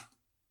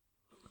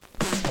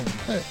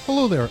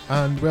Hello there,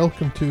 and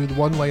welcome to the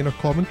one-liner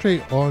commentary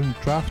on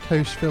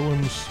Drafthouse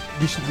Film's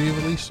recent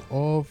re-release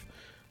of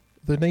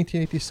the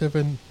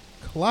 1987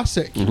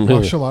 classic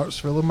martial arts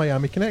film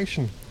Miami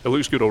Connection. It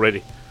looks good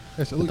already.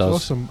 Yes, it looks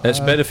awesome. It's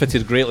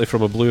benefited greatly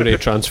from a Blu-ray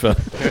transfer.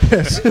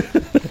 Yes,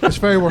 it's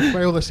very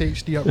worthwhile, this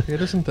HD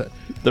upgrade, isn't it?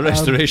 The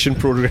restoration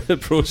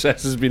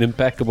process has been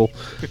impeccable.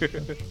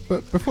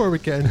 But before we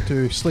get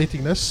into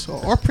slating this,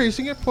 or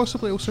praising it,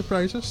 possibly it'll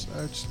surprise us,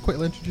 just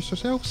quickly introduce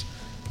ourselves.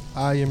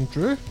 I am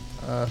Drew.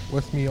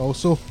 With me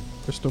also,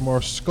 Mr.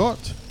 Morris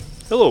Scott.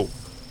 Hello.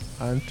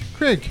 And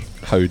Craig.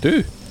 How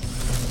do?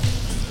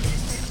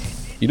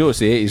 You know it's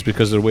the 80s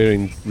because they're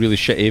wearing really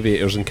shit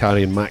aviators and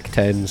carrying Mac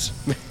 10s.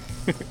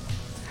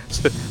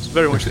 It's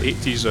very much the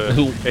 80s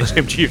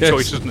SMG of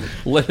choice, isn't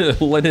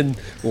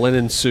it?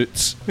 Linen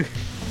suits.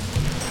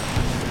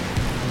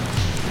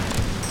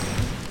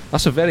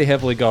 That's a very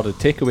heavily guarded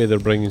takeaway they're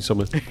bringing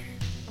someone.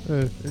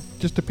 It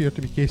just appeared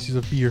to be cases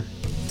of beer.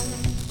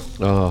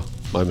 Ah,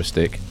 my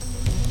mistake.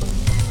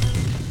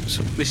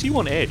 So they seem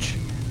on edge.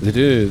 They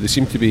do. They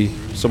seem to be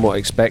somewhat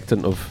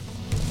expectant of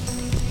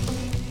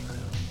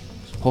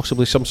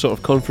possibly some sort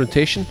of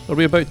confrontation. Are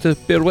we about to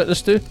bear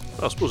witness to?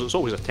 I suppose it's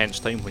always a tense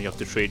time when you have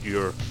to trade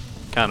your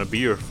can of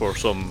beer for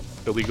some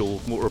illegal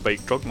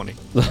motorbike drug money.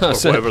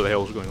 That's or whatever the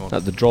hell's going on.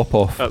 At the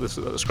drop-off. At the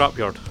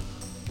scrapyard.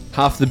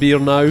 Half the beer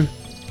now,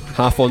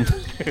 half on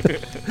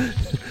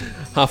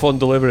half on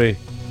delivery.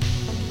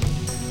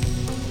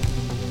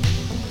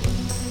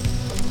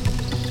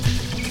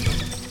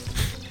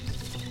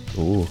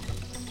 Oh.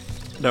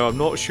 Now I'm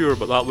not sure,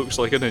 but that looks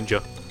like a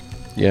ninja.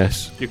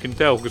 Yes. You can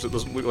tell because it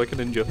doesn't look like a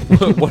ninja.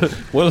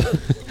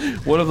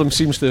 one of them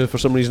seems to, for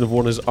some reason, have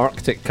worn his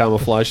Arctic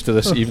camouflage to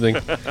this evening.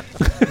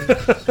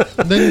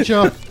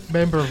 Ninja,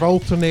 member of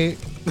Alternate,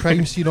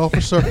 crime scene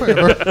officer,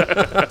 whatever.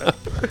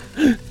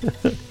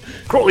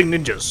 Crawling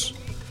ninjas.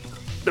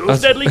 The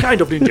most deadly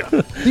kind of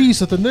ninja.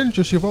 These are the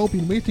ninjas you've all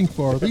been waiting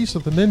for. These are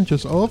the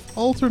ninjas of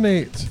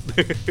Alternate.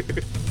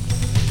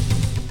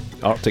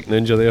 Arctic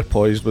ninja there,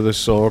 poised with his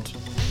sword.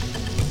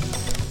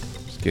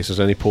 In case there's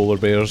any polar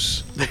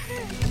bears.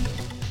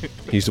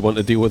 He's the one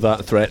to deal with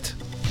that threat.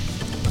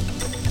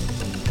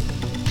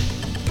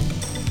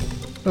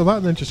 Well,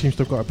 that ninja seems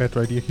to have got a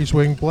better idea. He's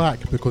wearing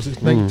black because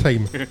it's night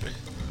time.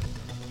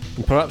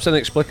 And perhaps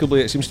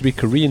inexplicably it seems to be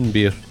Korean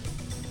beer.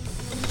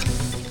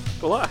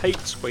 Well, that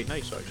height's quite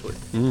nice, actually.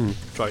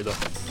 Try that.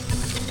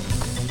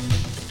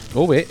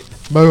 Oh wait.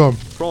 Mouam.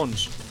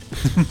 Prawns.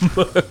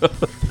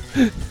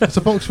 It's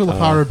a box full of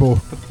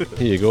Haribo.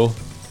 Here you go.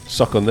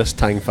 Suck on this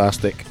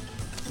Tang-fastic.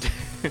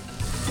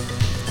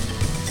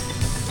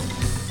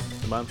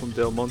 The man from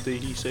Del Monte,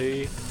 he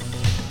say...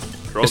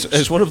 Drugs.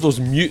 It's one of those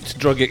mute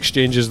drug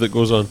exchanges that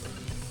goes on.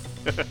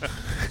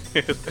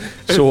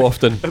 So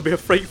often. It'd be a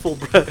frightful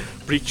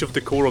breach of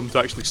decorum to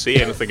actually say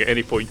anything at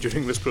any point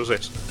during this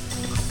process.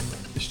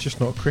 It's just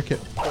not cricket.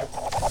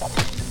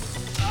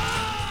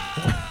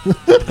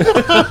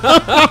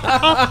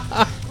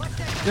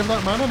 Give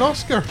that man an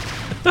Oscar.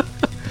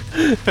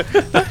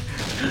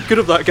 Could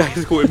have that guy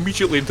go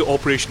immediately into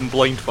Operation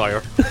Blind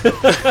Fire.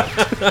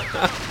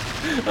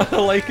 I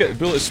like it.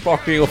 Bullets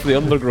sparking off the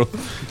undergrowth.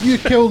 You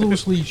kill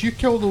those leaves. You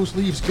kill those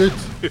leaves. Good.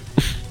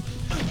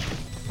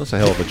 That's a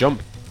hell of a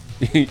jump.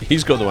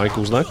 He's got no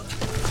ankles now.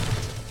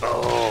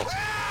 Oh,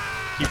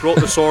 he brought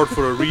the sword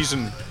for a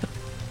reason,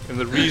 and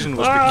the reason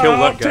was to kill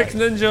that guy. Arctic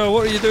ninja,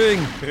 what are you doing?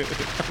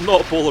 I'm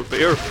not a polar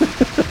bear.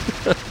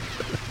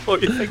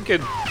 What are you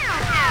thinking? Oh.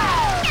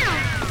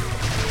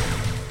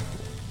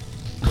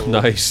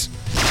 Nice.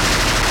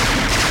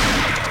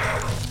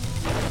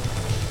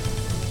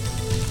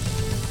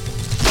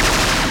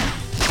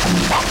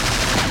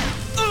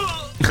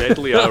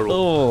 Deadly arrow.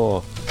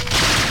 Oh.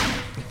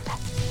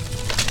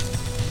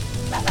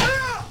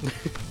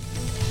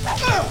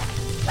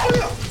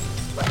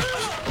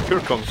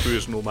 Pure kung fu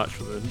is no match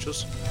for the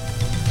ninjas.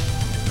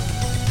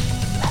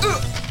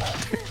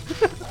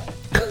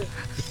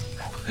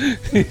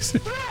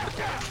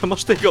 I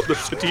must take up the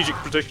strategic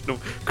position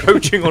of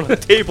crouching on a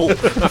table.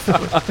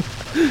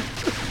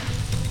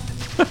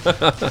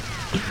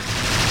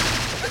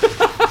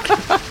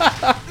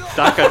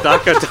 Daka,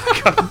 daka,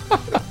 daka.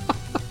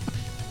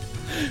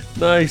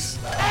 Nice.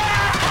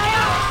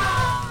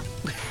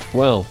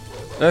 Well,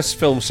 this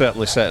film's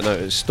certainly setting out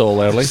its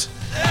stall early.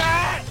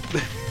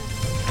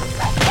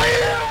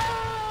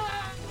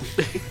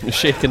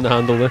 Shaking the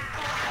handle there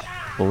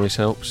always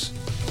helps.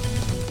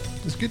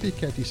 It's good he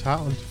kept his hat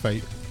on to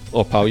fight.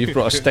 Oh pal, you've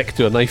brought a stick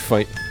to a knife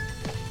fight.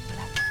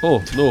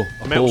 Oh no,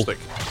 A metal pole. stick.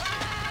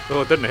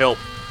 Oh, it didn't help.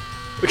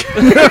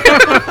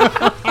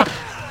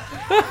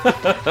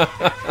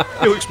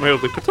 He looks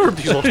mildly perturbed.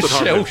 He's lost an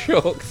Shell arm.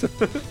 shocked.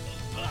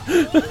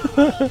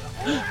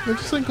 I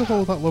just think of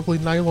all that lovely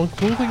nylon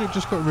clothing that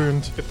just got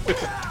ruined.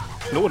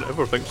 No one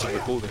ever thinks of the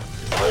clothing.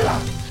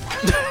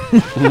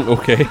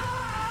 Okay.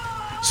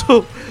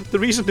 So the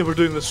reason they were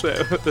doing this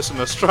this in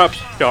a scrap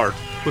yard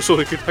was so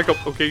they could pick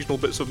up occasional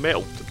bits of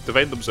metal to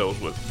defend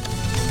themselves with.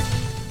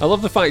 I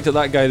love the fact that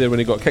that guy there, when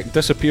he got kicked,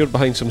 disappeared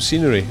behind some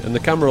scenery, and the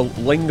camera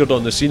lingered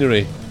on the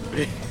scenery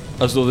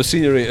As though the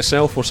scenery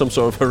itself were some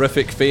sort of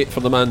horrific fate for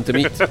the man to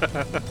meet.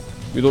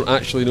 We don't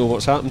actually know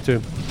what's happened to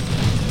him.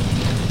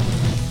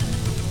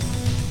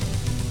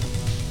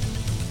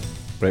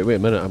 Right, wait a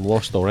minute, I'm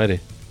lost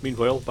already.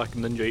 Meanwhile, back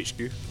in Ninja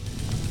HQ.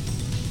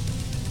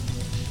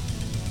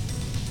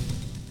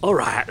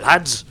 Alright,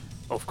 lads.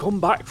 I've come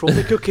back from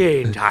the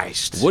cocaine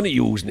heist. One of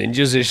yours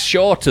ninjas is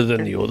shorter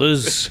than the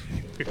others.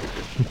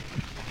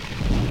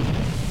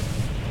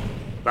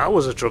 That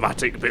was a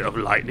dramatic bit of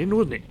lightning,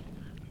 wasn't it?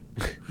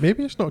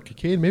 Maybe it's not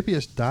cocaine, maybe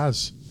it's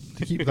Daz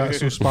to keep that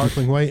so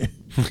sparkling white.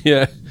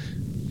 Yeah.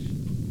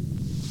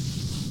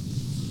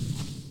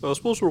 Well, I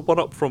suppose we're one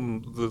up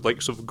from the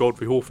likes of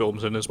Godfrey Ho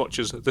films in as much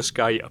as this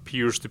guy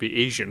appears to be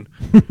Asian.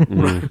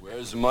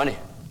 Where's the money?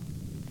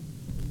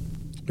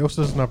 He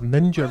also doesn't have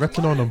ninja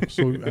written on him,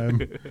 so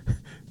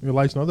he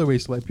relies on other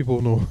ways to let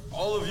people know.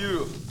 All of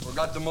you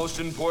forgot the most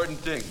important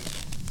thing.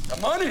 The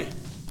money!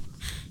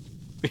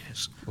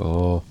 Yes.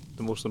 Oh.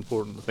 The most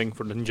important thing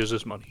for ninjas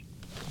is money.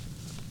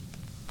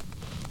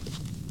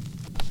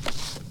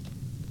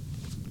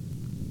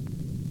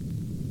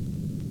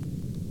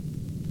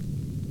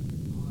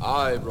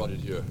 I brought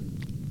it here.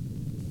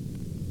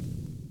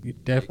 You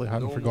definitely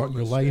haven't No forgotten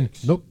more your line.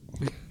 mistakes. Nope.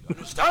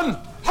 Understand?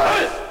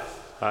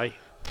 Aye.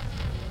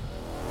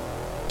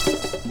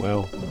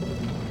 Well,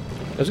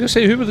 I was going to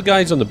say, who were the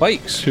guys on the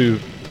bikes who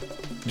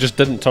just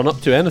didn't turn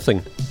up to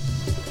anything?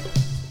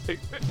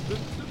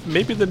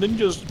 Maybe the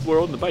ninjas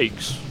were on the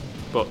bikes,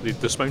 but they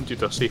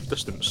dismounted a safe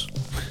distance.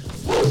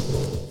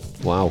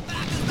 Wow.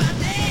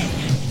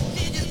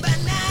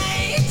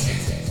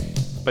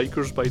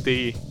 Bikers by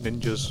day,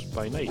 ninjas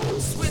by night.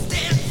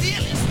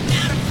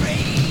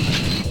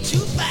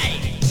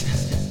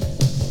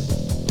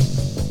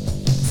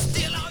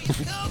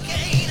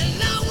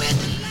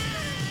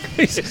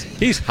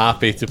 He's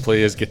happy to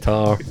play his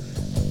guitar.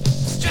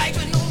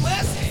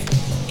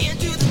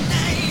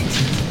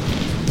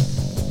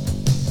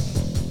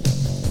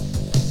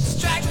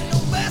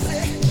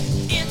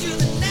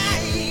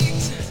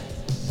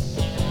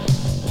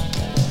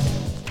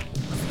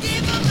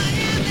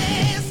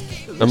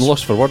 I'm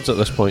lost for words at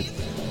this point.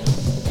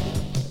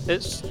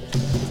 It's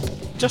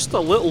just a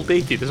little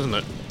dated, isn't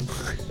it?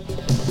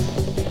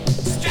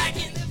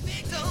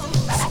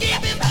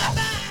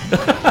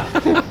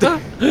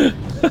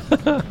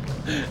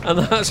 And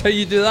that's how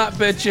you do that,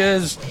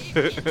 bitches!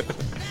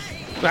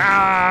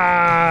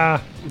 Ah!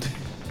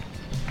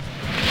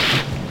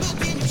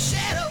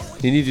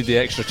 He needed the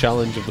extra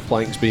challenge of the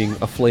planks being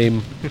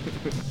aflame.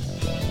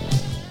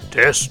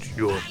 Test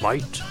your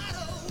might.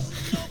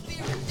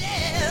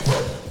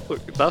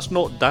 Look, that's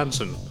not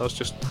dancing, that's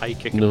just high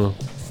kicking. No.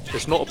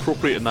 It's not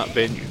appropriate in that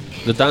venue.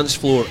 The dance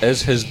floor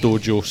is his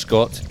dojo,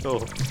 Scott. Oh.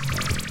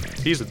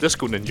 He's the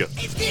disco ninja.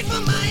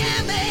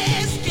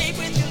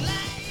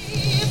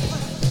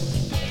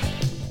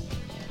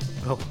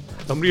 Well,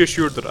 I'm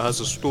reassured that it has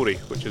a story,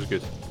 which is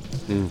good.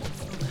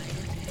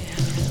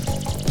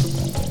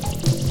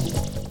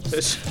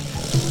 It's...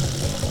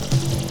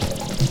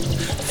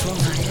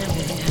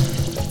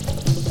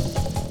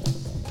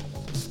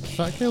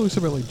 That guy looks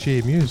a bit like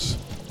Jay Muse.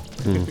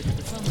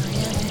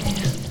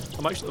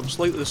 I'm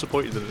slightly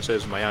disappointed that it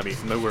says Miami.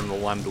 Now we're in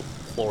Orlando,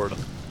 Florida.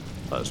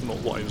 That's not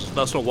what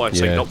I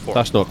signed up for.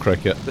 That's not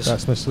cricket.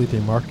 That's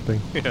misleading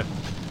marketing. Yeah.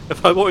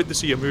 If I wanted to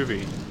see a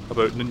movie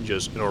about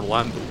ninjas in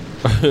Orlando,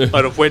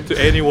 I'd have went to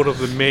any one of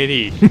the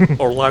many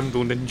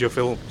Orlando ninja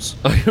films.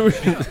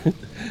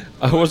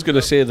 I was going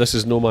to say this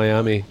is no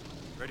Miami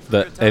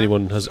that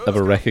anyone has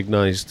ever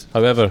recognised.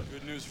 However,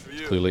 Good news for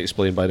you. clearly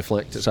explained by the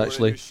fact it's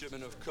actually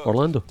Shipment of coke.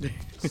 Orlando,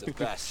 It's the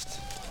best.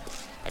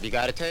 Have you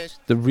got a taste?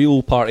 the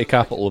real party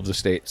capital of the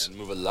States. And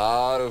move a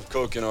lot of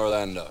coke in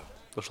Orlando.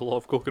 There's a lot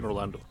of coke in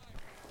Orlando.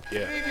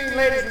 Yeah. Good evening,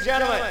 ladies and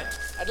gentlemen.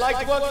 I'd like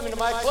to welcome you to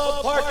my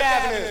club, Park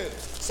Avenue,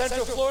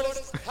 Central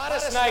Florida's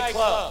hottest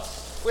nightclub.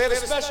 We have a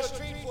special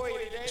treat for you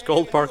today. It's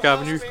called Park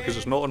Avenue because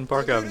it's not on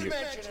Park Avenue.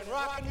 Dimension in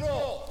rock and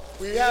roll.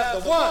 We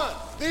have the one,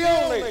 the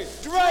only,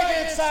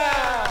 Dragon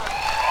Sound.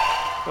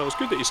 Well, it's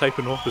good that he's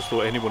hyping off as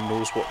though anyone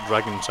knows what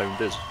Dragon Sound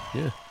is.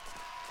 Yeah.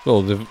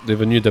 Well,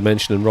 they've a new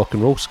dimension in rock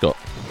and roll, Scott.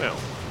 Well,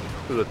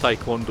 they're the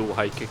Taekwondo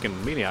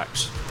high-kicking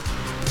maniacs.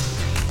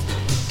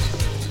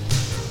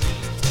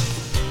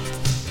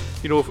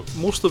 You know, if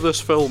most of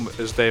this film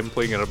is them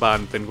playing in a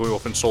band, then going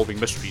off and solving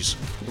mysteries.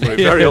 I'm gonna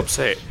be very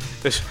upset.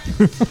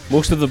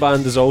 Most of the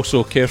band is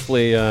also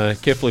carefully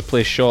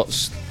placed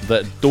shots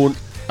that don't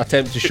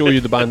attempt to show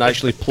you the band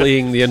actually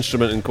playing the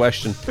instrument in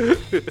question. I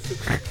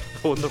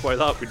wonder why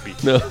that would be.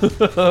 No.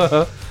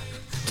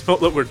 Not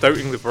that we're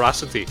doubting the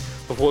veracity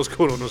of what's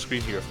going on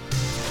screen here.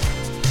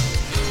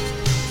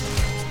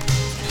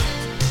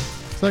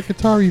 Is that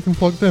guitar even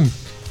plugged in?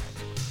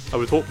 I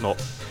would hope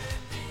not.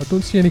 I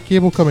don't see any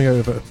cable coming out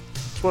of it.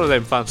 It's one of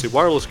them fancy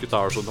wireless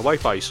guitars on the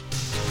Wi-Fi's.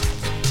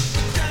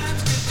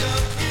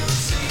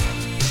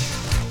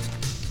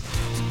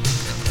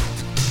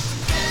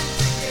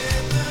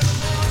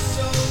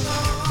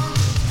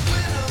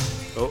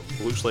 Oh,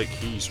 looks like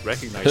he's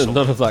recognised something.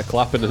 None of that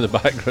clapping in the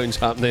background's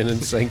happening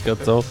in sync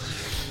at all.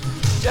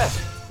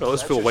 Jeff. Well,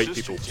 it's that's full of your white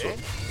sister, people, so... Jane?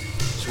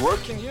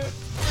 working here?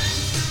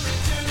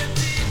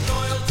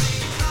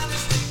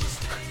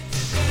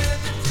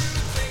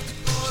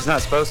 She's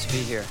not supposed to be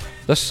here.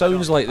 This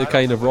sounds like the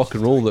kind of rock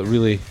and roll that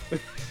really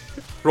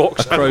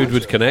Rocks a crowd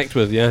would connect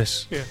with,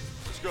 yes. Yeah.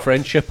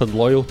 Friendship and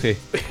loyalty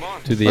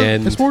to the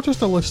end. It's more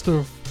just a list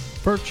of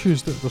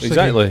virtues that they're singing,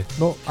 Exactly.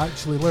 not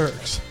actually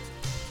lyrics.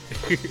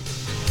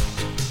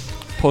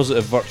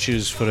 Positive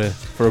virtues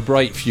for a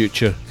bright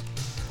future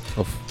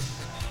of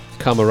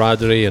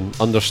camaraderie and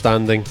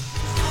understanding.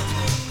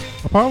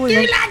 Apparently,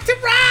 you like to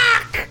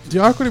rock!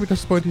 You are going to be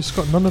disappointed,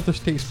 Scott. None of this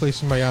takes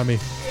place in Miami.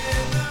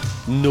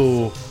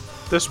 No.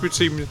 This would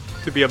seem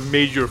to be a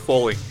major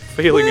failing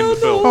in the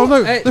film. Oh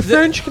no, the the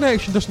French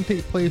Connection doesn't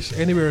take place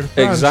anywhere in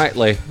France.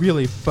 Exactly.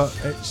 Really, but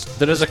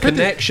There is a pretty-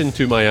 connection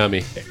to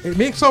Miami. It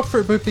makes up for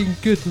it by being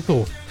good,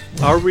 though.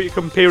 Are we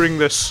comparing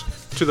this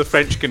to the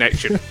French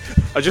Connection?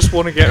 I just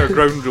want to get our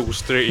ground rules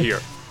straight here,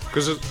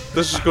 because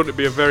this is going to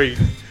be a very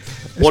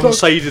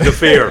one-sided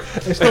affair.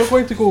 It's not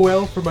going to go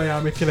well for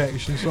Miami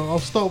Connection, so I'll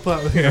stop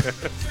that there.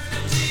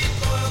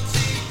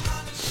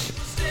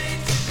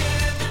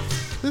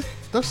 This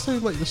does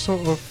sound like the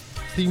sort of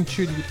theme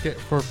tune you'd get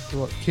for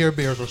what, Care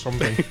Bears or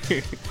something.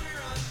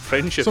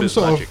 Friendship Some is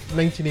sort magic. of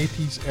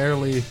 1980s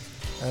early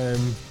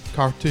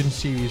cartoon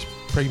series,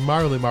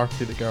 primarily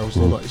marketed at girls,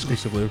 though not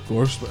exclusively, of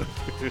course. But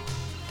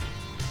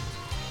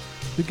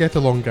the Get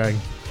Along Gang.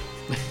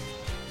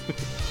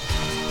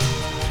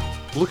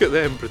 Look at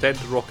them pretend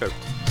to rock out.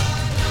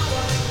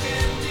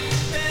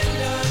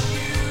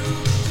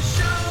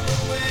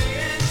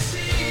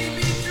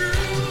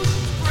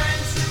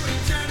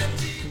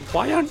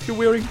 Why aren't you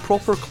wearing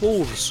proper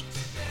clothes?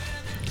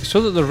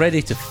 So that they're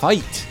ready to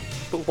fight.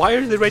 But why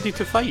are they ready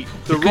to fight?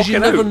 They're Because you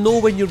rocking never out. know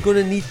when you're going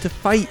to need to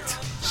fight.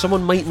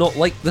 Someone might not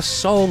like the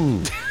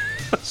song.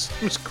 That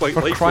seems quite For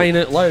likely. crying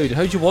out loud.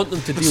 How do you want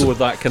them to deal with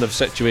that kind of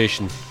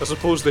situation? I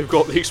suppose they've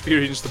got the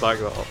experience to back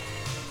that up.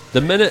 The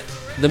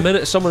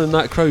minute someone in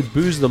that crowd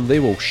boos them, they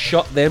will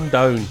shut them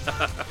down.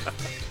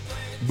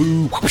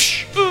 Boo.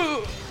 Whoosh.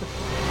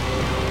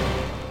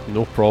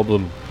 No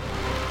problem.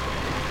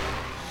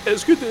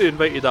 It's good that they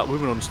invited that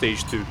woman on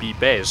stage to be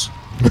Bez.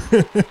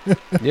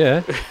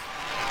 Yeah.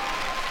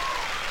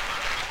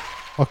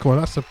 Oh come on,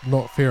 that's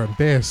not fair and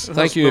Bess.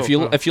 Thank you. If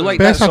you like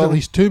Bess that had at song,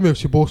 least two moves.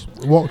 She both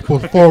walked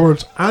both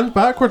forwards and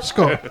backwards,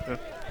 Scott.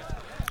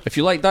 if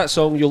you like that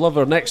song, you'll love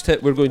our next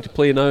hit. We're going to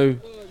play now.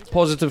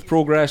 Positive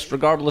progress,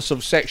 regardless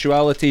of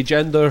sexuality,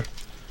 gender,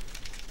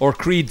 or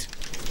creed.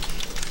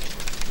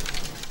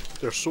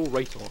 They're so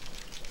right on.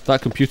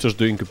 That computer's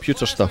doing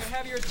computer stuff.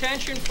 Have your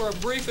attention for a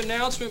brief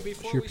announcement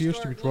before She appears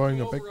to be drawing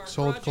a big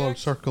solid coloured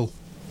circle.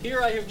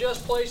 Here I have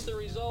just placed the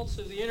results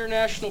of the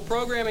International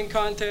Programming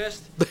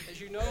Contest. As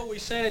you know, we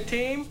sent a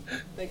team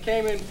that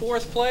came in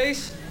 4th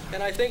place,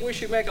 and I think we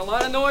should make a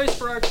lot of noise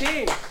for our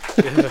team.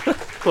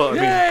 Well, I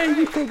mean, Yay!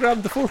 You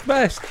programmed the 4th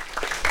best.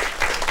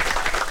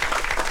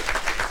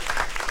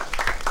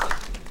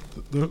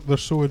 They're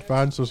so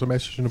advanced, there's a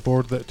message on the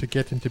board that to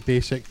get into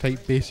basic,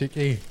 type basic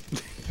A.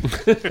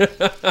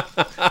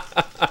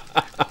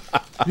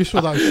 You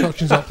saw that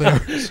instructions up there.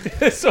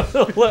 It's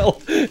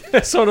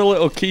on a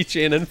little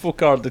keychain info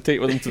card to take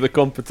with them to the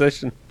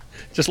competition.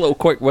 Just little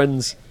quick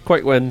wins.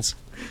 Quick wins.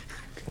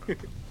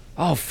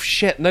 Oh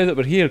shit, now that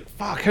we're here,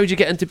 fuck, how'd you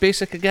get into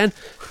basic again?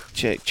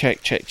 Check.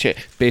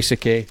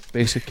 Basic A.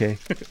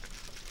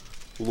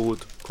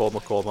 load,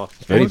 comma.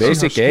 Very I wanna see her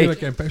basic, screen eh?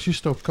 Again, but she's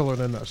still colouring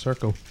in that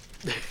circle.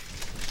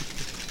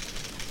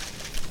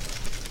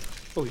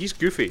 Oh, he's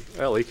goofy.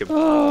 I like him.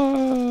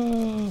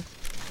 Oh.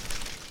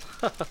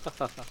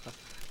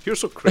 You're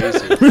so crazy.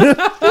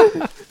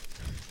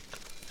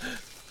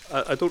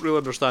 I don't really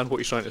understand what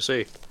he's trying to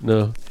say.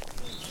 No.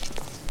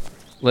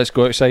 Let's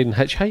go outside and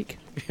hitchhike.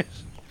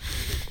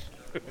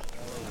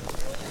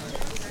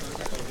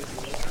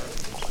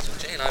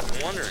 So Jane, I've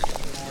been wondering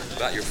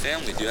about your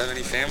family. Do you have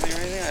any family or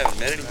anything? I haven't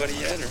met anybody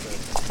yet. Or...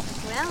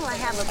 Well, I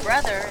have a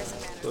brother. As a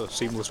matter A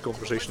seamless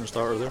conversation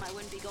starter there. I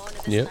wouldn't be going to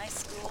this Yep. nice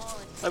school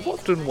I've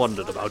often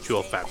wondered about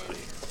your family.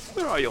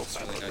 Where are your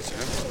family? Nice to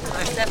know.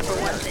 except for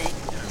one thing.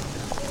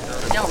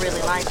 I don't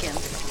really like him.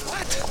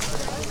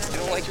 You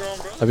don't like your own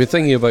brother? I've been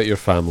thinking about your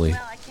family.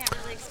 Well, I can't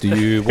really Do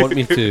explain. you want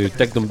me to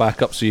dig them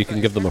back up so you can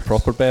give them a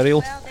proper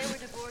burial? Well, they were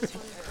divorced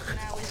when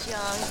I was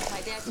young.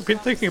 My dad I've been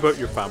thinking about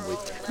your family.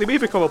 They may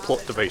become a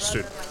plot device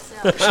soon.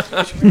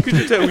 myself. Could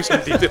you tell me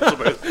some details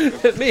about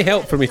it? It may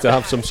help for me to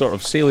have some sort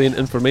of salient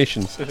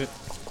information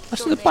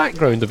as to the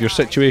background of your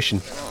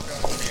situation.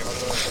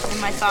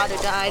 And my father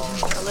died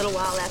a little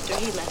while after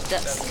he left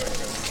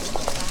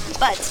us.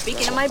 But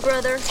speaking of my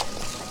brother,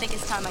 I think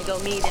it's time I go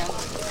meet him.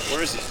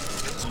 Where is he?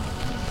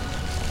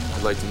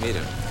 I'd like to meet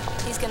him.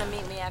 He's gonna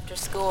meet me after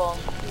school.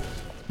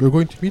 We're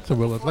going to meet him.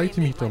 Well, I'd like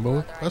to meet him.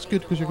 Well, that's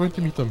good because you're going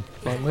to meet him,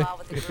 apparently.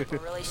 Involved with a group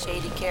of really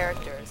shady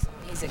characters.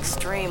 He's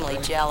extremely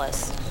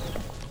jealous.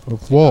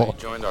 Of You what?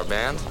 joined our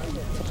band?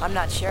 I'm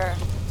not sure.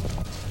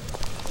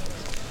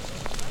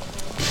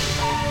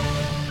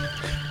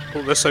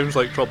 Well, this sounds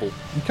like trouble.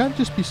 You can't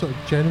just be sort of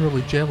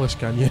generally jealous,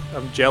 can you?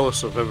 I'm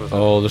jealous of everything.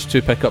 Oh, there's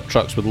 2 pickup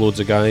trucks with loads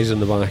of guys in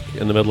the back,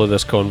 in the middle of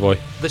this convoy.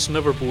 This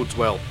never bodes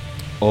well.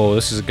 Oh,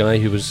 this is a guy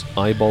who was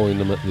eyeballing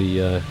them at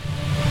the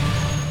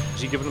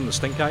Is he giving them the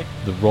stink eye?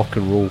 the rock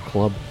and roll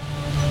club.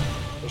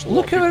 There's a lot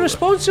Look of how people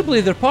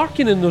irresponsibly they're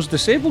parking in those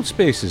disabled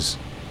spaces.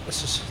 there.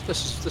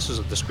 This is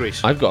a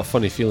disgrace. I've got a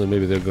funny feeling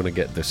maybe they're going to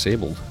get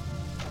disabled.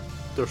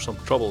 There's some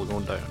trouble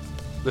going down.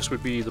 This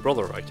would be the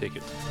brother, I take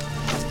it.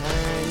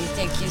 You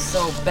think you're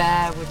so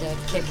bad with that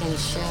kicking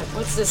shit?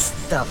 What's this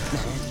stuff,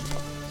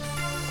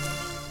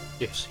 man?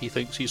 Yes, he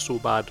thinks he's so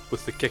bad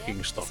with the kicking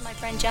This stuff. is my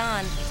friend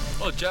John.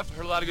 Oh, Jeff, I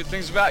heard a lot of good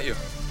things about you.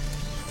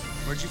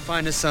 Where'd you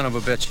find this son of a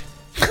bitch?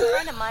 A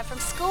friend of mine from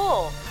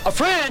school. A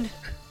friend?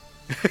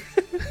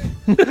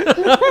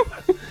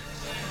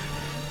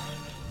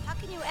 How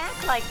can you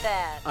act like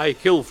that? I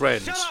kill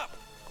friends.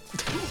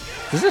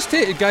 Does this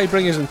guy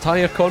bring his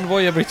entire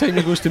convoy every time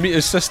he goes to meet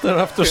his sister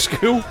after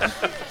school? How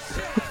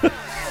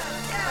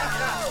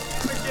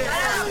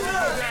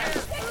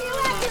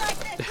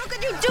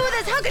could you do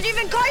this? How could you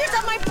even call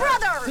yourself my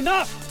brother?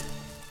 Enough!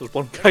 There's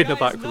one guy in the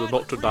back with a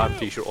Notre Dame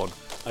t-shirt on.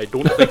 I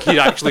don't think he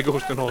actually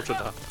goes to Notre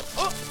Dame.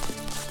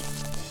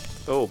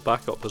 Oh,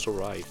 backup has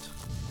arrived.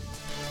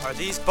 Are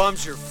these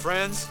bums your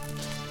friends?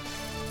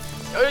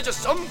 There's just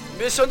some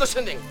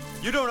misunderstanding.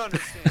 You don't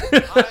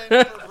understand. I'm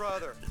your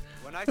brother.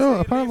 When I Oh, say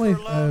apparently, leave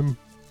her alone,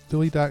 the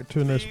lead actor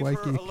in this leave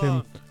her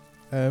Wacky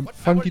alone.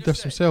 funded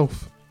this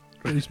himself.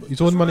 His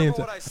own money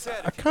into Remember what I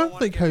said I if you don't can't wanna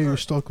think get how you were hurt.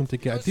 still going to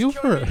get a deal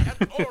for it.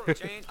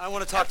 Jane, I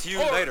want to talk to you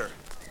later.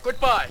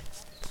 Goodbye.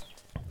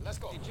 Let's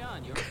go. Hey,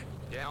 John, you okay?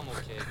 Yeah, I'm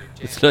okay,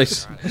 dude. It's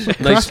nice.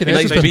 cracking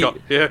nice editing.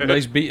 beat. Yeah.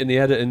 Nice beat in the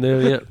editing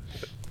there, yeah.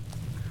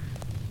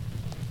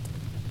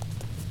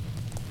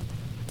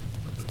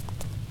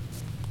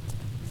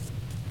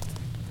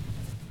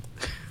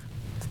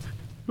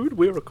 Who would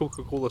wear a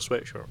Coca-Cola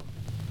sweatshirt?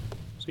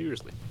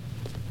 Seriously.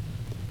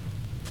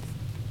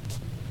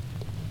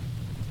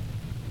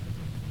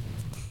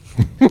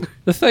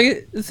 The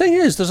thing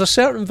is, there's a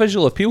certain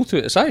visual appeal to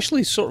it. It's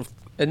actually sort of,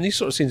 in these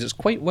sort of scenes, it's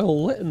quite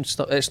well lit and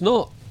stuff. It's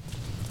not.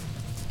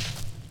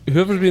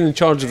 Whoever's been in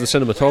charge of the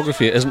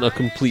cinematography, it isn't a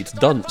complete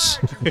dunce.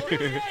 You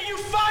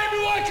fired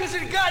me one because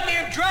of the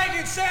goddamn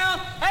dragon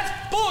sound? That's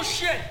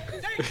bullshit.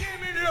 They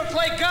came in here to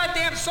play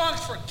goddamn songs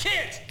for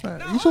kids.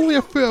 He's only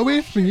a foot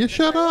away from you.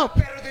 Shut up.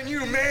 Better than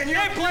you, man. You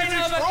ain't playing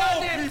none of that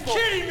goddamn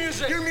kiddie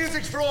music. Your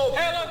music's for old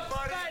people. Hey, look,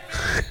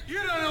 you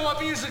don't know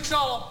what music's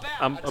all about.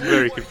 I'm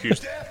very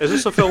confused. Is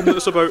this a film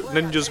that's about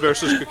ninjas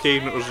versus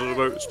cocaine, or is it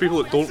about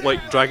people that don't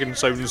like dragon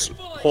sounds,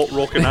 hot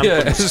rockin'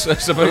 Yeah, anthems?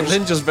 it's about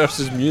ninjas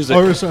versus music.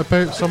 Or is it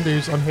about somebody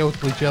who's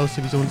unhealthily jealous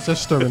of his own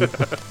sister? And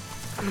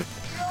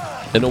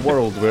In a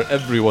world where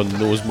everyone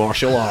knows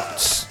martial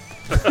arts.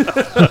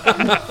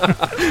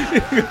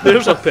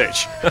 There's a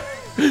pitch.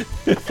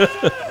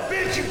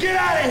 Bitch, you get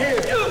out of here.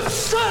 You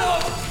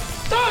son of...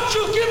 Don't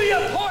you give me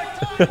a hard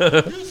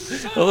time.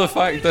 Well, the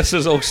fact this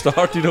has all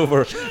started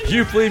over,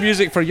 you play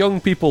music for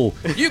young people,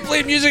 you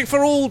play music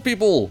for old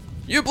people,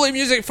 you play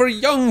music for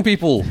young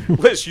people.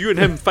 Let's you and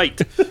him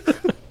fight.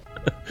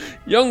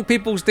 Young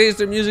people's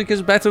taste in music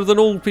is better than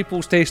old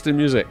people's taste in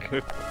music.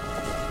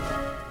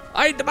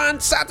 I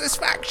demand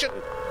satisfaction.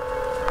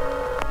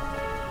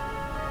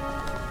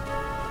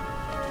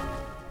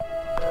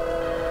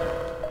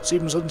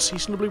 Seems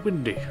unseasonably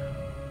windy.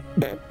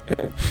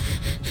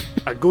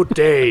 A good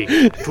day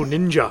to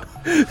ninja.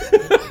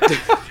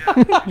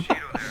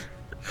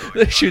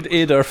 This should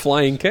aid our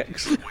flying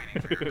kicks.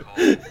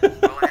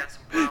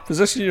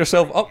 Position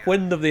yourself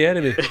upwind of the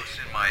enemy.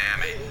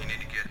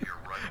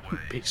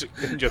 Basic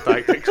ninja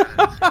tactics.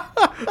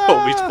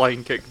 Always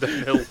flying kick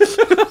downhill.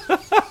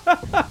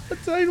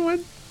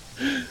 Downwind.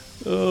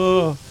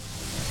 Oh.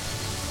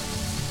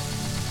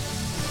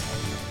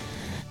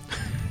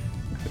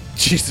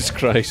 Jesus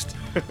Christ.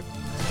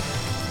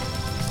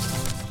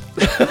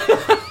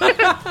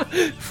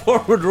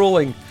 Forward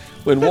rolling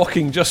when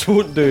walking just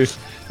won't do.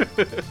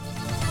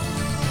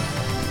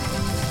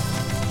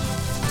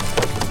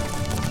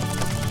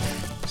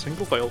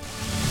 Single file.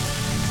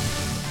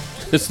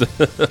 Is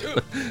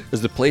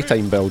the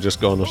playtime bell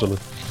just gone or something?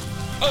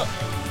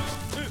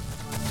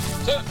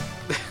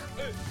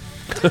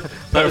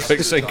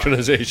 Perfect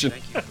synchronization.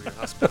 Thank you for your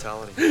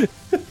hospitality.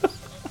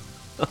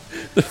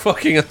 The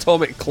fucking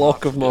atomic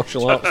clock of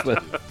martial arts then.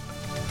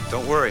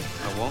 Don't worry,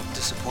 I won't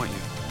disappoint you.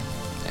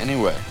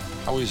 Anyway,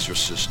 how is your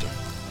sister?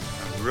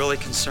 I'm really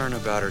concerned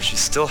about her. She's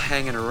still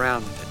hanging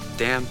around with that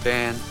damn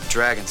band,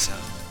 Dragon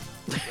Sound.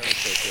 Gotta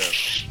take care.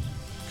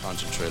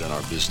 Concentrate on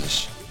our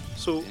business.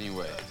 So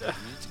anyway, you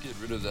need to get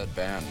rid of that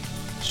band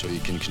so you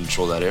can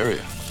control that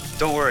area.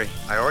 Don't worry,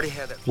 I already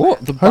had that.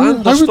 What? The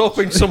band are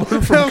stopping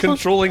someone from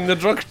controlling the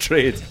drug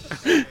trade?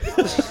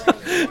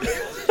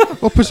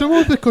 well,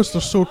 presumably because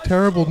they're so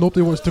terrible,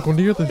 nobody wants to go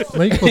near the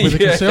nightclub where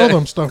they Yeah. can sell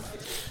them stuff.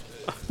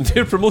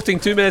 They're promoting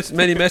too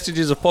many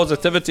messages of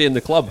positivity in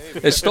the club.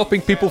 It's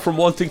stopping people from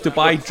wanting to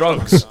buy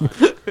drugs.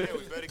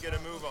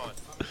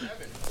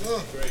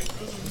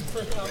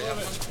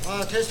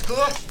 Taste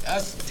good?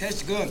 Yes,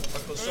 tastes good.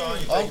 Uncle Sean,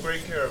 you take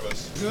great care of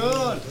us.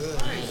 Good.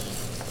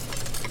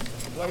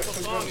 Uncle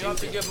Tom, you have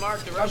to give Mark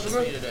the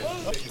recipe today.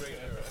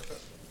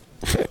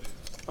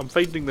 I'm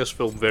finding this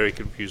film very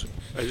confusing.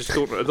 I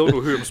don't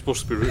know who I'm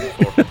supposed to be rooting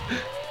for.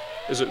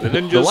 Is it the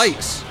ninjas? The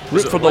lights.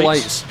 Root for the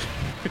lights.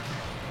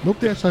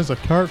 Nobody else has a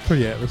character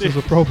yet. This is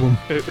a problem.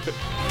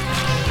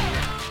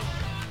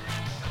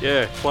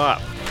 Yeah,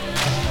 clap.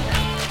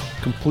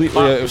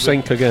 Completely out of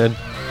sync again.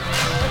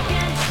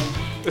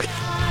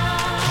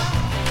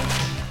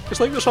 It's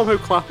like they're somehow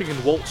clapping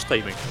in waltz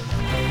timing.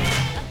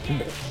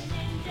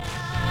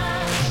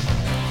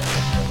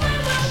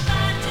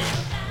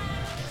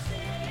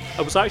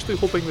 I was actually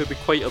hoping there'd be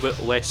quite a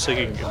bit less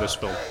singing in this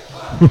film.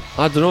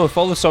 I don't know if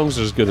all the songs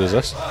are as good as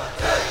this.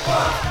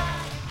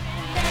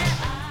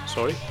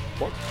 Sorry?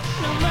 What?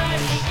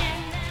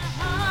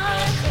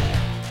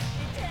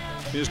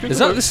 It's good Is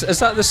to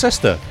that the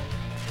sister?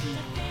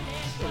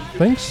 I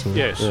think so.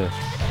 Yes. Yeah.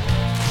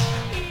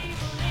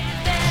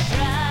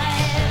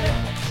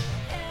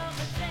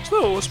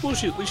 So I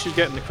suppose at least she's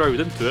getting the crowd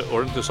into it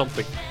or into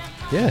something.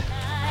 Yeah.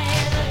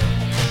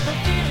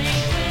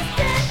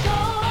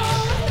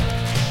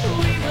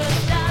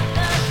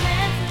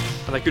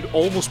 And I could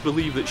almost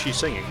believe that she's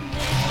singing.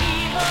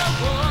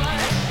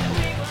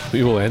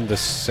 We will end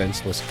this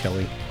senseless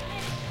killing.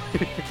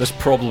 This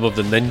problem of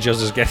the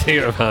ninjas is getting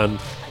out of hand.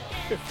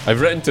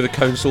 I've written to the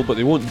council, but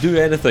they won't do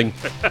anything.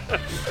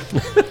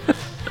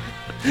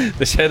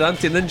 They said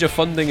anti-ninja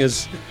funding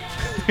is...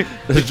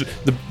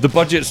 the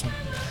budget's...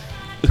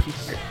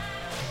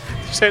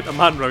 He sent a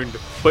man round,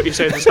 but he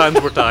said his hands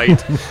were tied.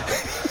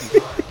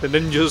 The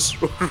ninjas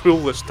rule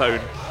this town.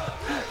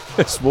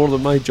 It's more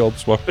than my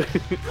job's worth.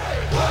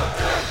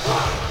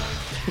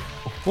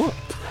 What?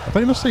 I thought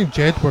you were saying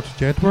Jedward.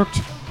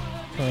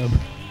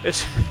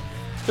 It's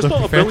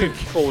not a brilliant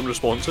call and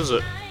response, is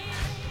it?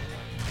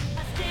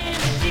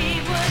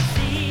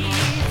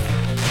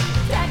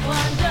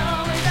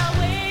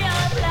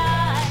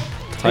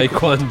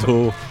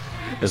 Taekwondo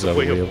is a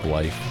way of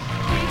life.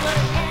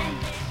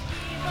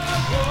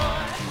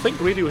 I think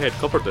Radiohead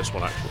covered this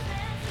one actually.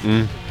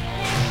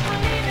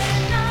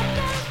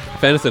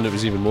 If anything, it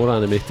was even more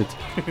animated.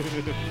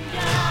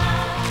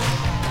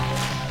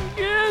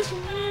 Yes,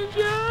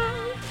 ninja.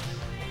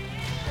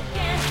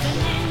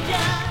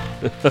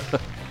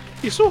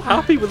 He's so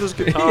happy with his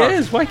guitar. He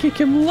is. Wacky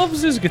Kim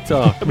loves his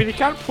guitar. I mean, he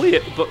can't play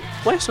it, but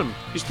bless him,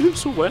 he's doing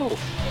so well.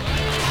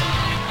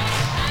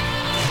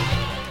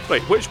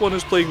 Right, which one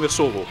is playing the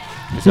solo?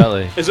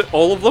 Exactly. Is it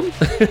all of them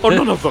or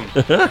none of them?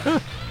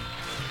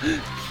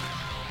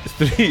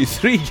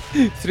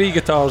 Three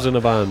guitars in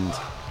a band.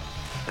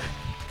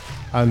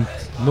 And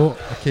not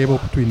a cable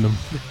between them.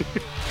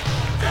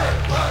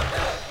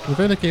 We've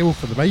had a cable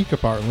for the mic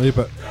apparently,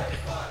 but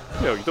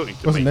no, you don't need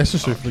to. It wasn't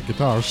necessary for the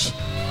guitars.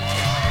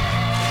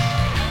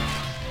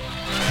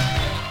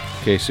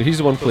 Okay, so he's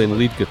the one playing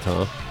lead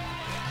guitar.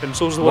 And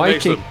so's the one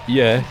next to him.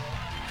 Yeah.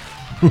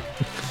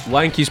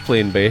 Lanky's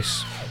playing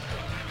bass.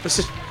 This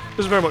is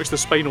very much the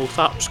Spinal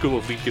Tap school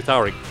of lead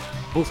guitaring.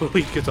 Both are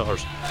lead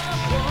guitars.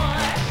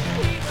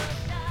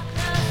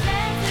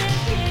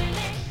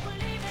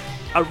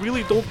 I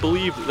really don't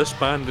believe that this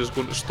band is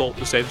going to stop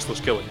the senseless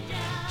killing.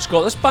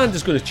 Scott, this band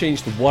is going to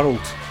change the world.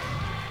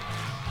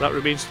 That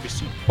remains to be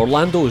seen.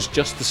 Orlando is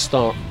just the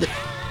start.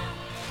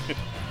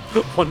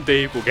 One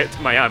day we'll get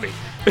to Miami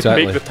and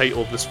Exactly. make the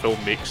title of this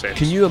film make sense.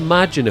 Can you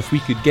imagine if we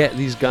could get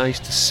these guys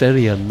to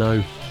Syria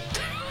now?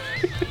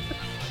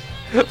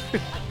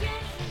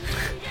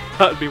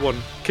 That'd be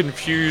one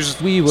confused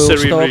We will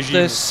Syrian stop regime.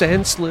 this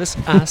senseless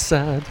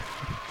Assad.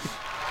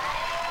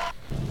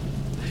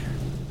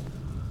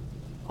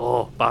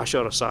 Oh,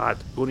 Bashar Assad.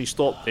 When he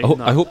stopped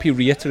I hope he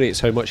reiterates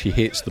how much he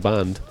hates the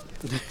band.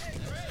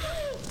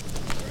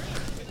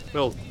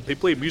 Well, they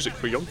play music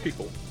for young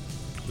people.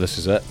 This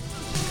is it.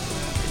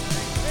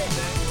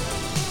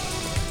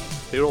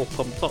 They're all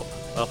pumped up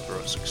after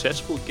a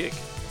successful gig.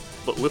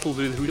 But little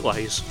do they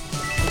realise.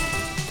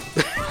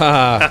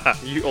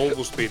 You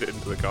almost made it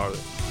into the car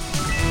there.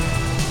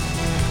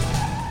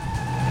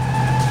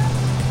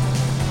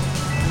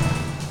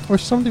 I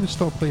wish somebody would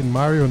stop playing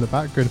Mario in the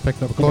background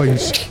picking up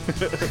coins.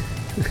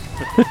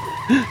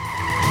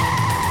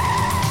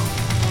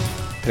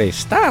 Press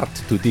start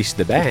to diss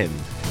the band.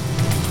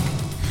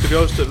 To be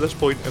honest, at this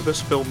point, if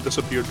this film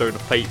disappeared down a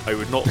pipe, I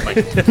would not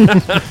mind.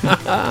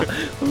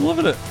 I'm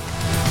loving it.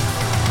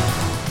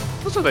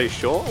 That's a nice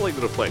shot. I like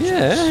the reflections.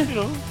 Yeah. You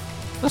know.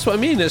 That's what I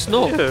mean, it's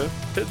not. Yeah.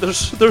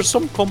 There's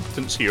some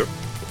competence here.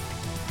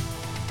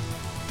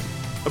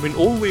 I mean,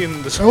 only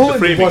in the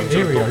framing. One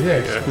area,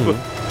 yes. Yeah.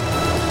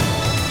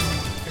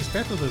 It's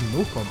better than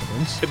no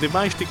competence. And they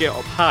managed to get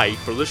up high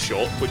for this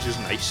shot, which is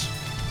nice.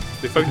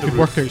 They found You the could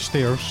roof. work out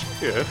stairs.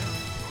 Yeah.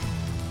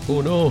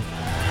 Oh no.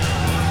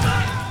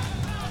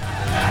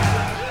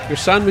 You're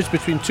sandwiched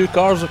between two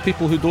cars of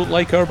people who don't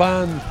like our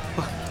band.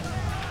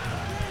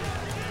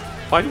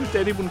 Why would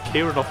anyone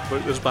care enough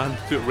about this band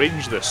to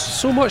arrange this?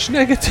 So much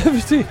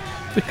negativity.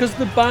 Because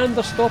the band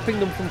are stopping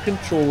them from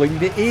controlling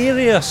the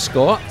area,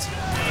 Scott.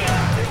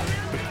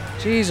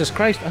 Jesus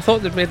Christ, I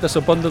thought they'd made this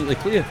abundantly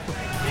clear.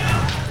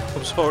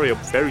 I'm sorry, I'm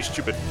very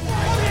stupid.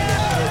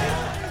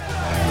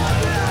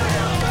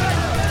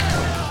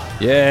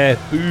 Yeah,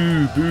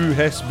 boo, boo,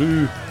 hiss,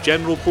 boo.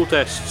 General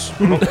protests.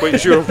 We're not quite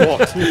sure of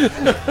what.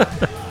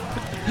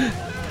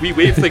 We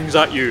wave things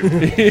at you.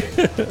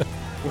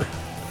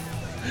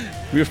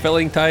 We're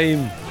filling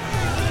time.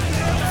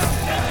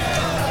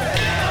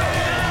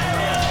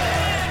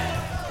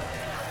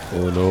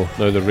 Oh no,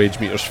 now the rage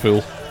meter's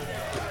full.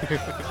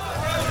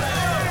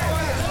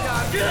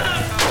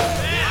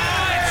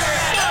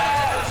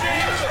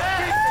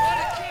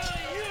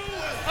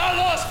 I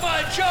lost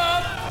my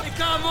job and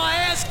got my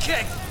ass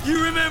kicked.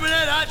 You remember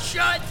that hot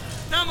shot?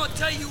 Now I'm gonna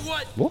tell you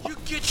what. You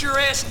get your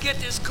ass and get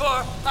this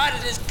car out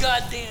of this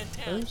goddamn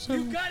town.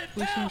 You got it,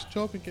 pal. His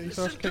job and get his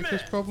ass kicked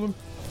this problem.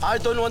 I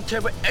don't want to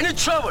have any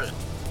trouble.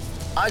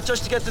 I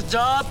just get the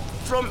job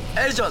from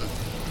agent.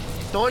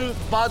 Don't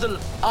bother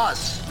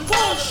us.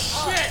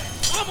 Bullshit!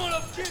 I'm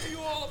gonna give you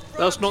all the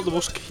That's not the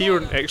most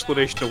coherent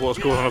explanation of what's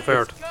going on, I've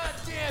heard.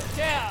 goddamn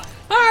town.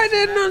 I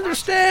didn't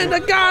understand a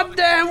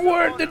goddamn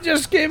word that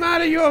just came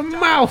out of your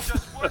mouth.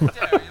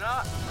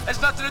 Has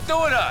nothing to do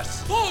with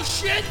us.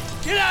 Bullshit!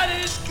 Get out of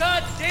this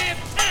goddamn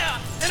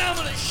town, and I'm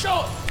gonna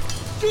show it.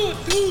 Do it,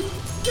 dude.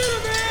 Get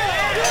him in!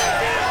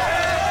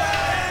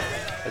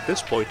 At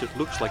this point, it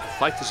looks like a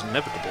fight is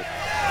inevitable.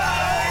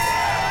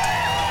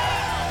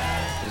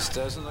 This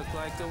doesn't look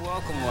like the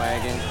welcome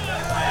wagon.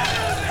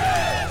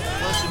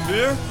 Want some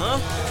beer? Huh?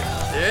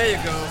 There you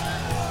go.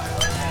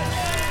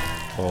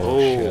 Oh,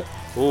 shit.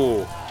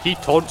 Oh, he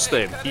taunts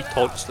them. He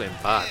taunts them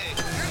back.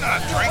 You're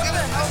not drinking.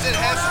 I said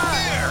have some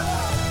beer.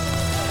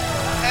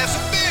 Have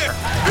some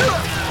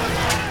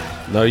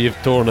beer. Now you've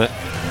torn it.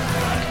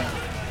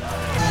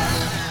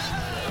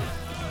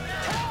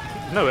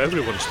 Now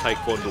everyone's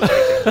taekwondo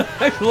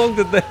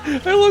fighting.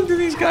 How long did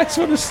these guys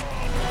want to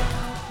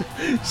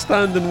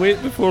stand and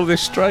wait before they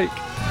strike?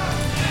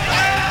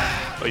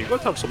 Oh, you've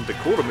got to have some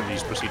decorum in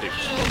these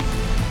proceedings.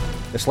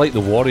 It's like the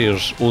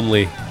Warriors,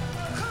 only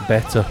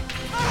better.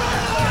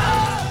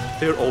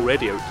 They're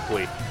already out to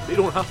play. They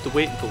don't have to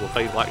wait until the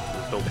final act of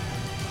the film.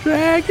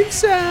 Dragon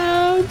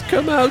Sound,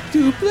 come out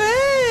to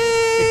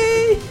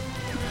play!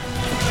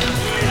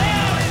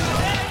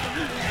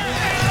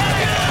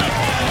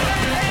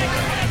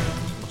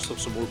 Must have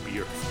some more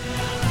beer.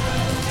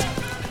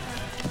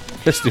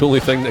 It's the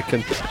only thing that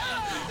can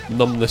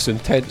numb this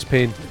intense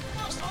pain.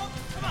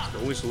 The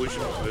only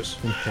solution to this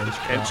is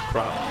intense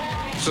crap.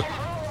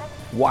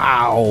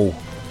 Wow!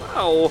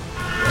 Wow!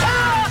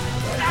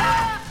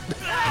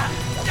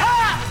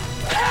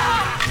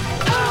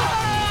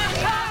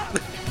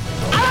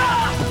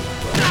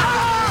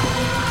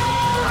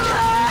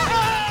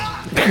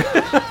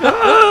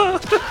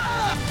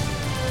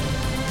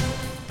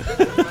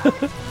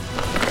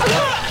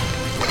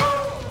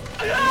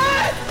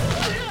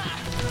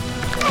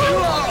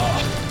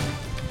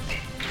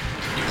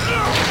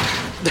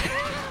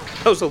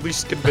 That was the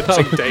least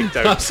convincing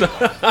takedown.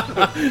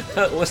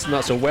 Listen,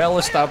 that's a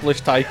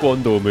well-established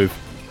taekwondo move.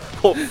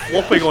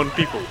 Flopping on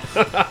people.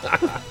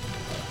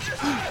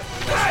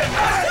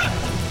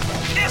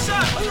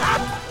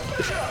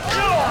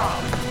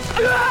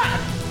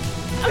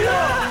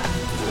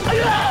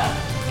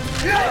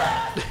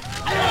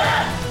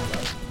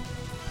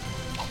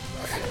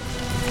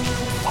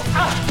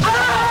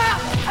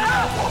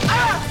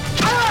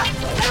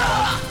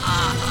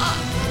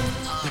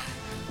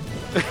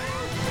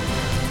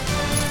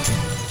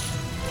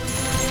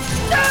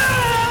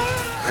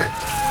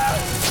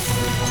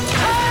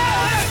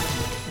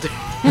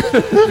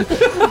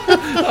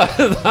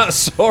 That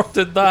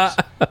sorted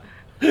that.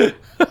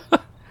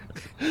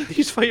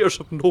 These fighters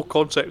have no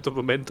concept of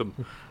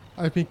momentum.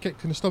 I've been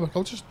kicked in the stomach.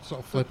 I'll just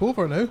sort of flip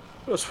over now.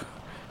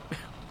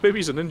 Maybe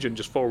he's an Indian,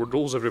 just forward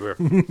rolls everywhere.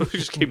 It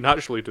just came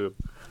naturally to him.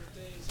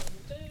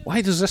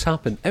 Why does this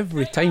happen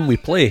every time we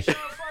play?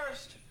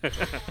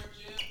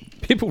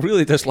 People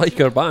really dislike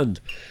our band.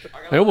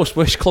 I almost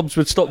wish clubs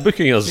would stop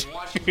booking us.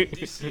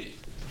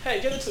 Hey,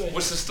 give it to me.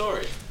 What's the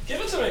story?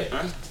 Give it to me.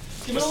 Huh?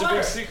 Give me What's the the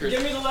letter. big secret?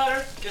 Give me the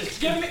letter.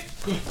 Give me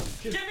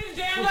the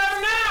damn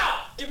letter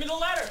now. Give me the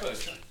letter.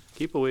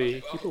 Keep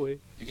away, keep away.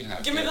 You can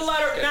have Give me the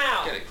letter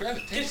now. Get it, grab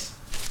it. Take it.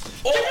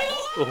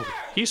 Oh,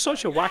 he's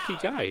such a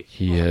wacky guy.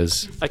 He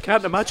is. I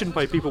can't imagine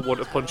why people want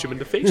to punch him in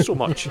the face so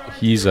much.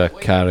 He's a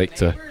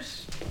character.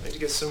 Need to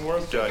get some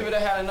work done. You would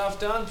have had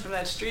enough done from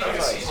that street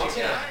fight.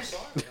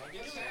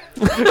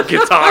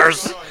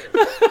 Guitars.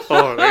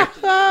 Oh,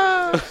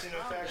 right.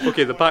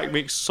 Okay, the back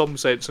makes some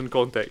sense in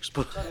context,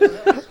 but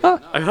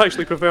I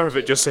actually prefer if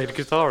it just said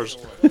guitars.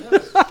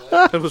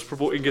 I was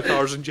promoting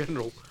guitars in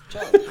general.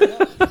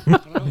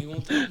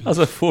 As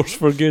a force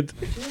for good.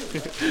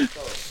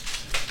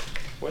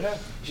 What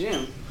happened?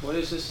 Jim, what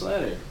is this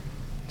letter?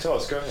 Tell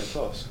us, go ahead,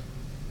 tell us.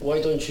 Why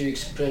don't you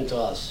explain to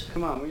us?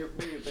 Come on, we're your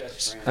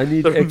best friend. I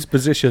need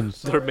exposition.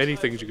 There are many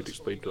things you could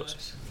explain to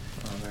us.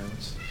 Oh man,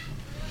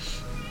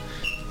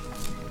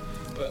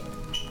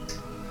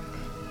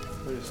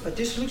 But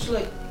this looks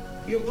like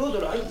your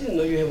brother. I didn't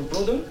know you have a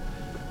brother.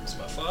 It's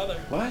my father.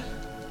 What?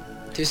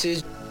 This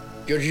is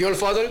Your real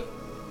father?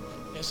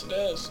 Yes, it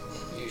is.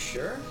 You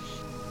sure?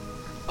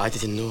 I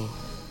didn't know.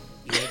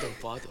 You had a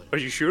father. Are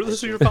you sure this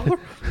is your father?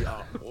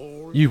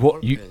 You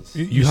what? You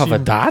have a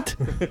seem- dad?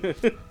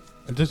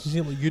 It doesn't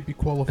seem like you'd be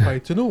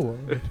qualified to know.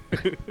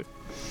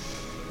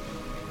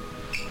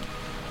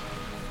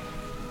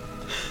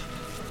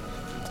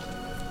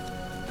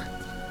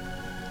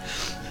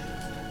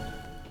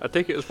 I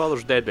take it his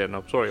father's dead then.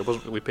 I'm sorry, I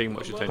wasn't really paying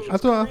much attention. I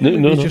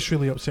think he's just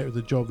really upset with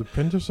the job the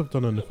printers have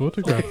done on the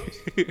photograph.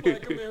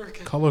 Black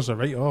American. Colours are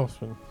right off.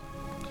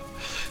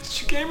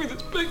 She gave me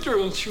this picture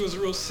when she was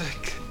real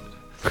sick.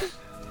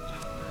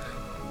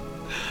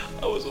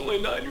 I was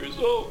only 9 years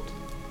old.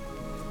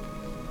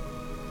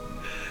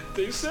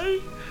 They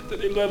say that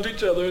they loved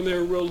each other and they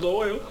were real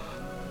loyal.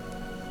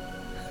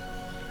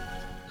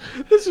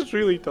 This is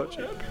really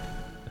touching.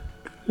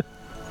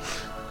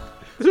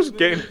 This is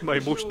getting my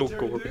emotional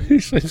core. He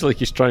sounds like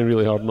he's trying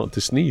really hard not to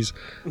sneeze.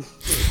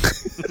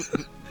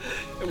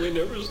 And we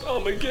never saw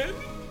him again.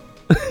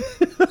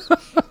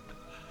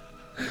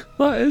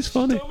 That is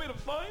funny. She told me to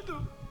find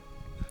him.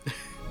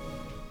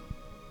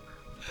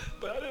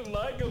 But I didn't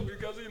like him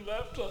because he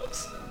left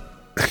us.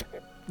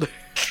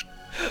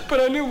 But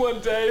I knew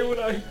one day when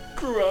I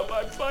grew up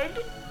I'd find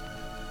him.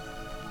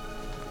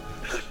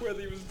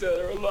 Whether he was dead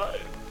or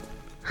alive.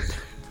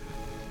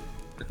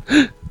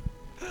 I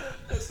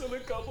sent a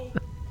couple.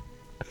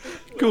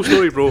 Cool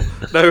story, bro.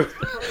 Now,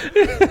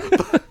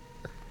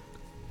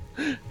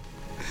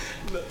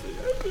 Nothing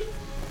happened.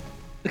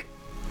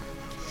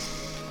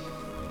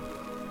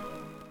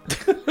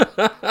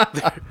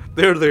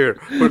 there.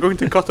 We're going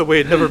to cut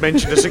away and never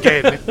mention this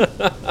again.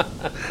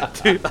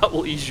 Dude, that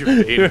will ease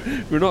your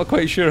pain. We're not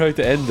quite sure how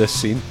to end this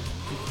scene.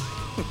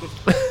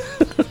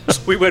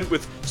 So we went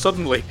with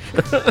suddenly.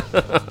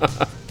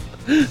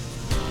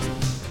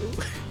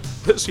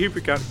 Let's see if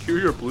we can't cure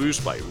your blues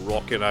by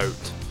rocking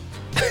out.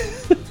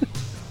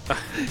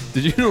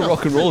 Did you know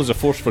rock and roll is a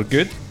force for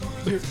good?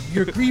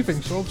 You're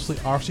grieving, so obviously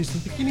arses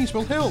and bikinis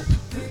will help.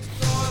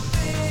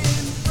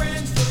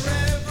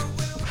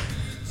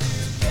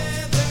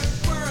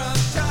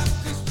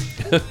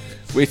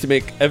 Way to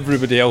make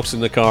everybody else in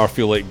the car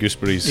feel like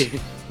gooseberries.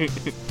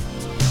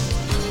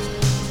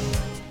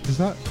 Is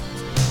that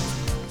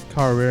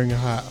car wearing a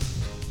hat?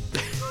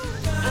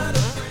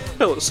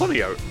 Well, it's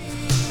sunny out.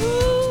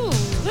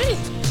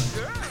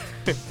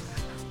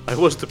 I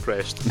was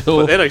depressed, No,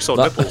 but then I saw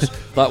nipples.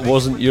 That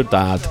wasn't your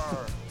dad.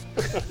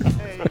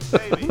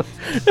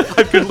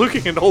 I've been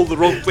looking in all the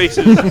wrong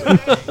places.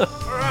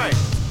 Alright.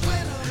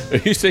 Are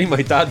you saying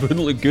my dad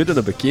wouldn't look good in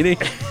a bikini?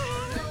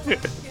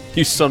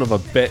 You son of a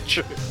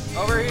bitch.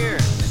 Over here.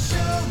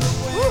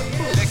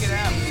 Check it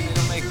out. They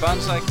don't make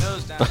buns like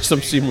those down That's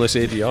some seamless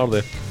ADR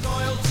there.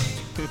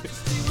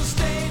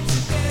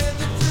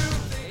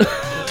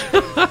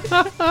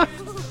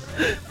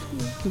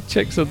 The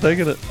chicks are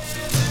digging it.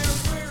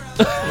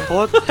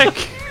 What the heck?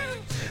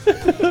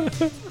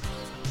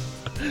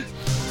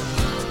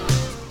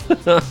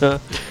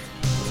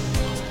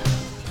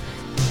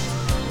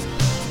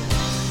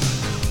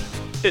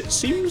 It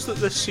seems that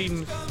this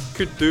scene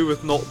could do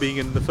with not being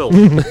in the film.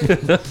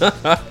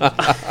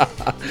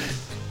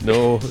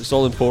 No, it's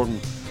all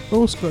important.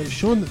 Oh, Scott, it's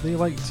shown that they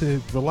like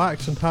to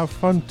relax and have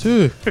fun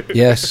too.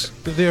 Yes.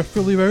 That they are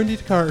fully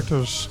rounded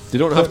characters. They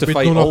don't have that to we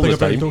fight know all nothing the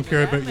about, time. Don't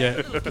care about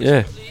yet.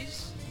 Yeah.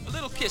 A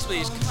little kiss,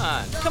 please. Come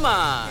on. Come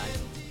on.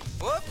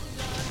 Whoop.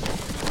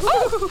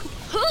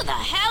 Who the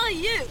hell are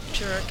you?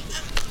 Jerk.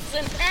 It's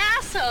an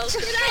asshole.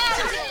 Get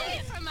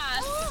away from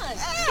us.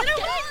 Get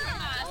away from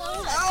us.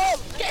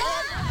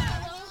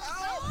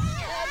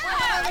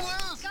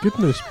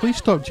 Goodness, please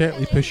stop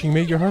gently pushing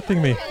me. You're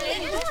hurting me.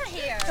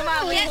 Come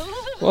on, Lee.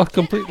 What a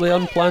completely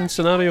unplanned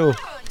scenario.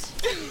 Get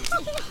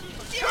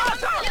out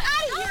of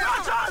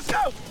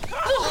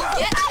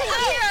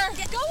here!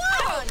 Go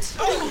on!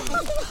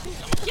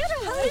 Get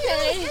out of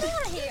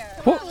here!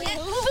 What?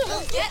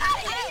 Get out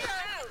of here!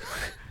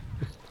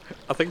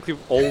 I think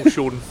they've all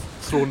thrown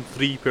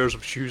 3 pairs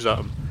of shoes at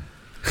him.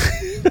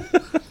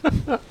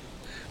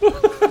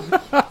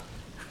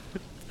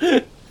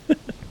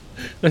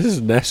 This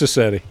is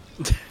necessary.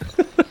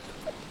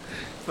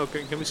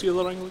 Okay, can we see the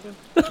other angle again?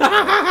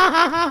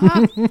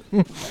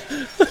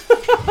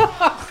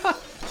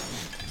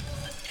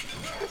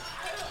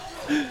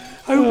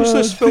 How was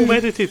this film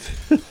edited?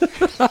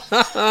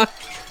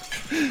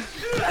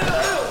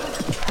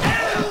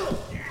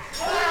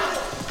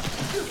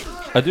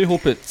 I do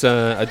hope it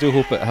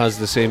has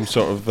the same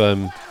sort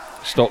of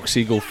stock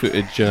seagull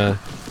footage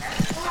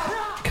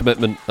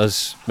commitment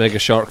as Mega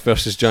Shark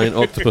versus Giant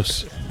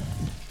Octopus.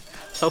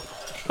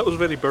 That was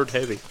very bird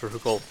heavy, if I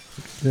recall.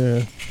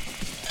 Yeah.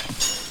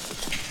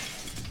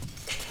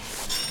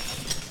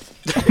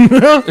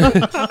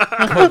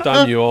 God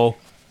damn you all.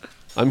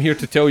 I'm here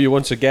to tell you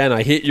once again,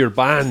 I hate your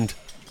band.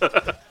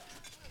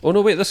 Oh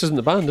no, wait, this isn't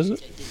the band, is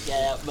it?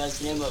 Got out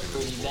busting him up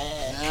pretty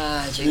bad.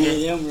 Ah, you hit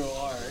him real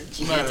hard.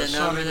 You get the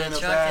number of the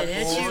truck that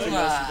hit you?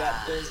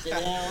 Got busted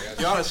out.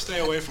 You ought to stay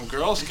away from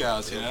Girl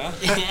Scouts, you know?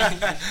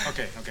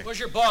 Okay. Where's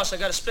your boss? I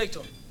gotta speak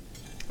to him.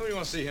 Who do you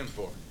want to see him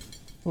for?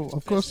 Well,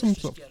 I've got some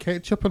sort of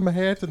ketchup in my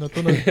head and I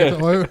don't know how to get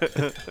it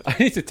out. I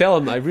need to tell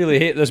him that I really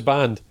hate this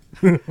band.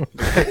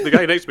 The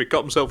guy next to me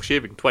cut himself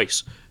shaving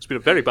twice. It's been a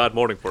very bad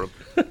morning for him.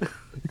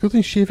 He got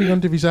him shaving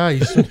under his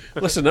eyes.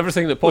 Listen,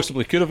 everything that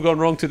possibly could have gone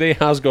wrong today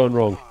has gone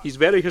wrong. He's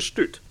very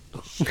astute.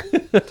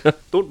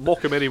 Don't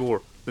mock him any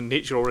more than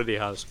nature already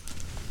has.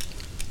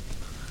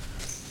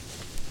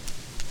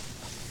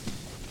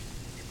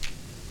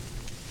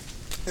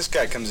 This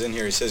guy comes in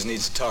here, he says he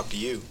needs to talk to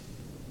you.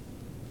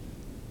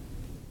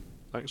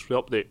 Thanks for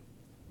the update.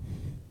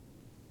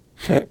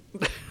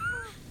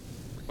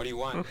 What do you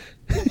want?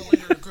 I'm the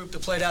leader of the group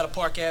that played out of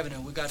Park Avenue.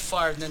 We got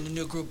fired and then the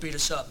new group beat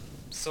us up.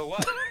 So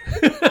what? I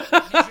need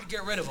you to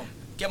get rid of them.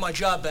 Get my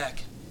job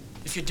back.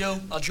 If you do,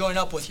 I'll join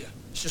up with you.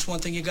 It's just one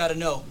thing you gotta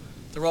know.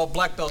 They're all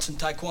black belts in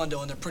Taekwondo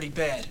and they're pretty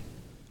bad.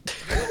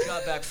 If you get my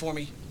job back for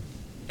me,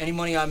 any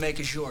money I make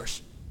is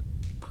yours.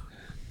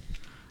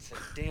 It's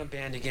that damn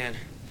band again.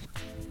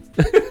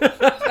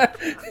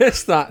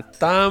 It's that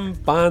damn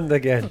band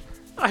again.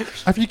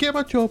 If you get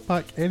my job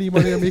back, any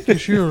money I make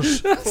is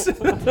yours.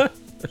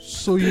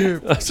 So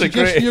you're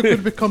suggesting you're going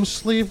to become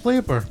slave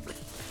labour?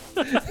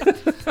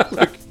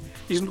 Look,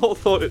 he's not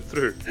thought it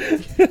through.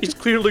 He's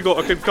clearly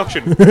got a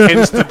concussion,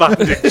 hence the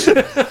bandage.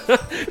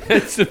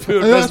 It's the poor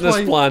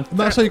business plan. And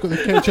that's how you got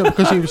the ketchup,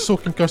 because he was so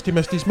concussed he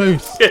missed his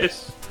mouth.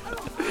 Yes.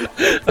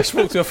 I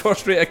spoke to a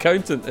first-rate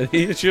accountant and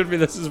he assured me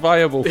this is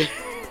viable.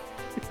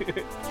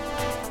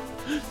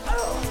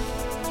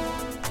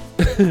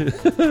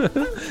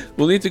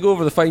 We'll need to go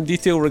over the fine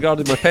detail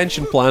regarding my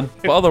pension plan,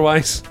 but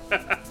otherwise,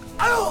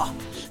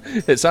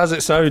 it's as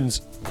it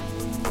sounds.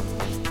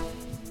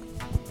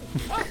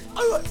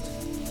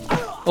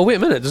 Oh, wait a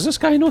minute, does this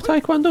guy know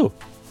Taekwondo?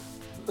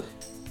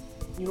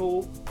 You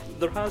know,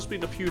 there has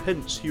been a few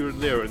hints here and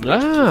there in the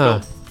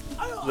film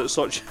that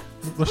such.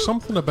 There's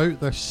something about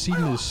this scene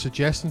is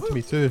suggesting to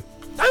me too.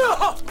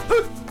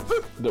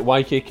 That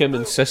YK Kim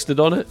insisted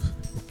on it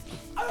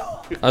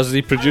as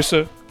the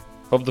producer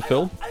of the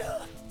film.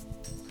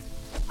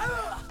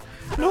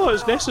 No,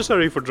 it's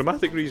necessary for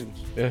dramatic reasons.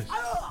 Yes.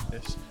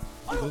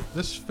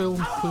 This film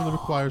clearly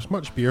requires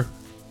much beer.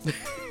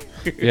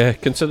 Yeah,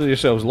 consider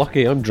yourselves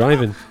lucky I'm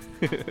driving.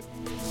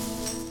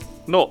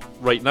 Not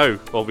right now,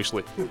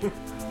 obviously.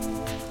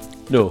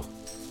 No.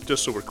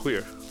 Just so we're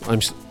clear.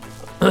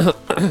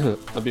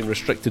 I've been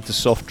restricted to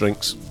soft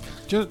drinks.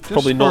 Just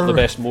Probably not the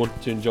best mode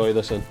to enjoy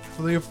this in.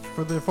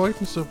 For the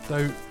avoidance of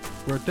doubt,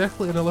 we're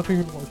definitely in a living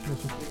room watching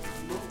this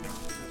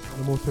on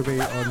the motorway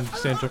on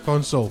centre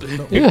console.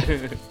 Yeah.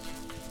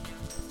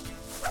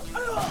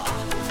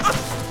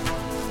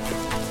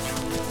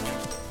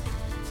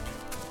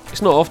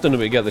 It's not often that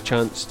we get the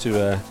chance to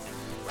the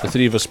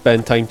three of us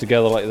spend time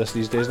together like this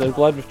these days, and I'm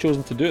glad we've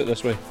chosen to do it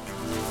this way.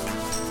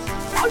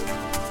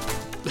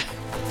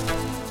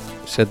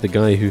 Said the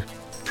guy who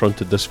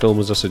fronted this film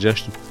as a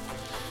suggestion.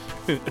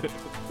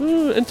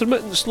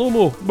 Intermittent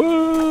slow-mo.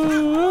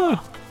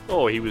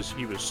 Oh, he was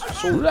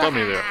so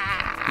funny there.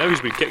 Now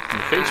he's been kicked in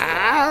the face.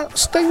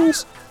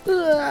 Stings.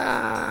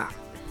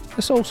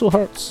 This also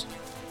hurts.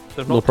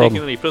 They're No not problem.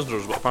 taking any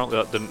prisoners, but apparently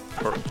that didn't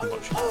hurt too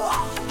much.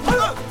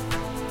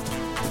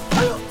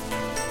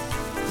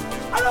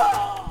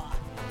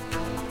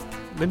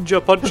 Ninja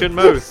punch in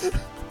mouth.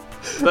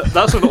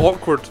 That's an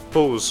awkward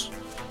pose.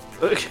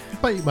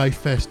 Bite my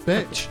fist,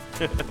 bitch.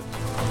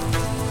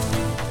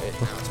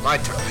 It's my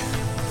turn.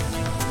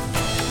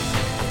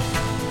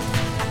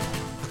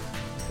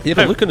 He had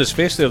a look on his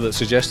face there that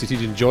suggested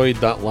he'd enjoyed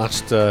that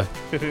last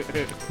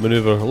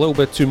manoeuvre a little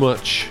bit too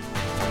much.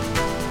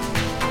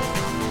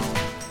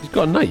 He's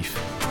got a knife.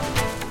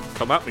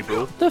 Come at me,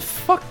 bro. The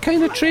fuck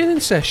kind of training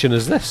session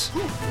is this?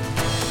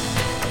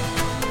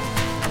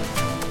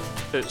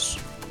 It's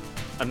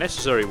a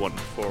necessary one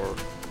for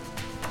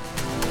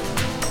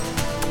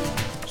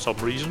some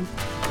reason.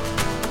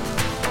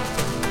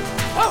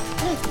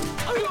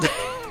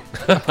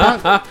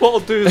 What I'll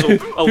do is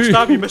I'll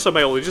stab you miss a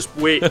mile and just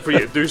wait for you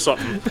to do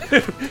something.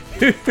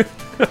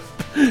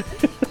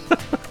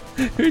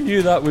 Who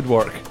knew that would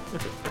work?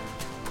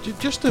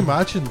 Just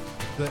imagine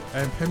that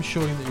him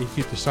showing that he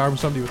could disarm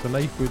somebody with a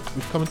knife would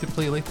come into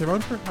play later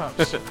on,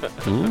 perhaps.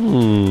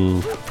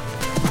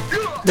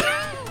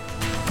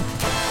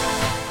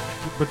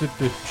 But did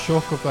the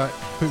shock of that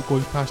foot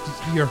going past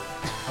his ear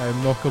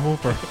knock him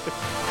over?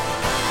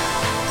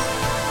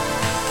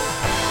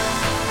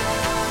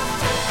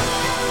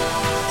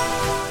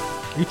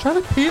 Are you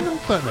trying to pain him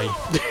with that knife?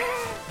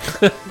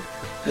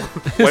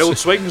 Wild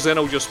swings, then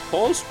I'll just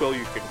pause while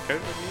you can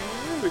count.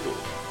 There we go.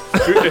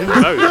 Foot in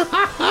mouth.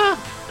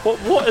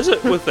 What is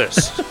it with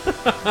this?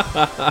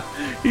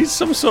 He's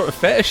some sort of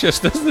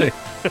fetishist, isn't he?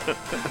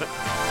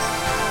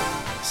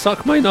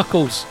 Suck my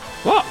knuckles.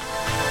 What?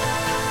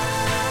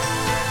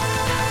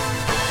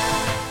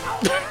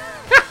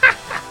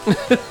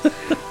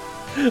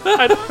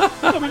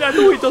 I mean, I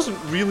know he doesn't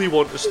really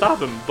want to stab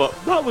him, but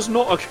that was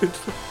not a good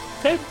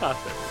telepath.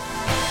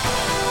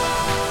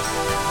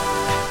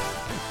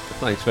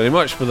 Thanks very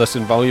much for this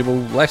invaluable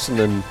lesson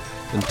in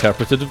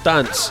interpretative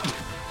dance.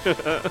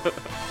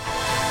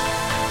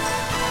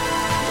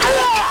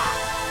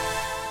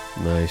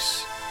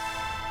 Nice.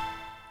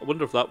 I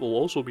wonder if that will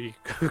also be.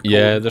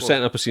 Yeah, they're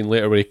setting up a scene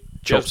later where he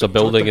chops a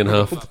building in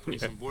half.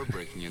 Some board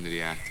breaking into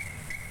the act.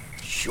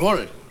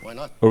 Sure, why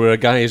not? Or where a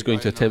guy is going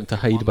to attempt to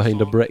hide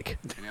behind a brick.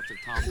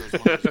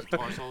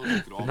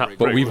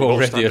 But we've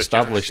already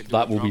established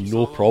that will be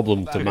no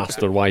problem to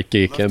Master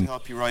YK I'd love Kim. to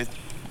help you write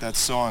that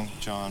song,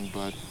 John,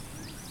 but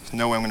there's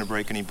no way I'm going to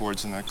break any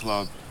boards in that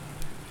club.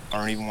 I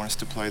don't even want us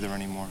to play there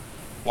anymore.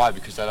 Why?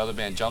 Because that other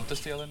band jumped us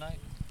the other night?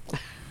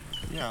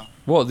 Yeah.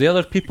 What, the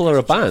other people are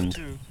a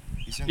band?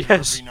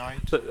 Yes,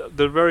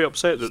 they're very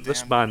upset that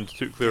this band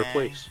took their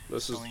place.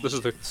 This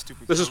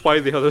is why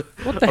they had a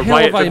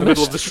riot in the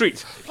middle of the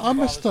street. I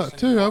missed that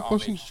too. I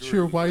wasn't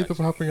sure why they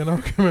were having an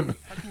argument.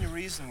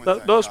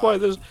 That's why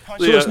there's.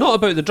 So it's not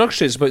about the drug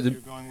trade.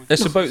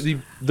 It's about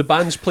the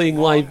bands playing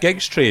live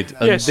gigs trade,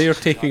 and Yes. they're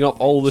taking up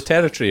all the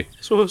territory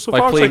So by far as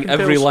I playing can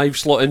every tell, live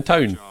slot in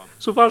town.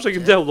 So far as I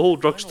can tell, the whole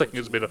drugs thing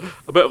has been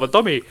a bit of a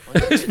dummy.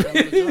 It's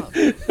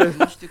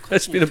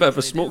been a bit of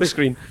a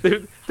smokescreen.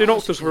 They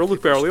knocked us for a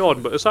loop early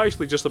on, but it's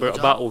actually just about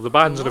a battle of the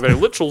bands in a very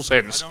literal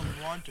sense. I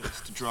don't want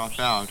us to drop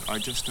out. I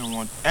just don't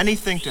want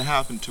anything to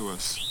happen to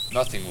us.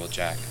 Nothing will,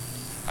 Jack.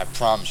 I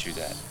promise you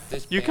that.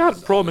 You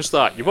can't promise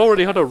that. You've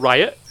already had a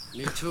riot.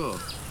 Me too.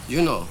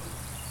 You know,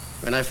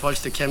 when I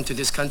first came to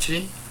this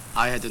country,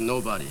 I had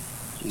nobody.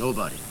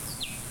 Nobody.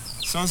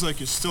 Sounds like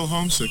you're still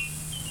homesick.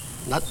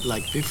 Not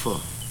like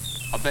before.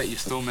 I'll bet you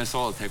still miss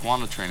all the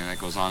taekwondo training that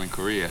goes on in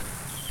Korea.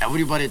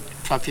 Everybody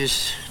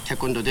practice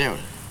taekwondo there.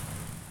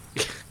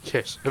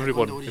 Yes,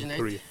 everyone Taekwondo in originates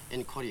Korea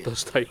in Korea.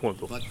 does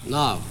taekwondo. But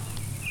now,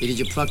 it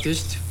is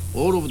practiced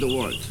all over the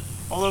world.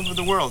 All over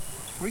the world.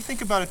 What do you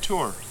think about a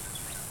tour?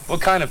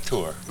 What kind of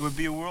tour? It would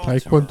be a world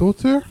Taekwondo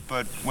tour?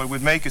 But what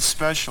would make it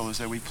special is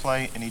that we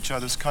play in each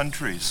other's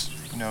countries.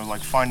 You know,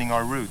 like finding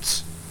our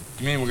roots.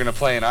 You mean we're gonna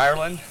play in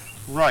Ireland?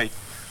 Right.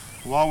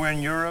 While we're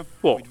in Europe,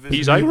 What? we'd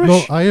He's visit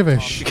Irish? No,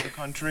 Irish. the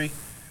country.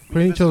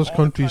 Playing each other's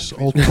countries,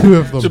 all two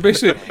of them. So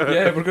basically,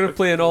 yeah, we're going to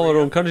play in all our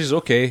own countries.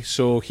 Okay,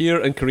 so here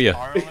in Korea.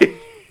 Ireland,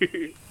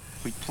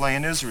 we'd play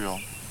in Israel.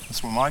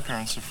 That's where my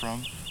parents are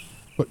from.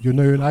 But you're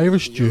now an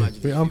Irish Jew.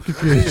 Wait, I'm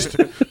confused.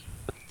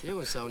 No,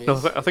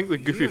 I think the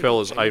goofy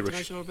fella's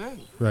Irish.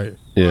 Right.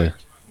 Yeah.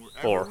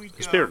 Or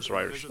his parents are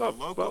Irish. I'll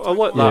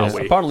let that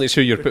away. Apparently it's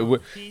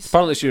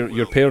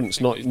your parents,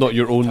 not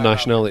your own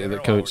nationality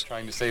that counts.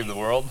 Trying to save the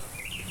world?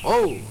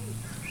 Oh,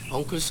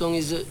 Uncle Song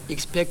is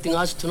expecting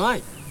us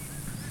tonight.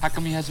 How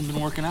come he hasn't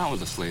been working out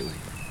with us lately?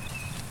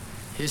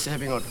 He's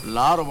having a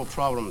lot of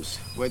problems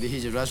with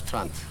his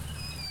restaurant.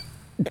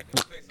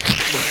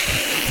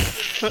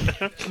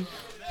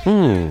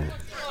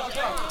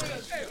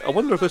 I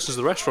wonder if this is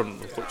the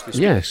restaurant of which they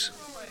speak. Yes,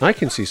 I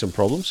can see some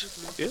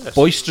problems. Yes.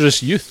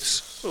 Boisterous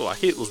youths. Oh, I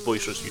hate those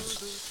boisterous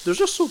youths. They're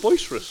just so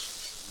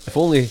boisterous. If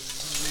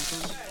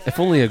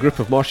only a group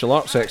of martial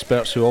arts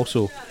experts who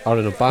also are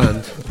in a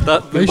band.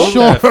 What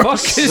the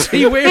fuck is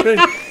he wearing?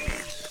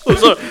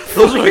 Those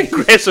are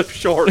aggressive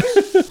shorts.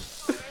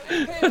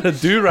 And a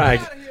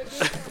do-rag.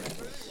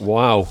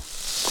 Wow.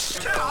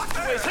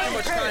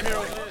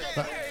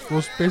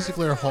 Those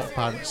basically are hot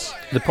pants.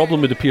 The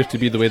problem would appear to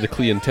be the way the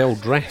clientele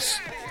dress.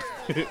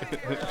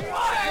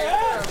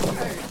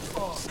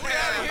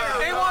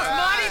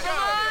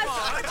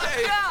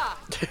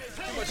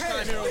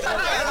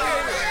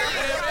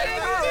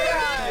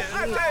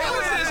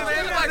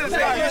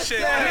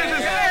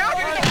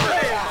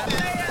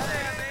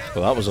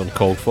 Well, that was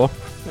uncalled for.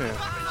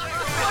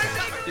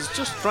 Yeah. He's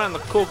just trying to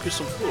coke you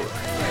some floor.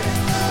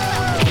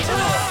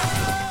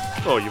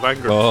 Oh, you've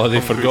angered. Oh, they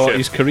Hungry forgot Chef.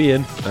 he's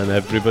Korean, and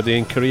everybody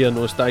in Korea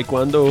knows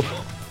Taekwondo.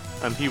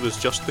 And he was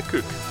just the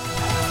cook.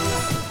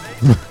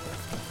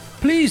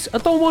 Please, I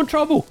don't want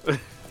trouble.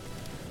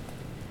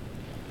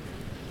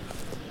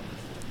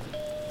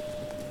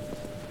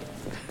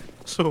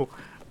 So,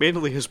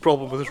 mainly his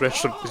problem with his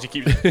restaurant is he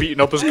keeps beating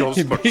up his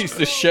customers. He beats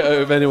the shit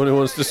out of anyone who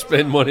wants to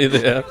spend money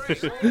there.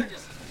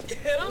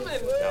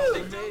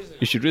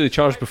 You should really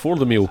charge before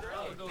the meal.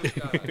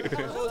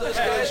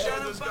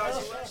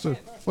 So,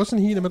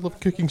 wasn't he in the middle of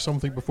cooking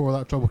something before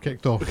that trouble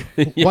kicked off?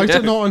 Why is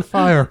it not on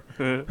fire?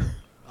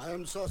 I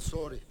am so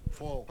sorry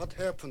for what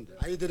happened.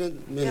 I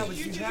didn't mean it.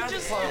 You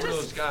just follow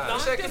those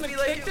guys. I'm gonna be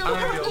able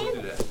to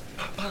do that.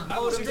 I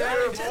was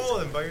there in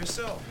Poland by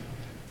yourself.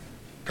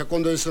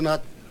 Taekwondo is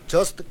not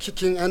just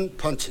kicking and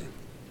punching.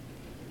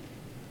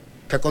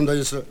 Taekwondo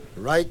is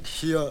right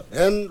here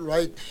and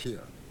right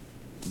here.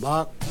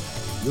 Mark,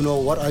 you know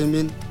what I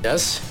mean?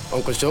 Yes,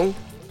 Uncle Song,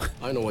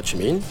 I know what you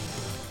mean.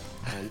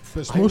 And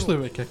It's mostly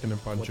about kicking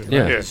and punching.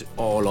 Yeah. Right? it's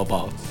all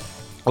about.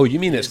 Oh, you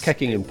mean it's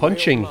kicking and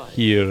punching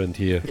here and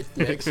here? It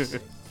makes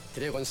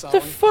Dragon The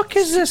sound. fuck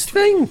is this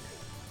thing?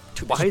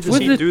 Why does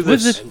he do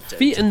With this? the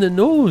feet in the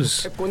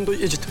nose. Taekwondo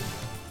is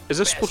Is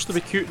this supposed to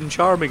be cute and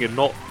charming and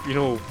not,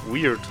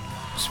 weird?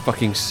 It's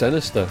fucking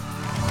sinister.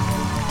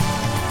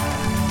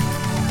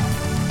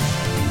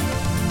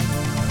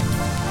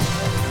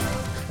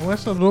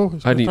 Unless I don't know,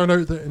 it's I going to need- turn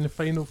out that in the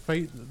final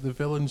fight, the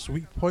villain's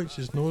weak point's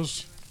his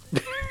nose.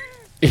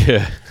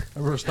 Yeah.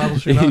 And we're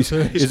establishing that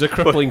too. He's a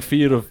crippling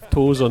fear of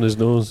toes on his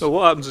nose. So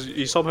what happens is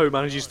he somehow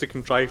manages to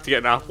contrive to get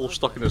an apple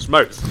stuck in his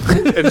mouth,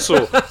 and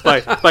so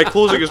by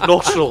closing his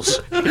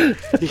nostrils,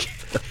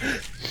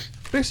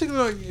 basically,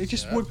 like, he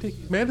just won't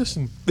take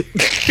medicine.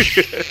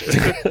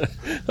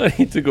 I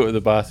need to go to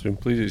the bathroom.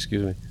 Please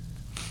excuse me.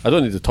 I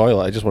don't need the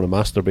toilet. I just want to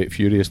masturbate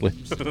furiously.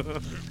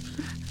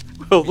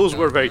 Well, those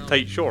were very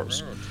tight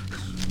shorts.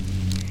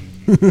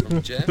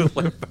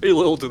 Like, very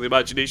little to the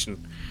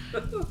imagination.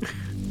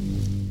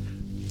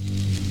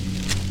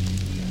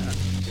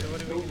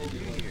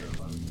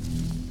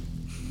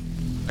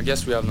 I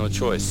guess we have no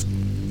choice.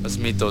 Let's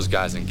meet those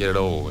guys and get it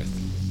over with.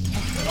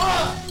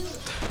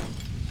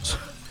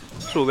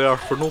 So they are,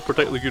 for no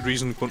particularly good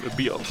reason, going to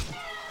beat up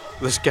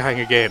this gang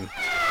again.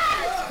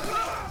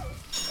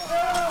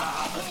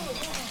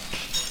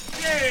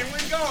 Hey,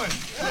 where you going?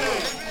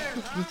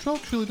 The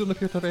drugs really don't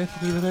appear to have anything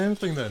to do with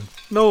anything then.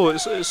 No,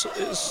 it's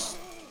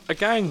a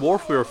gang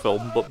warfare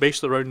film, but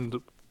based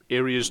around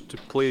areas to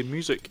play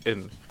music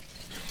in.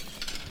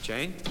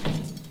 Jane?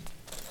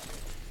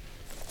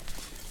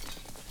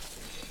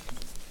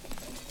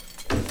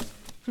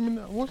 I mean,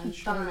 I wasn't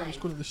sure I was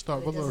going to the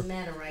start whether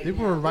they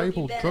were a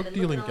rival drug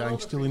dealing gang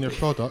stealing their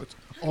product,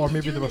 or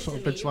maybe they were sort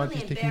of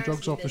vigilantes taking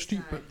drugs off the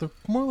street, but they've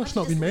more or less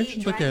not been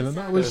mentioned again, and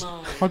that was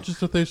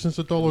hundreds of thousands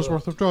of dollars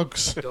worth of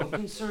drugs. Don't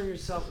concern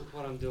yourself with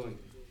what I'm doing.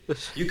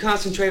 You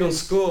concentrate on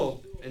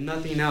school and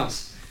nothing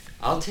else.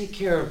 I'll take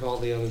care of all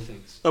the other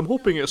things. I'm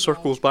hoping it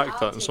circles back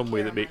to that in some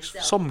way that makes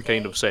some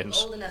kind of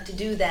sense. Old enough to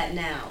do that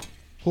now.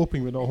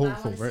 Hoping but not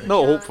hopeful, right?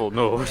 Not hopeful,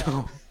 no.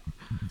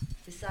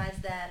 Besides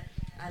that,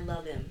 I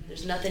love him.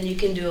 There's nothing you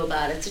can do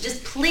about it. So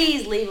just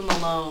please leave him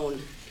alone.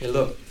 Hey,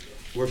 look,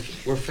 we're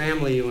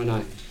family, you and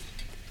I.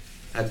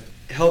 I've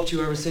helped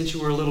you ever since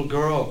you were a little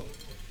girl.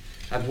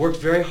 I've worked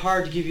very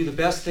hard to give you the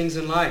best things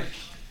in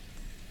life.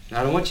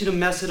 Now, I don't want you to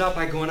mess it up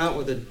by going out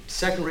with a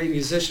second-rate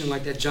musician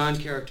like that John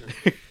character.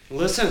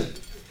 Listen,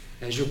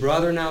 as your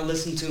brother now,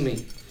 listen to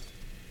me.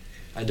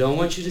 I don't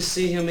want you to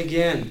see him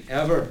again,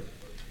 ever.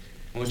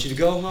 I want you to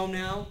go home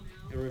now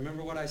and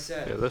remember what I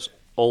said. Yeah, this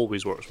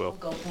always works well.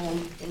 Go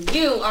home. And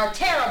you are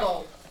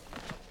terrible.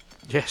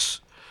 Yes.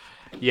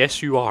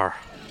 Yes, you are.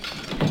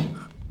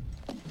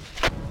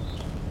 At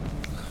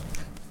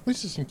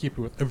least it's in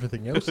keeping with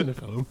everything else in the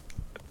film.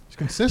 It's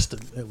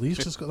consistent, at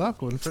least. It's got that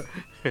going for it.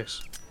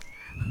 Yes.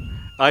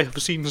 I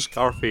have seen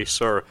Scarface,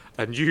 sir,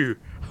 and you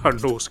are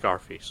no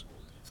Scarface.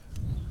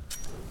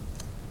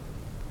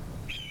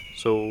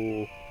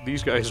 So,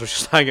 these guys are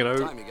just hanging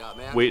out,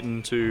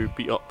 waiting to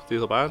beat up the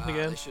other band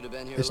again.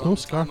 It's no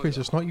Scarface,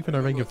 it's not even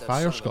a Ring of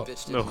Fire, Scott.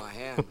 No.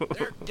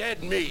 They're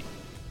dead meat.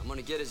 I'm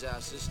gonna get his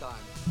ass this time.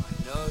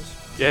 My nose.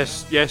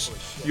 Yes,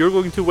 you're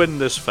going to win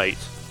this fight.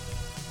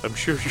 I'm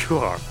sure you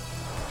are.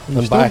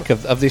 And back,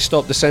 have they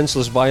stopped the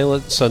senseless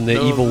violence and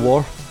the evil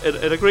war?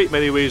 In a great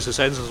many ways, the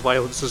senseless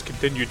violence has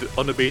continued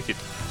unabated.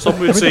 Some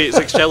would say it's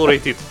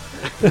accelerated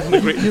in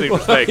a great many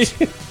respects.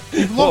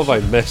 What have I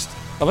missed?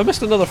 Have I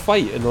missed another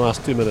fight in the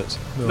last 2 minutes?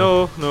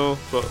 No,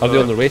 but... Are they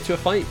on their way to a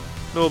fight?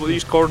 No, but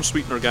these corn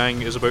sweetener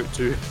gang is about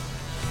to...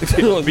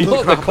 Not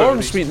the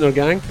corn sweetener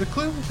gang. The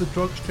clue with the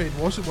drugs trade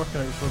wasn't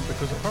working out for him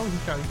because apparently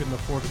he can't even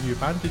afford a new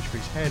bandage for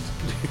his head.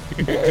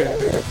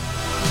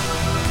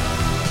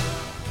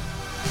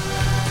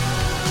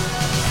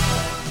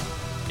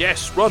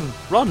 Yes, run!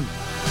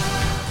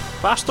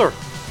 Faster!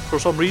 For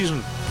some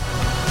reason.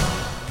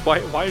 Why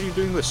are you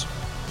doing this?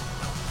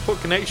 What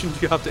connection do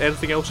you have to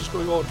anything else that's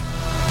going on?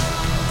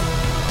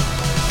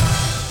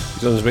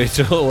 He's on his way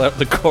to alert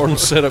the corn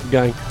syrup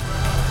gang.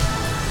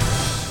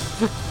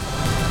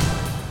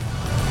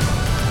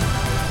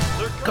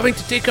 They're coming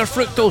to take our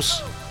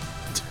fructose!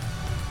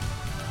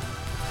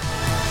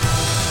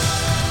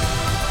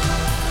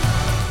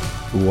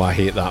 Ooh, I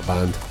hate that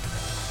band.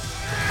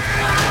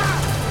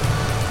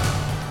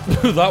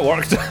 That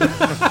worked.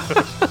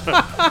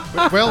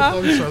 Well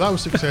done, sir. That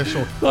was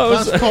successful.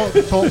 That's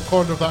top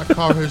corner of that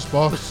car who's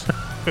boss.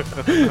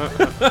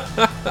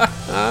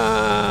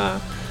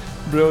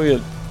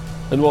 Brilliant.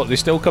 And what, they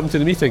still come to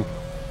the meeting?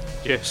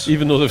 Yes.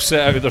 Even though they've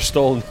set out their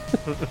stalling.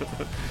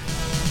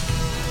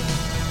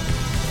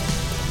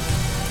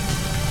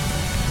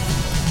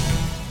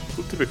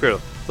 To be fair,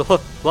 the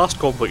last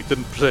conflict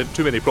didn't present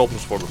too many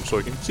problems for them, so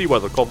you can see why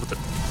they're competent.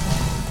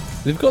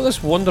 They've got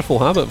this wonderful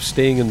habit of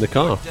staying in the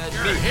car.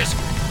 You're a history.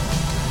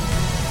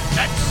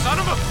 That son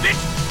of a bitch!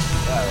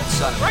 Yeah, that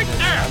son of a right bitch.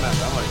 there! I'm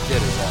gonna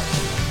get his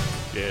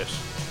ass. Yes.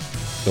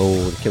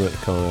 Oh, they came out the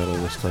car early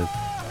this time.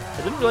 I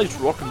didn't realise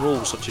rock and roll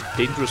was such a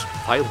dangerous,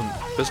 violent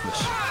business.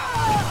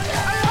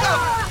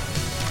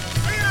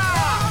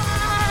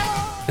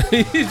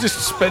 He's just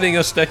spinning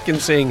a stick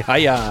and saying,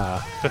 "Hiya."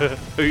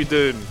 How you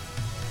doing?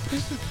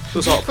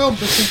 This film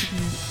does seem to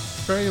be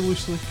very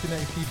loosely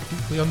connected,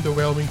 deeply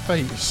underwhelming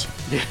fights.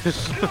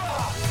 Yes.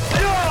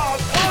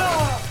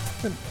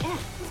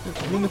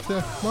 I mean, if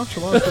the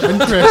martial arts are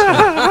interesting.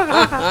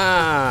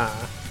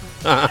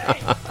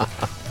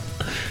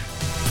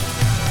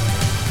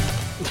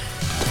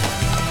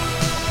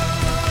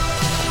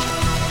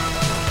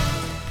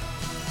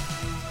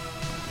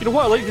 You know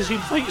what I like to see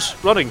in fights?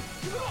 Running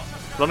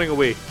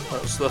away.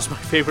 That's my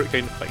favourite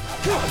kind of fight.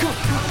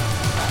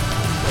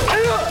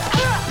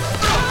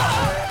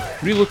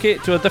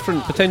 Relocate to a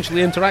different,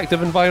 potentially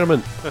interactive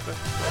environment.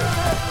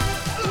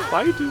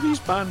 Why do these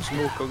bands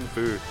know Kung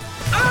Fu?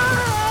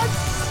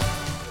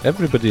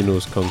 Everybody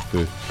knows Kung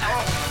Fu.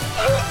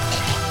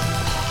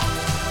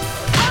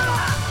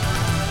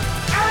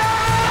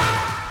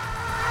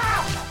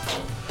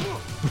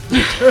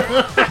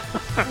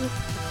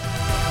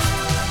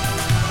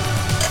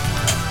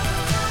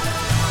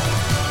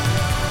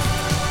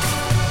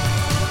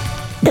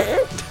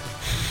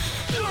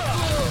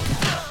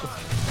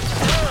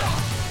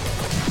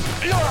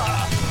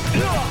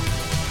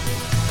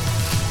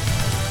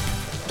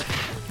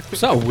 Is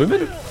that a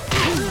woman?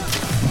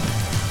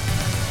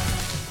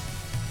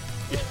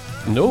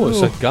 No,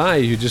 it's a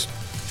guy who just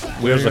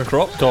wears a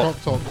crop top.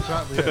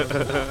 Exactly,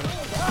 yeah.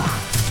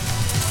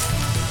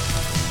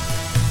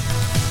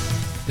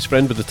 His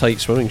friend with the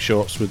tight swimming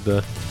shorts with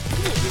the...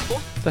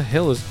 What the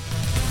hell is...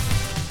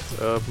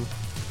 That's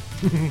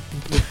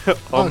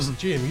the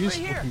GMU's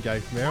fucking guy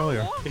from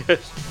earlier.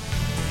 Yes.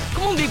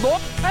 Come on, big boy.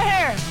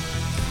 Right here.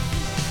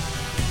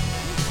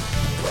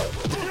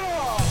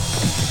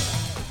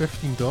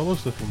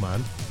 $15, little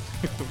man.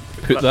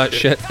 Put that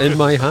shit in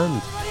my hand.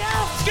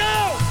 Let's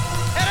go.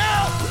 Head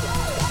out.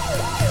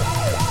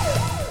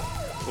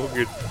 Oh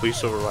good,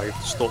 police have arrived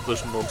to stop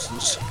this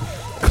nonsense.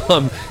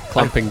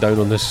 Clamping down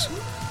on this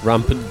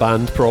rampant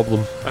band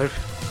problem.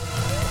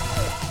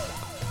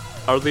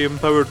 Are they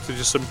empowered to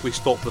just simply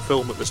stop the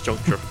film at this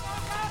juncture?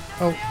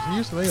 Oh,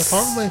 here's the thing,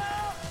 apparently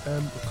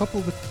a couple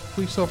of the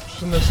police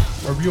officers in this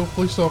are real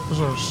police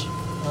officers.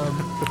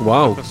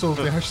 Wow. So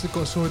they actually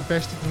got so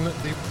invested in it,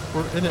 they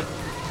were in it.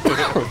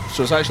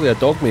 So it's actually a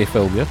Dogma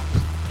film, yeah?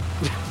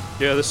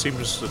 Yeah, this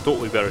seems a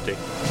totally verity.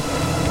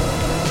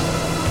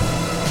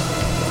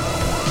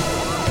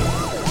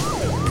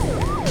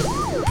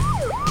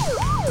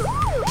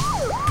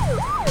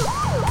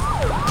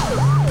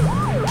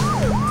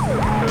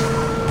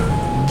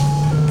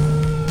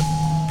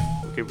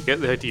 Okay, we get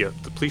the idea.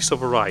 The police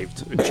have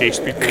arrived and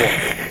chased people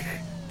off.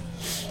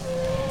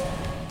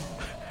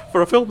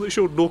 For a film that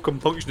showed no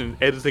compunction in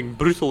editing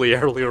brutally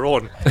earlier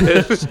on.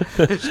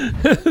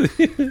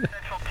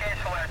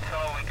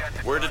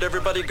 Where did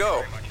everybody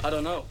go? I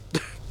don't know.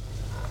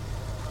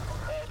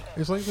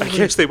 It's like I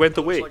guess they went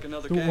away.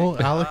 They all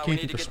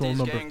allocated a small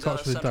number of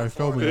cuts for the entire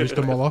film and used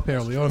them all up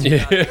early on.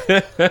 Yeah.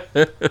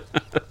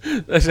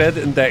 This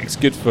editing deck's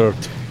good for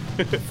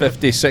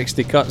 50,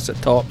 60 cuts at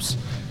tops.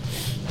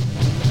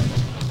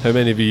 How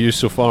many have you used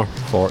so far?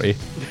 40.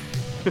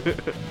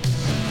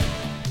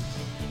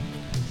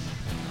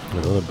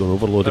 Oh, they've gone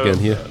overload again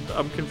here.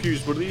 I'm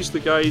confused. Were these the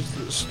guys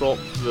that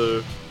stopped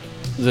the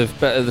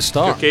bit at the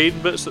start? cocaine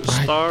bits at the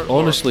start?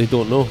 Honestly,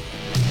 don't know.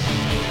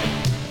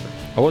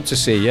 I want to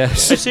say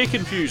yes. I say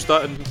confused.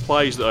 That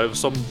implies that I have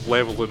some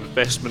level of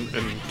investment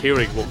in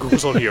caring what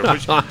goes on here,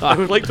 which I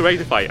would like to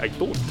rectify. I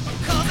don't.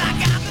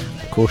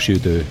 Of course you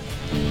do.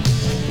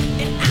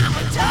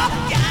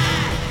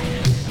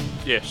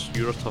 Yes,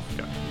 you're a tough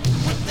guy.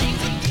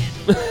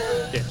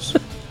 Yes.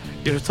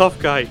 You're a tough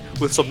guy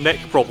with some neck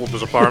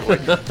problems, apparently.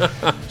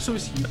 So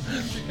is he the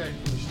guy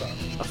from the start?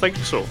 I think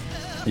so.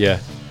 Yeah.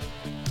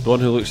 The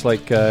one who looks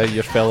like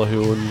your fella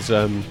who owns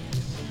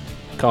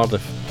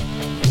Cardiff.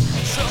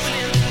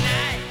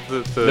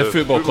 The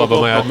football club, I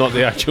might add, not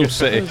the actual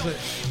city.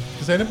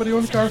 Does anybody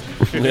own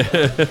Cardiff?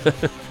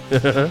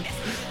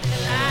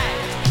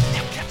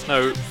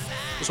 Now,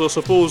 so I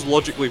suppose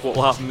logically what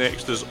will happen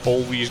next is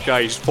all these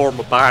guys form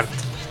a band.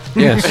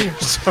 Yes.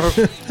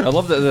 I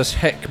love that this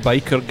hick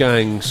biker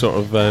gang sort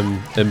of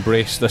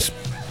embrace this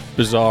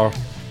bizarre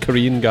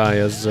Korean guy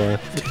as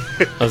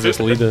its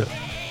leader.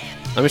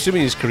 I'm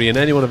assuming he's Korean.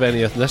 Anyone of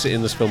any ethnicity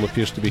in this film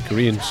appears to be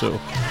Korean, so...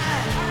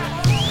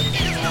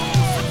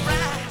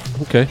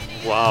 Okay.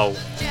 Wow.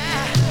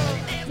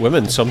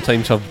 Women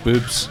sometimes have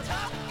boobs.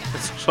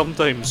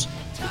 Sometimes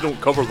they don't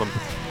cover them.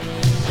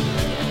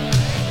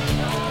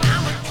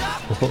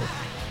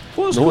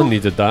 No one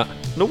needed that.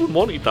 No one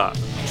wanted that.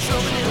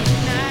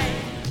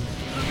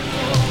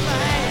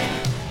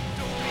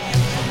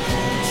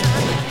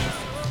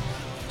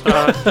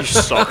 You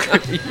suck.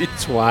 You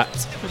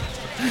twat.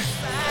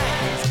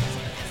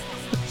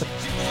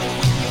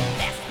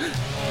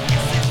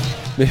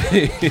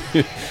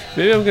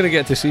 Maybe I'm going to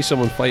get to see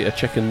someone fight a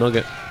chicken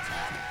nugget.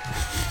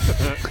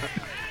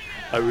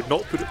 I would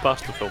not put it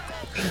past the film.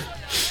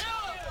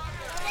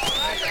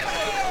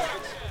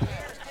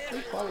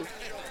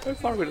 How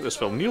far away into this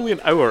film? Nearly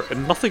an hour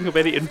and nothing of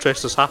any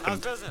interest has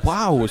happened.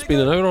 Wow, it's been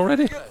an hour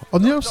already?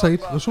 On the outside,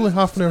 there's only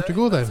half an hour to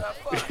go then.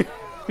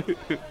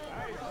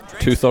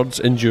 2/3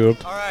 endured.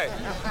 Alright.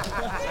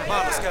 Come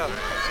on, let's go.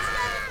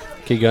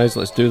 Okay guys,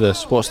 let's do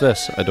this. What's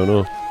this? I don't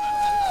know.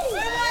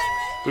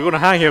 We're gonna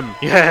hang him.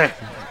 Yeah.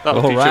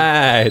 That'll teach him.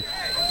 Alright.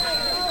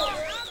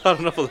 Had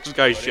enough of this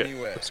guy's shit.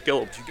 Let's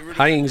kill him.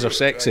 Hangings are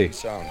sexy.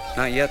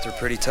 Not yet, they're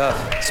pretty tough.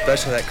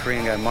 Especially that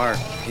Korean guy, Mark.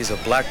 He's a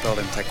black belt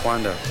in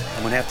Taekwondo.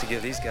 I'm gonna have to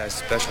give these guys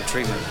special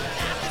treatment.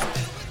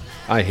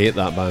 I hate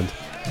that band.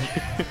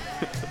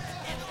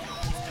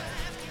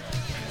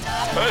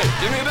 Hey,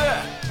 give me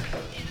that!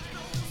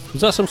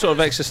 Was that some sort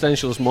of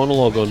existentialist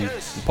monologue on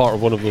part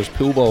of one of those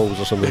pool balls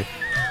or something?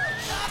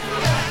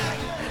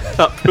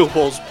 That pool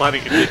ball's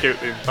planning to take out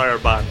the entire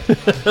band.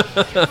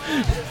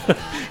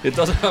 It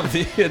does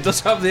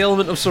have the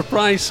element of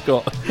surprise,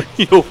 Scott.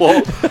 You know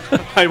what?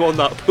 I'm on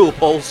that pool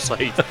ball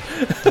side.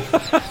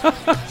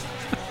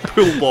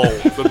 Pool Ball,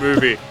 the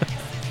movie.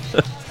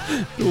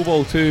 Pool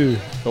Ball 2,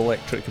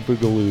 Electric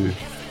Boogaloo.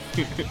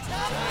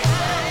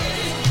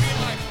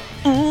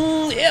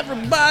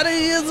 Everybody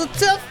is a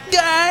tough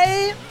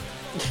guy,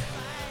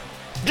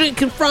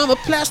 drinking from a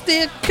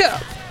plastic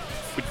cup.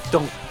 We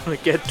don't want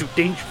to get too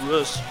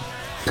dangerous.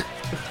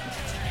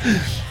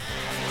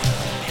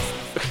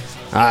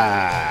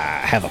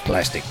 Have a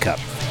plastic cup.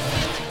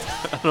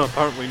 And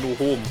apparently no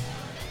home.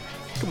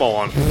 Come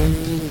on.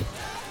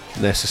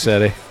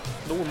 Necessary.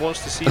 No one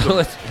wants to see them.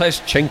 Let's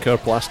chink our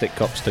plastic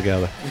cups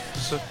together.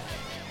 It's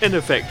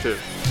ineffective.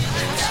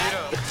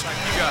 Looks like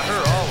you got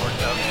her all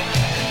worked up.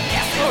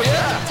 Oh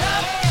yeah!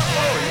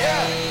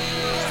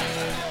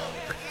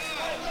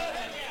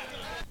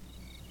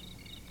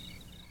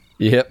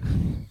 Yep.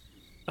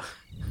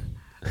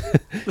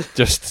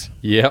 Just,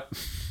 yep.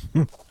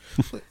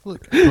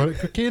 Look, chronic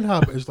cocaine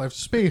habit has left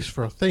space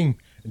for a thing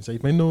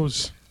inside my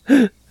nose.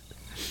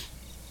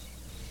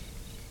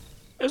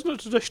 Isn't it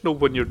traditional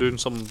when you're doing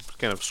some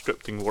kind of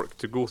scripting work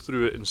to go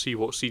through it and see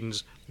what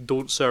scenes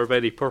don't serve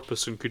any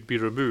purpose and could be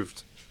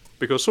removed?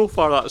 Because so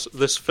far that's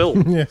this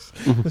film. Yes,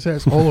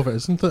 that's all of it,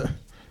 isn't it?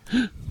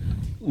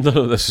 None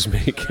of this is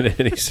making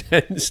any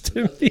sense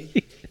to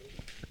me.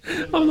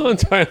 I'm not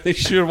entirely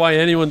sure why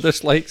anyone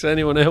dislikes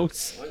anyone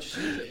else.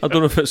 I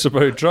don't know if it's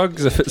about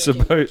drugs, if it's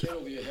about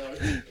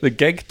the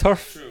gig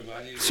turf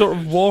sort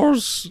of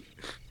wars.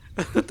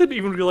 I didn't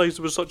even realise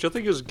there was such a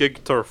thing as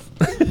gig turf.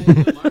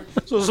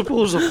 So I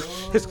suppose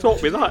it's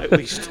taught me that at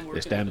least.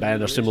 This damn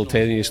band are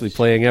simultaneously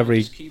playing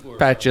every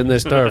patch in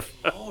this turf,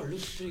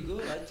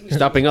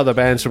 stopping other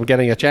bands from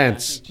getting a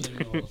chance.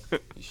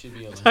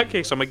 In that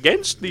case, I'm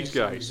against these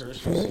guys.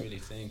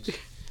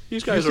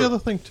 These guys Here's the other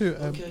thing too.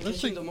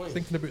 Let's like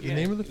thinking about the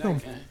name of the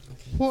film.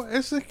 What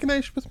is the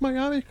connection with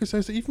Miami? Because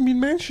has it even been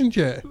mentioned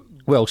yet?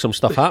 Well, some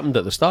stuff happened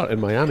at the start in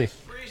Miami.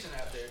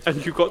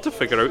 And you've got to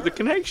figure out the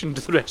connection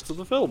to the rest of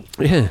the film.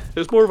 Yeah.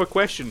 It's more of a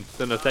question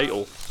than a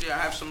title. Yeah, I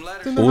have some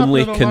letters. Didn't that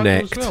Only happen in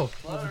Orlando connect. as well?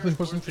 That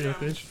wasn't the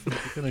intention from the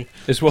beginning.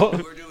 Is what?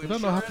 Did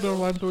that not happen in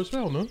Orlando as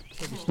well, no?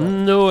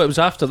 No, it was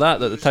after that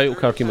the title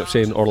card came up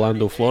saying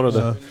Orlando,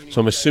 Florida. So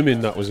I'm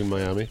assuming that was in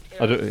Miami.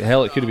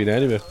 Hell, it could have been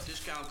anywhere.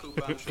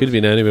 Could have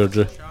been anywhere,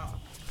 Drew.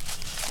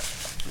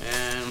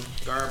 And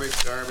garbage.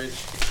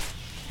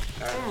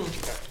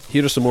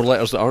 Here are some more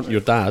letters that aren't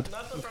your dad.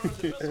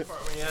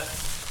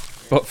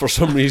 But for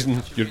some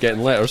reason, you're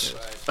getting letters.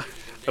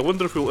 I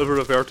wonder if we'll ever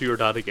refer to your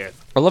dad again.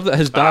 I love that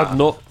his dad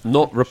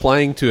not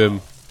replying to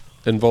him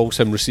involves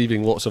him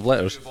receiving lots of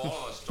letters.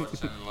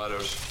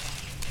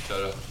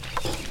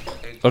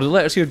 Are the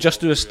letters here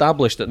just to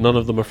establish that none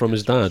of them are from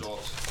his dad?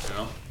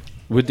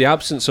 Would the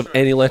absence of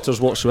any letters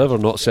whatsoever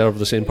not serve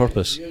the same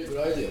purpose?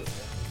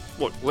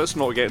 Look, let's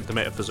not get into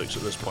metaphysics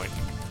at this point.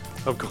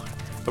 I've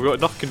got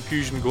enough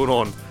confusion going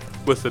on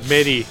with the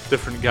many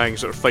different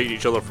gangs that are fighting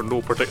each other for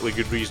no particularly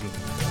good reason.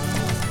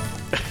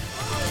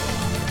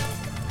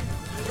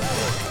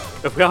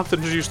 If we have to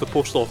introduce the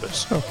post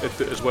office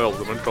as well,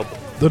 then we're in trouble.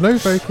 They're now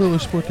very clearly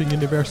sporting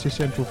University of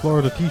Central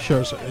Florida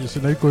t-shirts. Is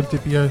it now going to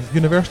be a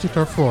university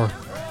turf war?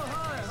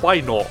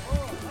 Why not?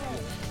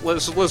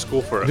 Let's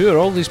go for it. Who are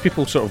all these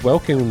people sort of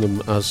welcoming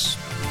them as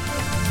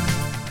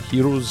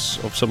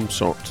heroes of some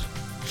sort?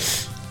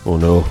 Oh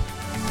no.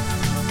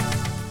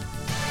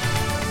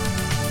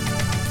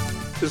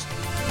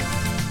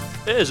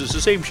 It's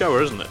the same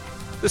shower, isn't it?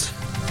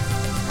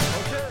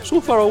 So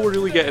far all we're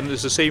really getting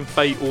is the same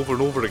fight over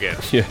and over again.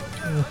 Yeah.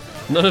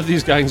 None of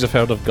these gangs have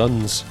heard of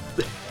guns.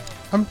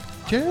 I'm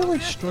generally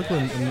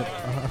struggling, and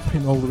I've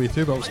been all the way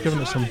through, but I was giving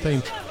it some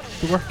time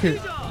to work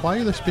out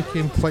why this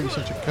became quite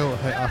such a killer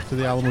hit after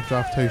the Alamo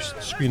Drafthouse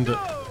screened it,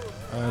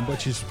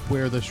 which is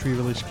where this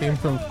re-release came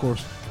from. Of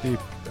course, the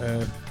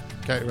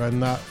guy who ran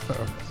that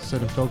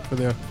cinematographer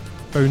there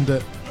found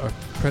it,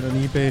 print on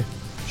eBay,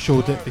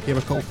 showed it, became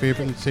a cult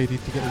favourite, and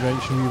decided to get the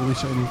rights and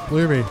re-release it on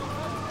Blu-ray.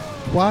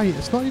 Why?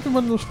 It's not even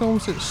one of those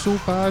films that's so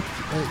bad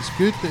it's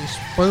good. It's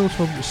one of those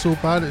films that's so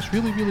bad it's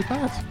really, really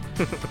bad.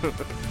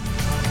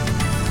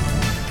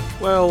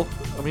 Well,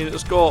 I mean,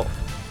 it's got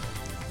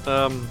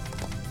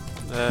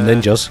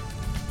ninjas.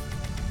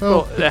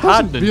 Well, it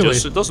had ninjas. Really.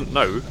 It doesn't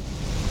now.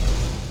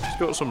 It's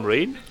got some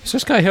rain. Has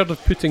this guy heard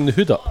of putting the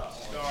hood up?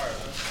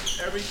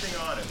 Everything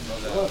on it.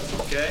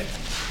 Okay?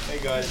 Hey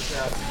guys,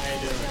 how you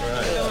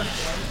doing?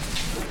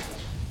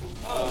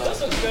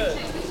 This looks good.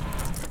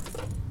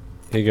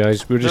 Hey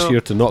guys, we're just here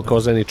to not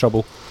cause any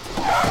trouble.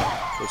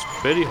 It's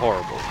very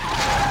horrible.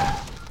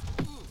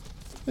 Can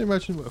you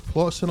imagine what a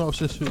plot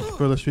synopsis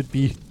for this would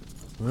be?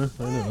 I don't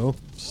know.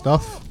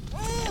 Stuff.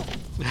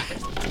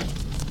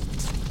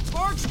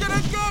 Mark's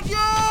gonna get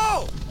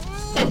you!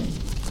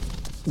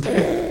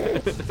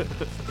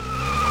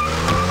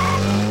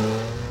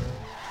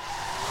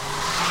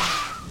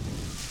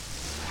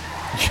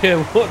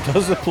 Jim, what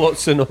does the plot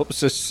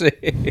synopsis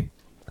say?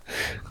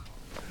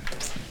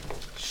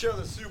 Show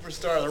the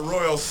superstar the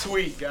royal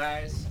suite,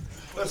 guys.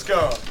 Let's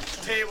go.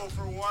 Table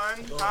for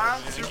one, huh?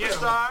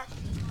 Superstar?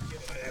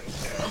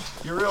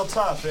 You're real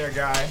tough there,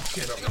 guy.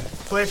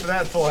 Play for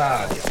that full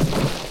house.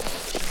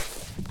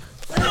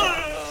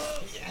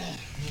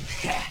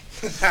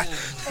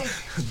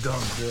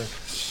 Dumb dick.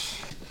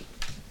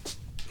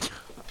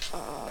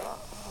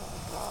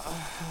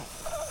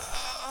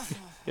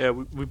 Yeah,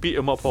 we beat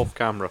him up off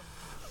camera.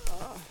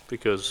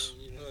 Because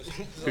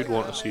who'd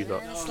want to see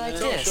that? It's like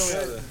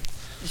this.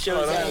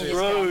 Shows how you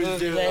bros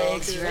do.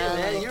 Legs around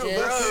like you're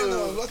this.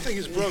 bro. I think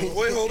it's broken.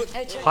 Wait, hold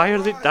it. Why are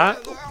they that?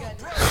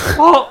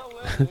 What?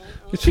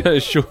 You're trying to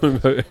show him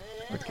how.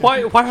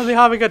 Why are they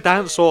having a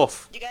dance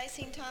off?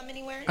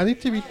 I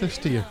need to read this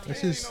to you.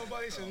 This is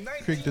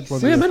Craig did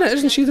one. Wait a minute,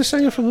 isn't she the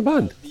singer from the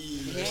band?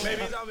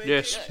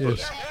 Yes.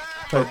 Yes.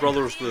 Her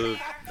brother's the.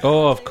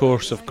 Oh, of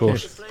course, of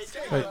course.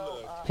 Right.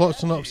 Plot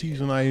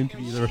synopses on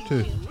IMDb, there are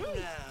two.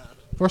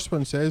 First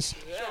one says,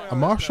 a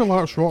martial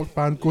arts rock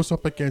band goes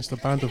up against a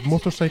band of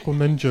motorcycle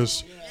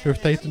ninjas who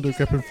have tightened their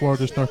grip in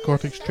Florida's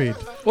narcotics trade.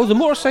 Oh, the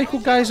motorcycle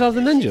guys are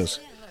the ninjas?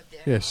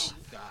 Yes.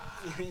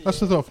 That's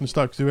the thought from the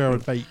start, because they were on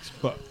bikes,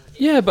 but...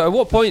 Yeah, but at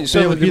what point?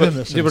 So They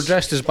they were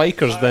dressed as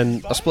bikers,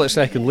 then a split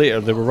second later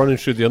they were running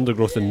through the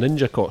undergrowth in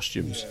ninja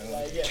costumes.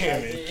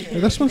 Now,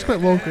 this one's quite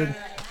long, and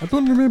I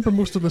don't remember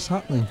most of this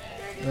happening.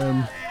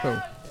 Well,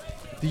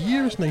 the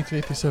year is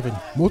 1987.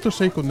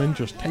 Motorcycle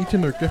ninjas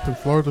tighten their grip in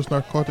Florida's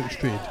narcotics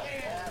trade,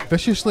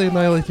 viciously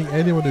annihilating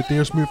anyone who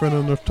dares move in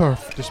on their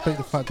turf, despite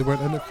the fact they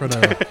weren't in it for an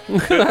hour.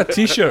 Look at that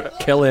t-shirt.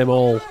 Kill them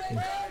all.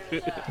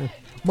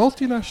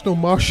 Multinational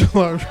martial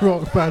arts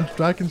rock band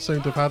Dragon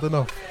Sound have had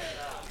enough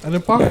and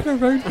embark on a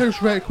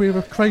roundhouse requiem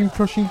of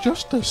crime-crushing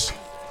justice.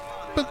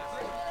 But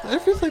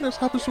everything that's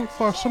happened so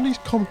far, somebody's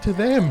come to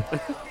them.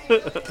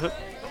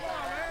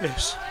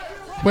 Yes.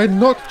 When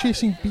not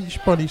chasing beach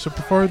bunnies or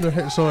performing their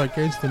hit song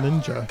against the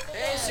ninja,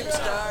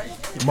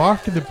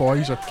 Mark and the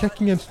boys are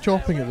kicking and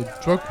chopping at the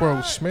drug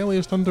world's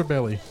smelliest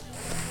underbelly.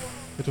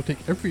 It'll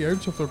take every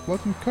ounce of their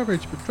blood and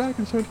courage, but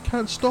Dragon Sound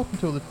can't stop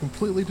until they've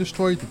completely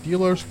destroyed the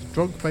dealers, the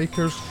drunk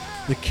bikers,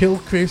 the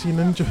kill-crazy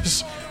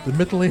ninjas, the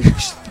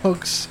middle-aged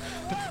thugs,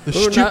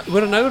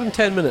 We're an hour and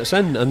 10 minutes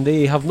in, and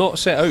they have not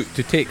set out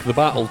to take the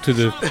battle to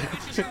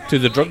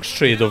the drugs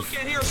trade of...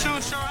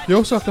 They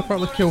also have to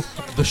partly kill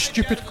the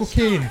stupid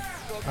cocaine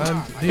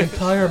and the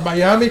entire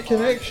Miami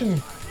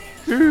connection.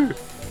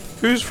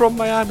 Who's from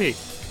Miami?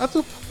 I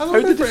don't How did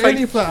remember they find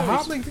any of that boys?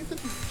 happening. They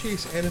didn't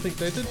chase anything.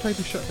 They didn't try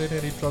to shut down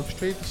any drugs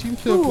trade. They seem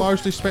to have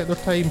largely spent their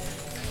time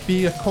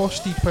being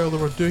accosted while they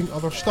were doing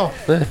other stuff.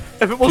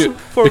 If it wasn't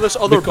for this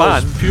other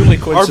because band purely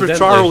coincidentally-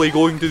 arbitrarily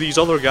going to these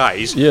other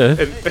guys Yeah.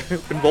 and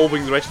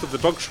involving the rest of the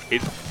drugs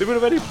trade, they would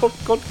have any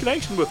got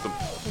connection with them.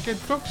 Again,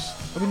 drugs.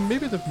 I mean,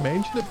 maybe they've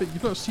mentioned it, but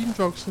you've not seen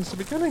drugs since the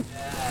beginning.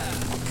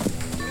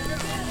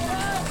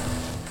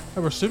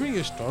 I'm assuming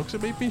it's drugs.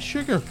 It might be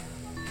sugar.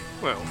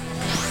 Well,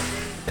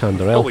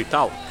 Canderel. probably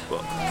talc,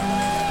 but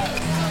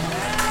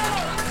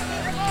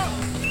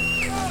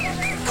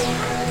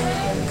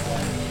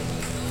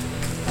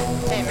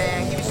Hey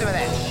man, give me some of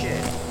that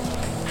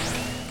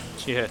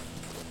shit. yeah,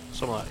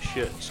 some of that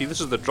shit. See, this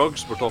is the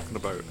drugs we're talking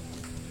about.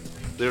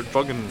 They're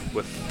drugging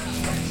with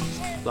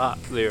that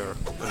there,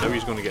 and now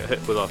he's going to get hit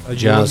with a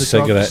Jazz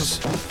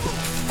cigarettes.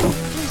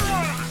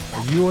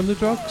 Are you on the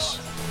drugs?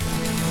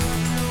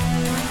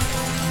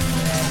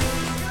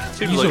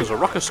 Seems like there's a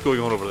ruckus going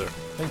on over there.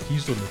 I think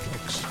he's on the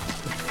drugs.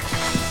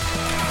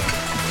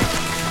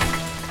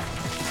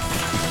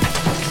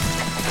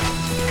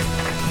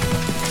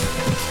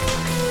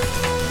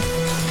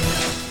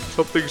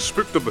 Something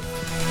spooked him.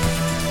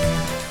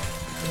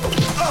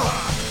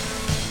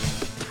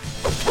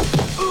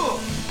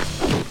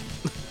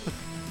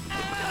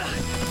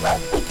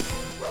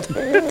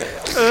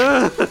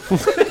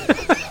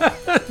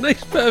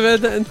 Nice bit of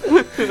editing.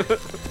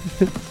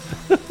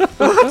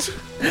 What?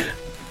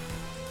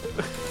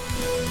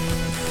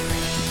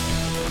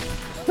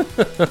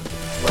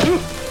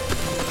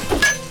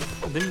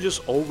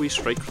 Ninjas always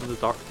strike from the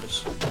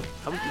darkness.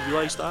 Haven't you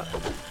realised that?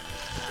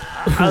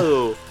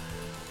 Ow.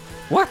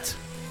 What?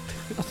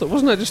 I thought,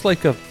 wasn't that just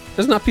like a...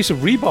 Isn't that a piece of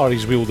rebar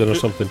he's wielding or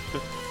something?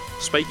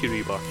 Spiky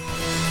rebar.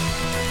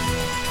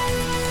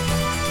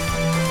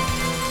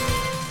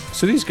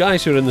 So these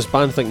guys who are in this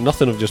band think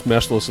nothing of just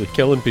mercilessly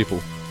killing people.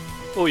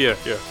 Oh yeah,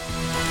 yeah.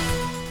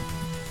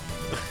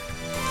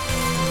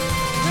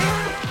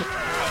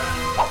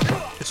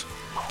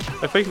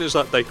 I think there's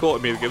that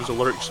dichotomy that gives the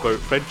lyrics about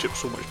friendship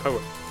so much power.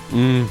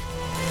 Mm.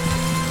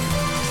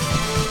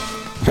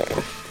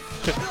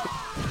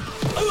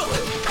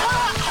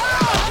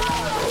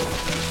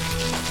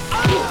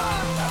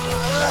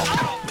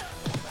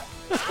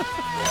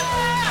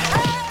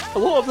 A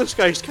lot of this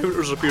guy's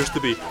counters appears to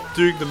be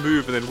doing the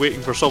move and then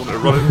waiting for someone to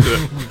run into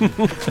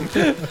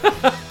it.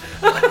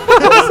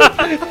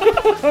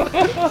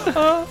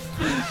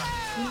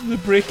 The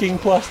breaking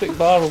plastic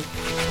barrel.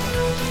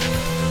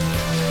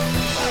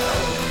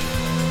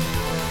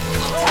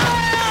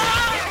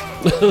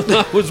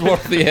 That was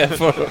worth the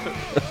effort.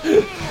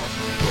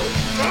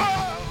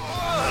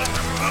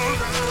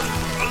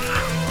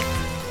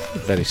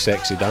 Very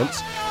sexy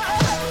dance.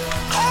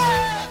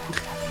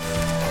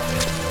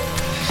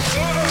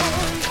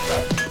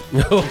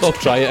 I'll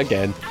try it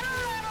again.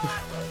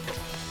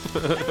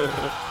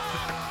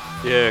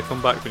 Yeah,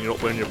 come back when you're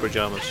not wearing your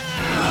pyjamas.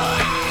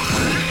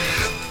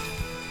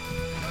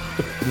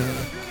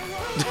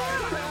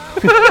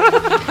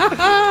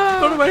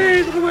 Run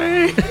away, run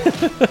away!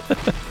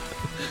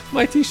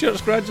 My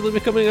t-shirt's gradually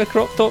becoming a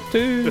crop top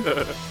too.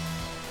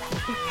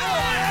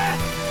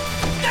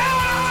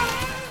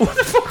 What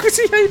the fuck was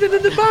he hiding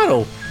in the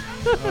barrel?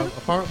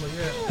 Apparently,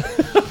 yeah.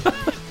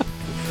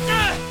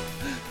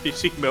 You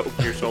see Metal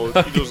Gear Solid,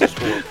 he does this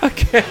for.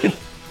 Again.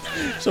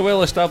 It's a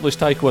well-established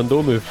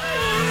Taekwondo move.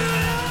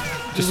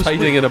 Just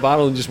hiding in a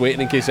barrel and just waiting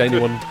in case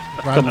anyone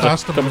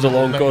comes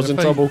along causing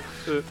trouble.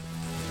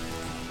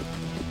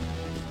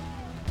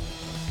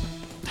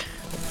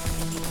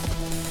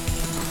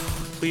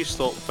 Please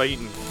stop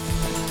fighting.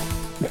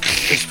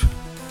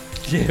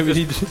 Yeah,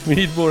 we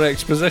need more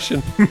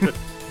exposition.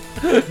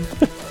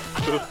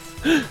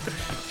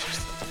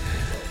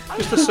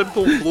 Just a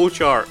simple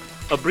flowchart.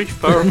 A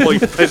brief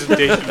PowerPoint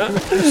presentation.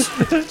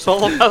 That's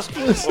all I'm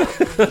asking for.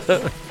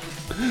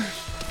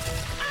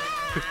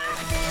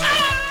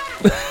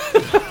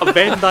 A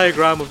Venn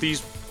diagram of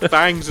these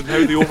bangs and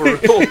how they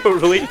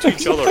relate to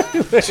each other.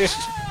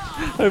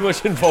 How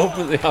much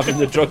involvement they have in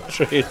the drug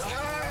trade.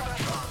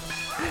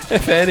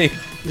 If any.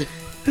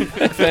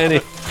 If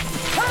any.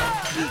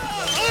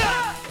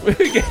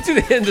 We get to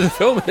the end of the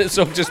film and it's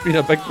all just been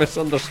a big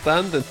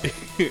misunderstanding.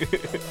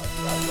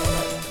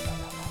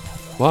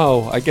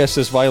 Wow, I guess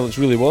this violence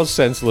really was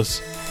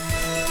senseless.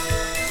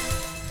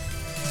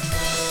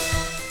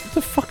 What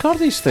the fuck are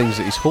these things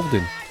that he's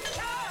holding?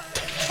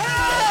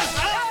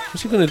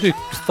 What's he going to do?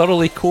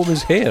 Thoroughly comb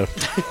his hair?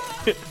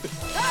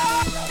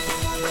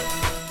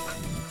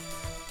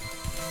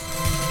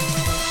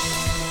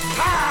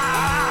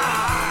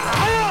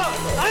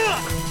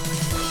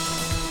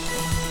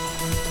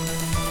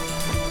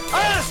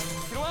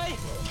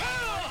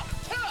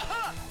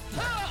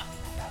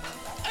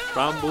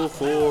 Rambo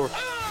 4.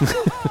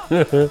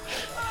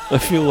 I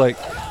feel like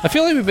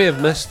we may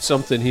have missed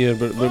something here,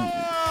 but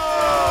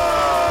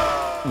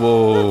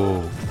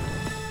whoa!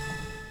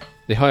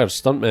 They hired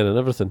stuntmen and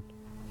everything.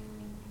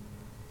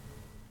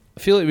 I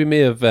feel like we may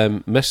have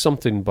missed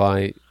something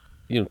by,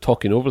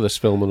 talking over this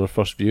film on our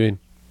first viewing.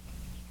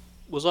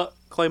 Was that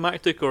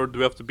climactic, or do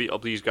we have to beat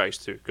up these guys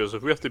too? Because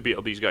if we have to beat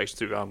up these guys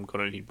too, I'm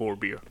gonna need more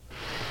beer.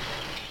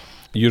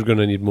 You're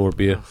gonna need more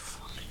beer.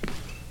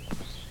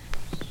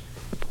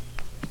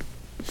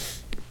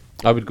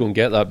 I would go and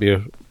get that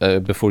beer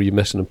before you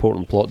miss an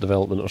important plot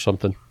development or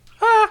something.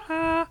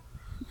 Boss,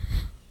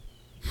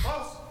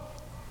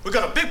 we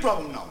got a big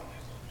problem now.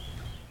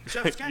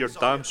 You're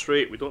damn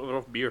straight, we don't have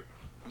enough beer.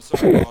 I'm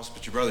sorry, boss,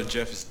 but your brother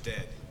Jeff is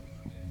dead.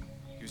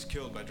 He was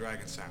killed by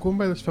Dragon Sound. Going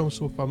by this film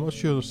so far, I'm not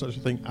sure there's such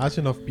a thing as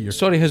enough beer.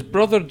 Sorry, his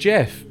brother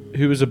Jeff,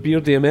 who was a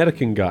beardy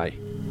American guy.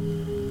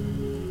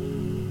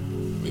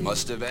 We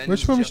must avenge.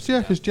 Which one was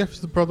Jeff? Is Jeff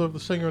the brother of the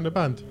singer in the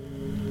band?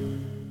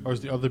 Or is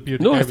the other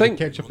bearded No, guy I think.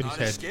 with the ketchup in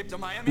his head?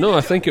 No,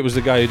 I think it was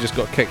the guy who just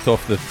got kicked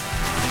off the.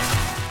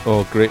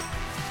 Oh, great!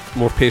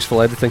 More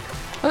paceful editing.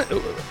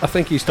 I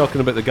think he's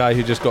talking about the guy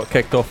who just got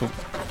kicked off of.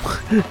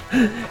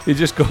 He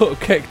just got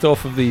kicked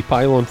off of the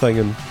pylon thing,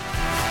 and.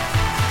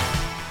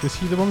 Was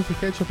he the one with the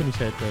ketchup in his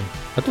head then?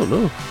 I don't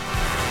know.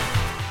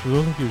 I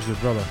don't think he was the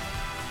brother.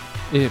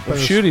 Yeah, but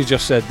sure, he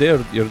just said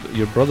there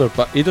your brother,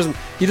 but he doesn't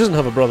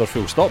have a brother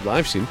full stop that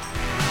I've seen.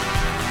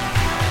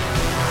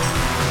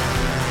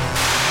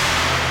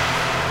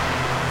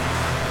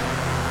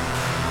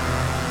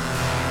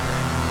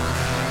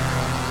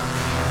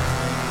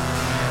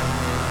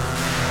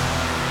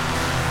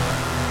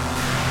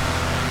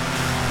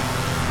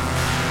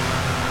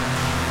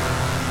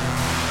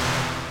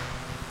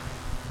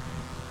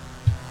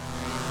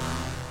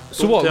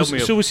 So what?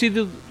 So we see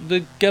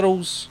the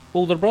girl's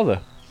older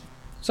brother.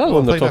 Is that the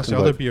one they're talking that's the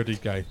about? other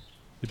bearded guy.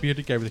 The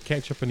bearded guy with the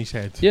ketchup in his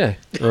head. Yeah.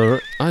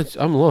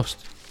 I'm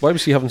lost. Why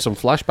was he having some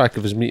flashback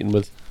of his meeting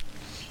with?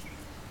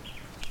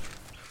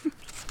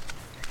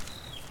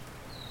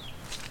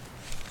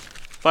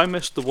 If I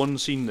missed the one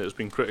scene that has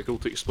been critical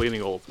to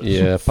explaining all of this.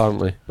 Yeah,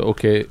 apparently. But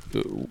okay,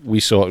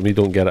 we saw it and we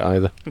don't get it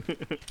either.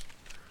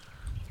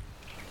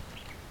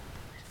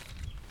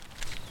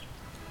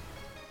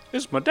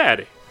 It's my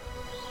daddy.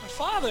 My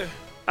father.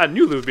 I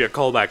knew there would be a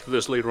callback to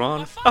this later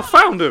on. I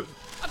found him!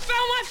 I found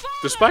my father!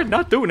 Despite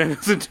not doing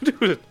anything to do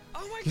with it.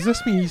 Does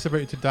this mean he's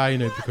about to die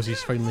now because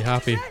he's finally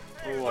happy?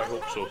 Oh, I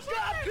hope so.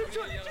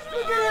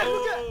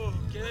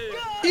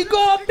 He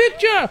got a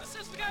picture!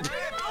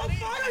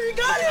 You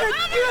got it!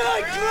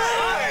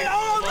 Great!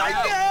 Oh my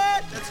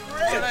God! That's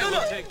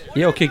great!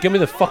 Yeah, okay, give me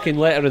the fucking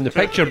letter and the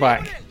picture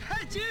back.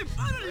 Hey Jim,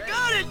 finally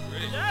got it!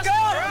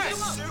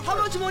 How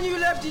much money you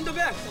left in the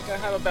bank? I think I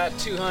have about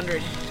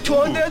 200.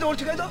 200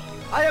 altogether?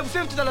 I have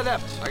 $50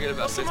 left. I get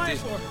about 60.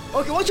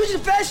 Okay, what is the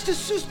best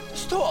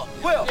store?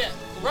 Where? Yeah,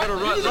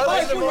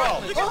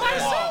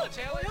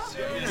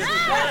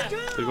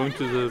 They're going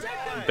to the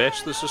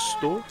Bestos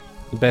store?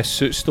 The best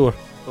suit store.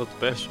 Oh, the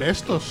best.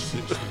 Asbestos.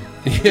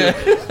 Yeah.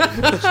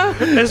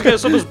 Let's get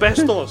some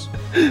asbestos.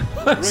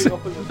 Right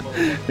up in the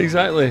bottom.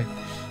 Exactly.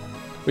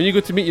 When you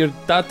go to meet your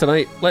dad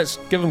tonight, let's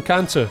give him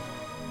cancer.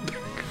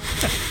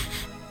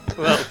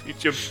 Well,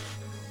 you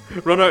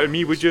run out of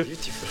me, would you? I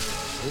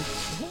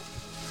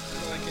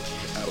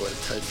will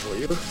type for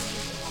you.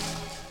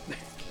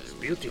 It's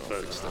beautiful.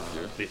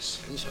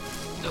 This.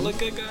 They look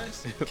good,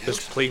 guys.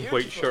 This plain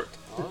white shirt.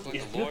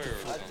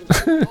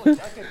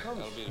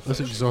 This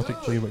exotic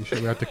plain white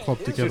shirt we had to club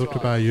together to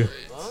buy you.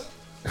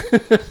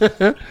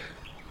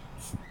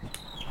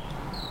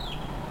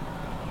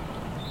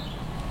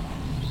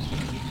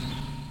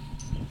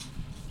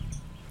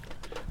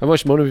 How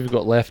much money have you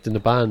got left in the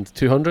band?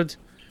 200?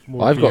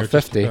 More I've got beer,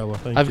 just 50. well,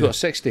 thank I've you. got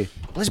 60.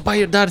 Let's buy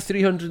your dad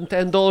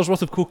 $310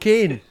 worth of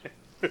cocaine.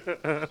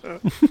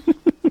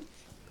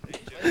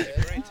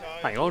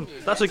 Hang on,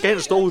 that's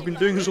against all we've been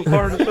doing so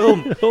far in the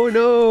film. Oh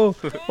no!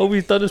 All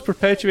we've done is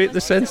perpetuate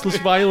the senseless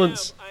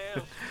violence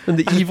and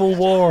the evil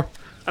war.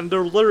 And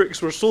their lyrics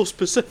were so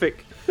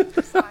specific.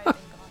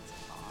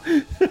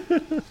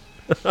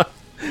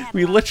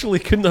 We literally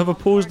couldn't have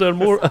opposed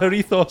our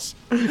ethos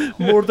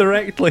more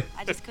directly.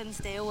 I just couldn't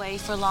stay away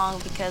for long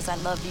because I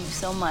love you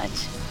so much.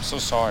 I'm so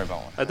sorry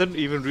about what I didn't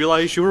even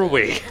realise you were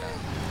away.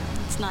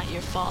 It's not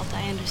your fault.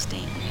 I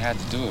understand. we had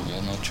to do it. We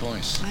had no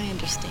choice. I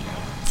understand.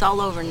 It's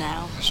all over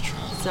now. That's true.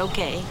 It's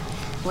okay.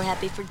 We're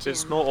happy for Jim.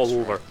 It's not all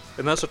over.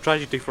 And that's a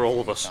tragedy for all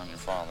of us. I'm your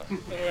father.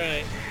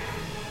 Alright.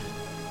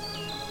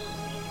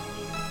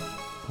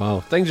 Wow,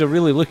 things are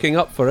really looking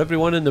up for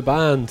everyone in the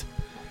band.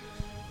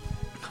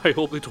 I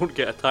hope they don't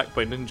get attacked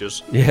by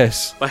ninjas.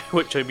 Yes. By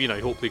which I mean I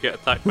hope they get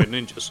attacked by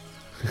ninjas.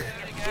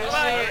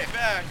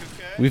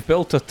 We've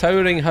built a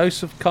towering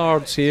house of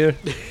cards here.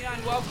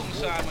 Welcome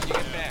side when you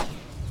get back.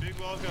 Big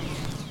welcome.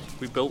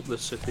 We built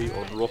this city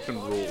on rock and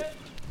roll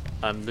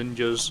and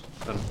ninjas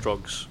and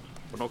drugs.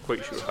 We're not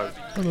quite sure how.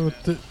 I don't know,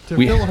 to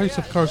We- build a house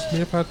of cards may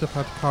have had to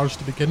have had cards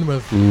to begin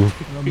with.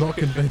 I'm not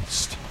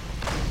convinced.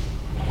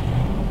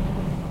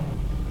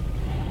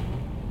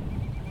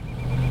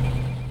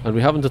 And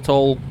we haven't at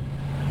all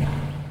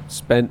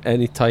spent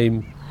any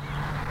time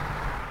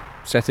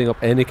setting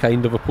up any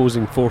kind of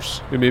opposing force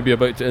who may be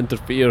about to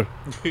interfere.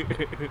 You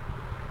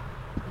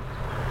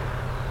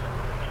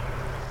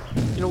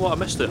know what, I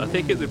missed it. I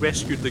take it they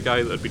rescued the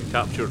guy that had been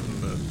captured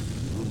in the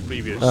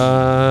previous...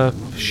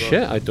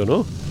 Shit, I don't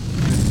know.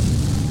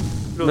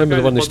 You know, Remember guy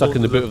the one that they stuck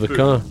in the boot of the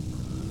car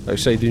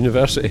outside the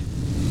university?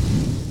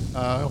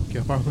 Okay,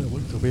 apparently I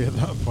looked away at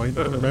that point.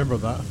 I don't remember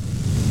that.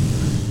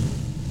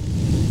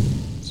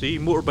 See,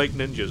 motorbike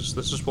ninjas.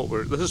 This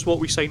is what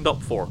we signed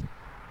up for.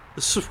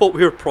 This is what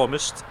we were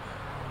promised.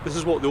 This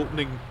is what the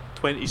opening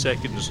 20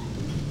 seconds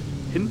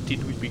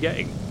hinted we'd be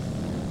getting.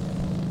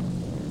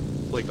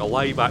 Like a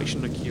live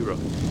action Akira.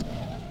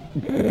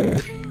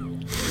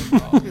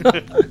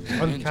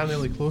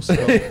 Uncannily close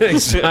enough.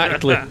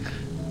 Exactly. I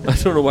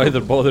don't know why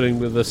they're bothering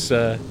with this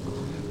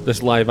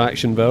this live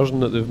action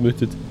version that they've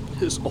mooted.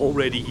 It's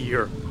already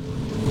here.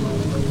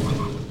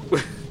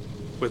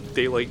 With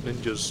daylight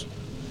ninjas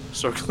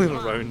circling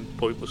around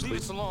pointlessly. Leave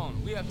us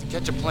alone. We have to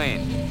catch a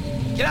plane.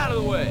 Get out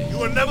of the way. You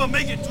will never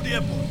make it to the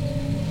airport.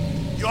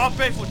 You all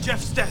pay for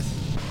Jeff's death.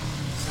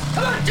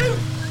 Come on, dude!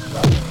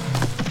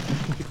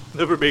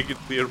 Never make it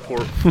to the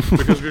airport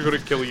because we're going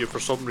to kill you for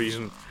some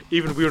reason.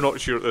 Even we're not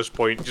sure at this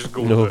point. Just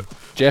go No, with it.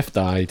 Jeff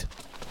died.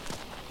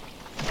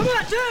 Come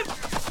on, Jim!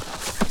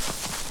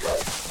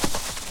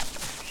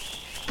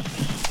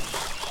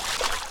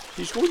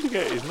 He's going to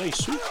get his nice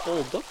suit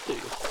all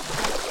dirty.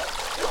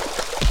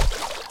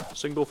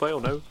 Single file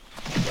now.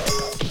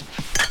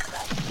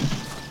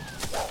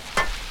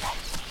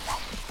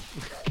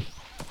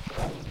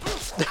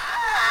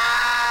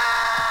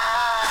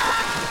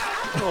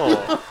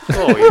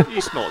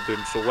 He's not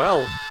doing so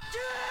well.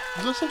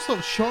 Is that some sort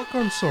of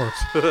shotgun sword?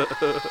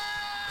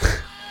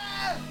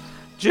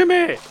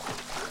 Jimmy!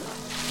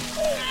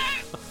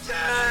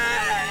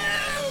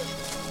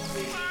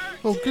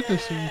 Oh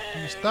goodness,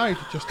 he's died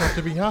just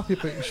after being happy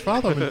about his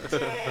father.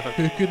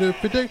 Who could have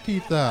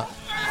predicted that?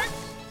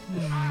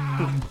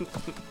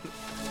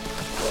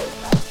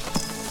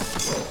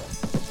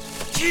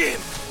 Jim!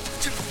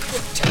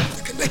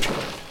 You can make it.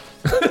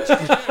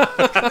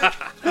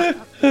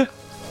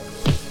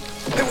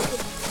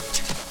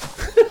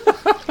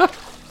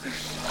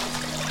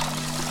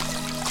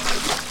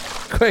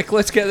 Quick,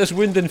 let's get this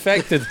wound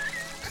infected.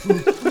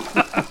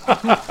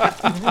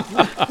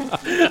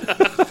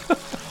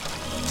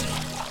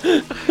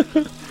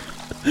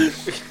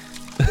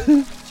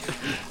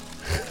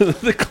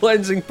 The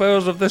cleansing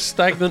powers of this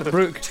stagnant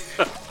brook.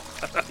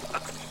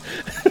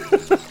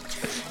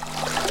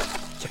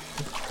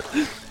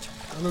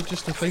 I know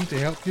just the thing to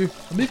help you.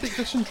 Immediate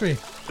dysentery.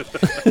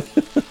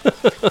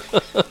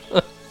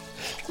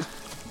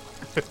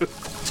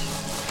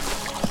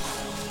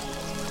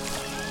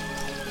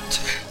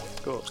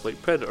 God, it's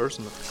like predators,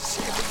 isn't it?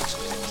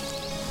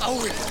 I'll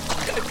wait.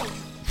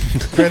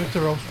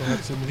 Predator also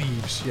had some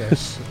leaves,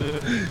 yes.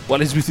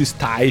 What is with his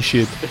tie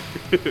shade?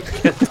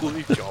 Get the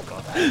leaf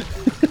chopper.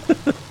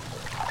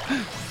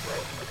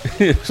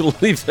 So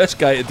leave this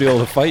guy to do all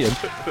the fighting.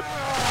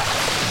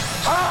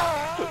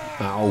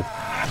 Ow.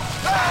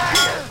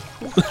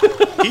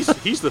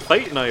 He's the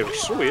fighting Irish,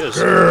 so he is.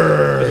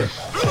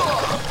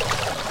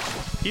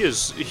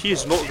 He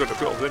is not going to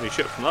put up with any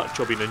shit from that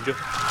chubby ninja.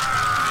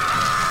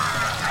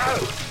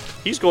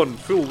 He's gone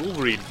full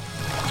Wolverine.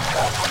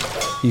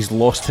 He's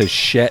lost his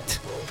shit.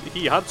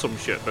 He had some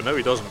shit, but now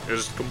he doesn't.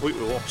 He's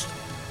completely lost.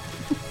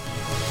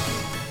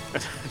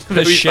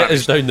 His shit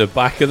is down the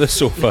back of the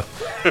sofa.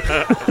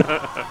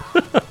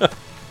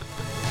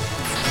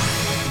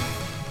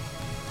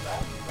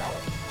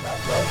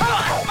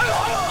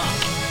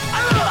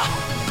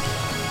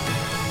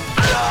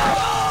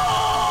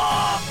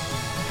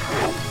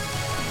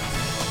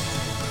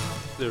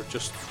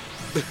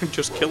 They're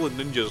just killing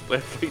ninjas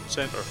left, right, and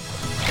centre.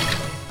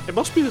 It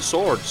must be the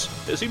swords.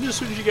 It seems as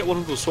soon as you get one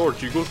of those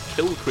swords, you go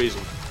kill crazy.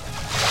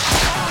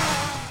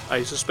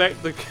 I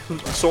suspect the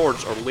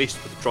swords are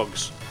laced with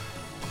drugs.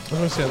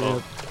 I was going to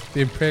say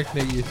they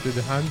impregnate you through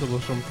the handle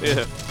or something.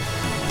 Yeah.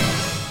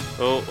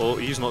 Oh,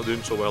 he's not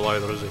doing so well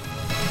either, is he?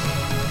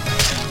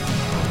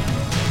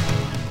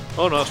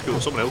 Oh no, that's cool.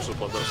 Someone else has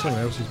blood.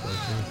 Someone else's blood,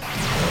 yeah.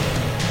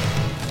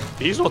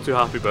 He's not too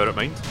happy about it,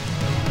 mind.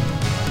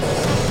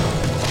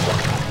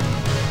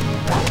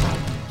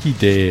 He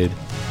did.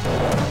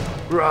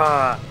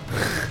 Rah!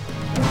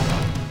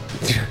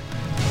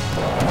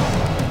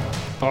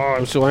 Oh,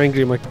 I'm so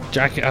angry. My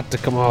jacket had to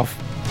come off.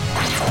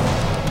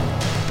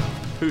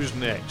 Who's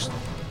next?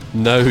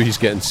 Now he's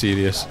getting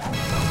serious.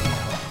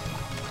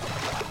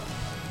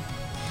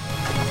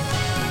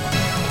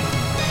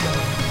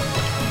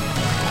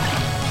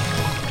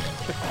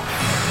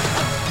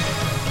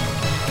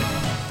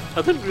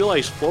 I didn't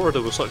realise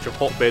Florida was such a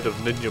hotbed of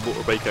ninja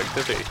motorbike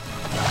activity.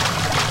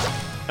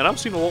 And I've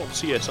seen a lot of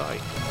CSI.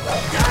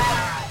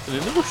 And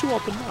they never show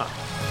up in that.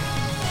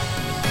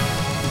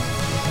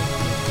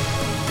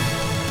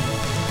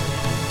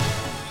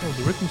 Oh,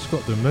 the Britain's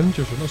got the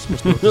ninjas, you're not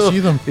supposed to be able to see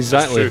them.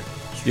 Exactly. It's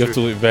true. You have to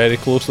look very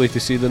closely to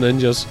see the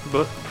ninjas.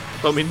 But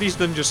I mean, these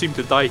ninjas seem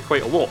to die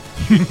quite a lot.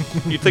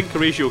 You'd think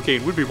Horatio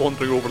Kane would be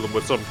wandering over them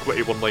with some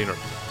witty one-liner.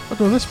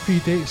 Although this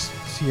predates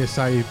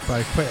CSI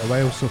by quite a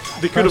while, so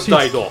they could have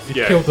died off.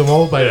 Yeah, killed them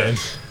all by then.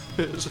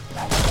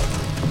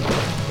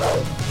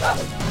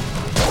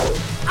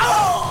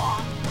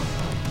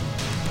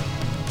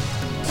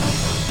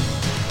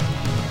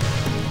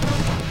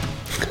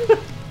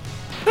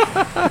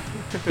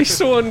 He's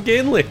so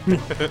ungainly.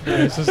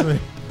 Yes, isn't he?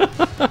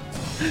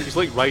 He's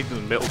like riding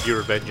in Metal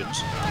Gear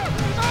Vengeance.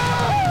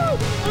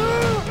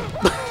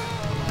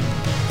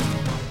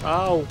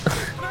 Ow!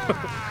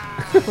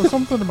 There's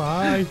something in my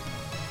eye.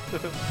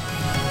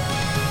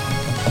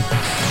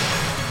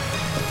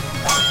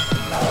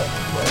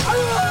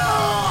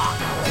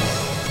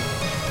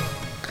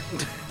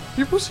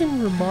 People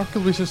seem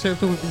remarkably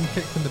susceptible to being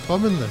kicked in the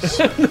bum in this.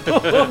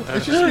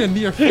 It's just a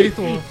near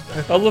fatal.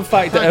 I love the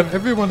fact that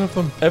every one of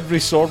them. Every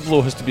sword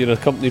blow has to be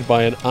accompanied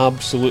by an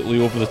absolutely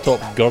over the top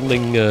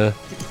gurning.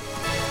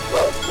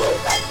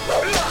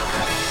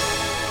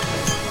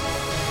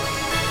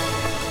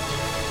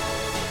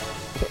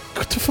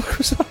 What the fuck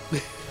was that?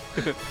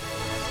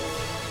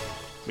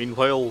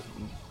 Meanwhile,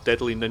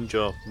 Deadly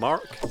Ninja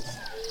Mark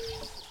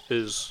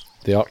is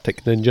the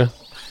Arctic Ninja.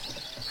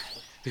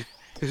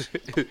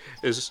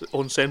 is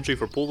on sentry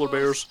for polar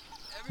bears.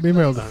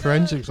 Meanwhile, the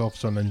forensics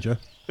officer ninja.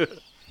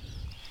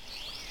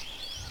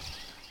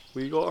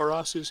 We got our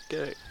asses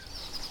kicked.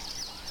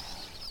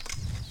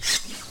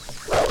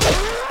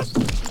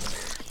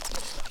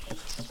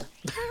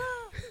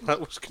 That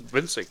was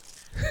convincing.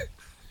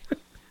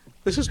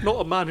 This is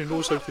not a man who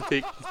knows how to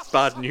take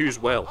bad news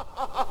well.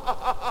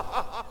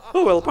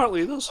 Oh well,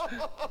 apparently he does.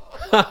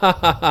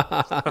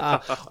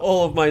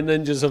 All of my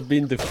ninjas have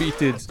been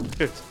defeated.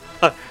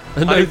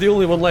 And now the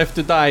only one left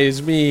to die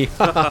is me.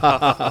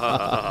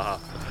 I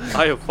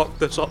have fucked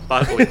this up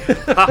badly.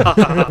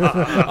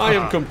 I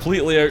am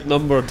completely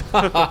outnumbered.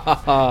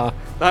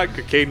 That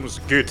cocaine was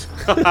good.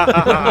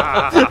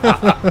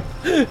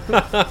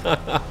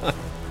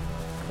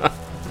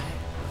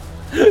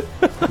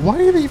 Why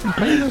are they even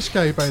fighting this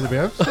guy, by the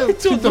way? I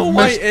don't know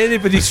why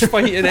anybody's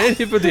fighting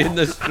anybody in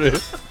this group.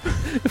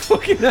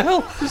 Fucking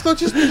hell. It's not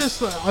just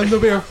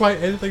unaware of why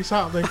anything's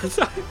happening.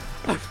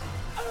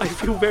 I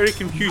feel very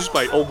confused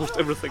by almost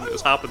everything that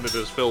has happened in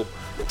this film.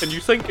 And you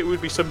think it would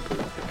be simple.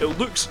 It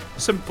looks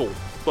simple,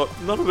 but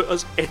none of it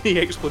has any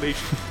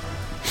explanation.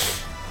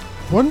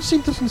 One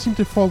scene doesn't seem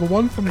to follow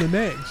one from the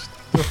next,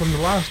 or from the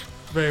last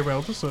very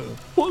well, does it?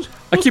 What's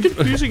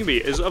confusing me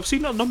is I've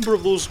seen a number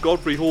of those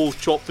Godfrey Ho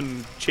chopped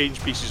and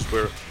changed pieces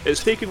where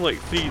it's taken like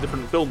 3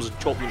 different films and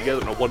chopped them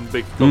together in one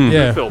big film.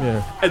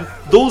 Yeah. And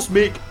those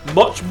make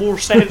much more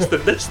sense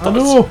than this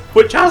does,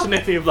 which hasn't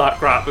any of that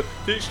crap.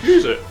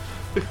 Excuse it.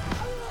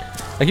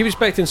 I keep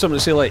expecting someone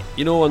to say, like,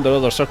 under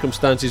other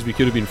circumstances we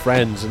could have been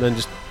friends, and then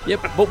just,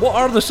 yep, but what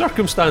are the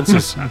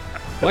circumstances?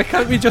 Why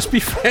can't we just be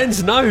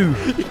friends now?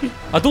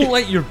 I don't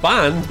like your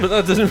band, but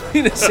that doesn't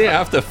mean to say I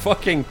have to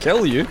fucking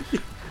kill you.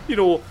 You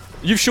know,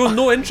 you've shown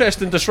no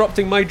interest in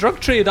disrupting my drug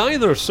trade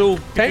either, so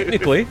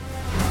technically...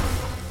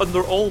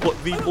 Under all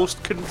but the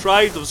most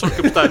contrived of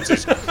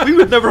circumstances, we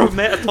would never have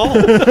met at all.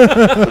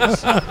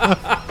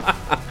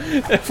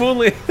 If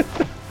only...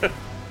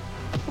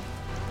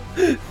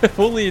 If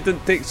only you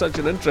didn't take such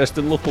an interest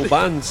in local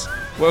bands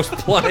whilst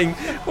plying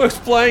your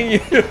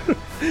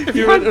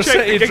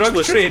intercity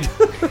drug trade.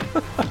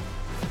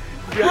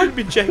 If you hadn't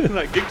been checking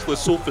that gigs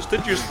list so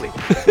fastidiously,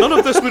 none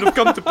of this would have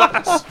come to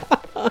pass.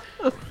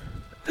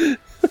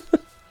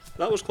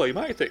 That was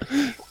climactic.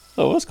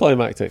 That was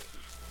climactic.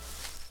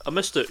 I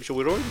missed it. Shall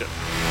we rewind it?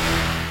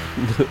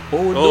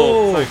 Oh no!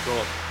 Oh, thank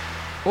God.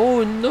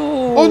 Oh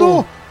no! Oh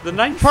no! The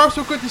knife. Perhaps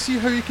we're going to see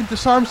how you can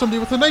disarm somebody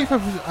with a knife,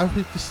 as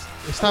we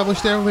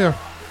established earlier.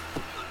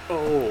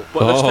 Oh,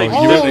 but this time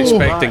you weren't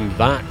expecting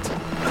that.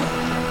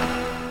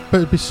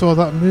 But we saw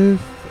that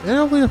move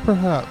earlier,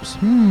 perhaps.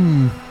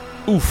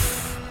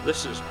 Oof.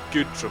 This is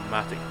good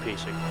dramatic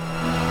pacing.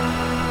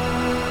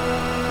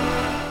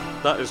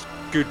 That is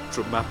good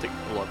dramatic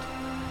blood.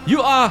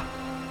 You are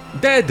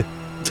dead.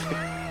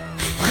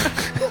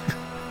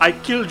 I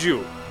killed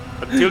you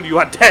until you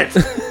are dead.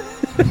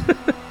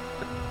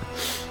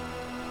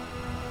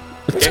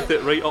 Get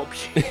it right up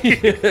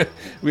here.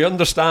 We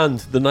understand.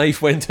 The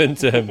knife went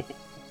into him.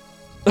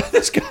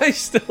 This guy's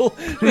still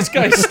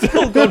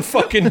gone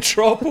fucking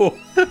troppo.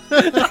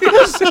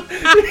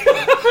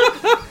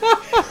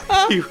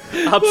 You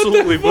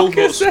absolutely will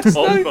not stop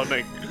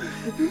running.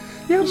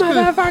 You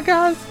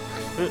motherfuckers.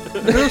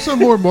 There's some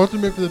more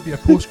modern movie. There'd be a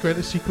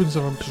post-credit sequence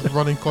of him just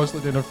running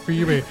constantly down a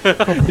freeway,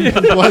 covered in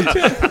blood,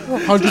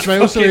 100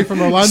 miles away from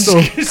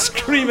Orlando,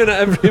 screaming at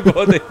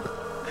everybody.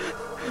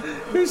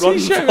 Who's Run, he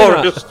shouting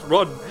Forrest, at?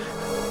 run!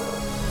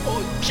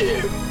 Oh,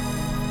 Jim!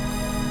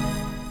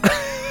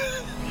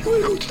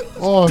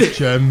 Oh,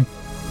 Jim.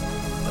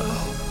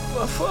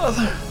 My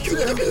father, you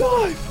gotta be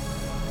alive.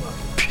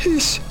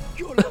 Peace.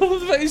 Oh,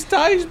 his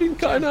tie's been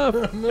cutting off.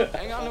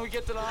 Hang on till we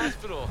get to the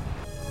hospital.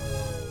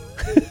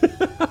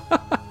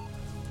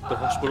 The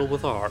hospital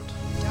with art.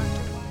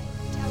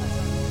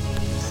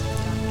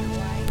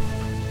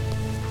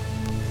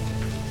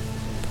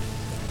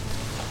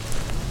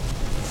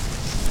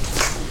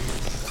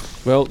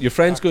 Well, your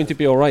friend's going to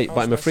be alright, but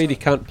I'm afraid he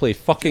can't play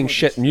fucking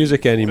shit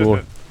music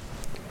anymore.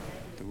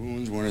 The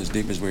wounds weren't as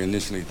deep as we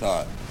initially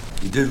thought.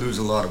 He did lose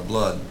a lot of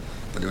blood,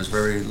 but there was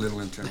very little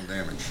internal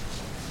damage.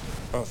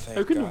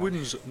 How can the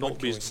wounds not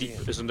be as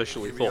deep as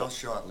initially thought?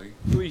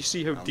 Will you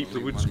see how deep the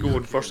wounds go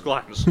on first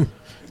glance?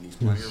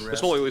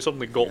 It's not like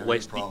something got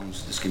less deep.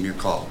 Just give me a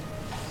call.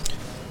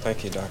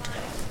 Thank you, Doctor.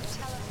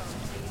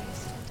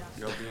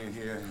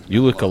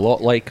 You look a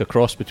lot like a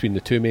cross between the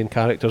two main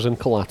characters in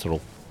Collateral.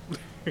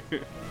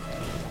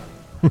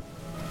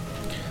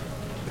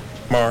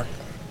 Mar.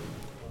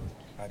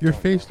 Your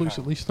face looks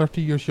at least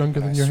 30 years younger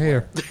than your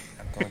hair.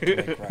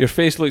 Your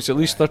face looks at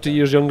least 30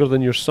 years younger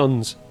than your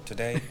son's.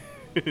 Today,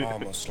 I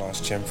almost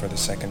lost Jim for the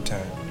second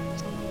time.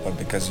 But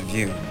because of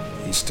you,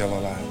 he's still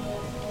alive.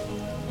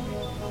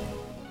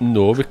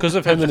 No, because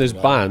of him and his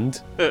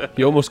band,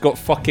 he almost got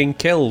fucking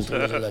killed.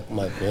 Like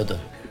my brother.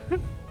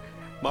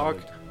 Mark,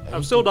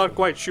 I'm still not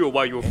quite sure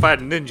why you're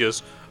fighting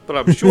ninjas, but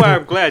I'm sure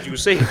I'm glad you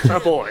saved my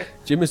boy.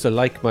 Jim is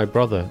like my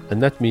brother,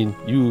 and that means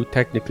you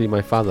technically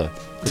my father.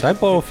 Could I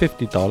borrow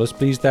 $50,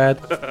 please, Dad?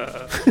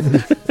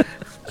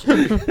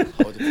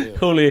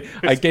 Only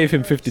I gave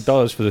him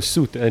 $50 for the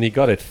suit, and he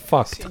got it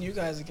fucked. Seeing you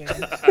guys again.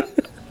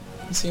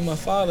 And seeing my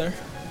father.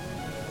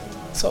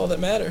 That's all that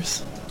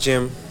matters.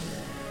 Jim,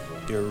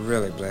 you're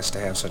really blessed to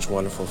have such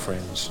wonderful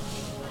friends.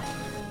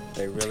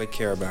 They really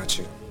care about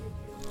you.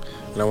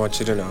 And I want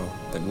you to know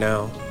that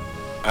now,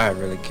 I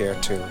really care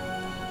too.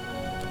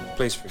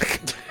 Please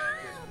forgive me.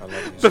 I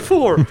love you.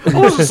 Before, I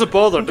wasn't so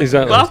bothered.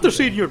 Exactly. But after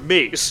seeing your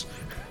mates...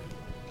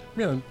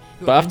 Yeah,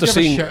 But after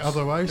seeing,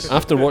 otherwise.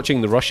 after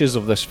watching the rushes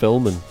of this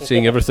film and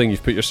seeing everything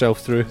you've put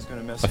yourself through,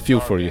 I feel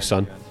for you,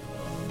 son.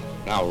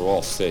 Now we're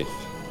all safe.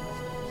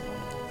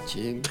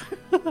 Jim.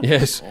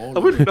 Yes. I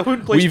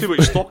wouldn't place too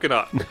much stock in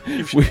that.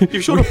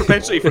 You've shown a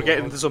propensity for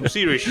getting into some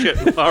serious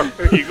shit. Mark,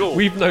 there you go.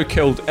 We've now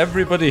killed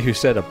everybody who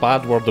said a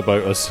bad word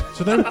about us.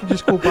 So now we can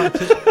just go back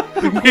to...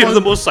 We're the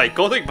most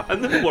psychotic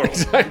band in the world.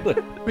 Exactly.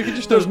 We can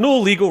just There's no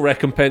legal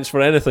recompense for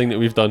anything that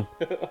we've done.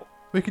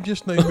 We can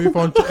just now move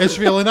on to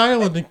Israel and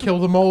Ireland and kill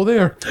them all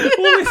there.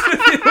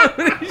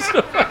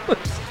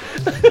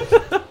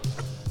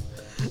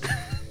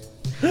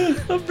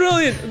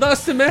 Brilliant.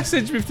 That's the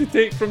message we have to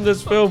take from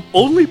this film.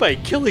 Only by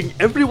killing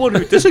everyone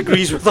who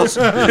disagrees with us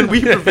can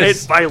we prevent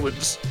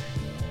violence.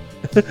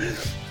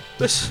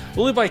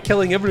 Only by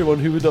killing everyone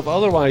who would have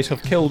otherwise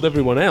have killed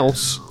everyone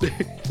else.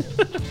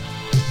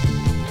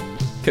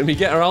 Can we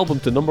get our album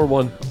to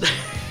 #1?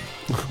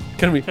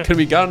 Can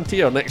we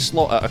guarantee our next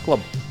slot at a club?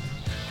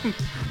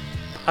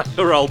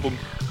 Our album,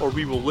 or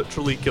we will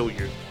literally kill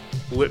you.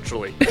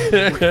 Literally.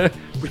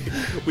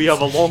 we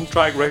have a long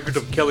track record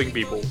of killing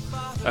people,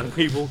 and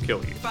we will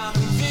kill you.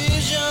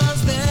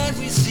 Visions that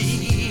we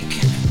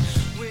seek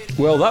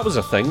Well, that was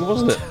a thing,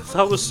 wasn't it?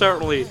 That was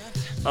certainly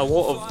a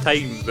lot of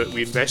time that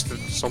we invested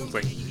in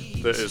something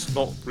that is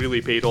not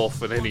really paid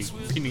off in any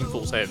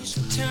meaningful sense.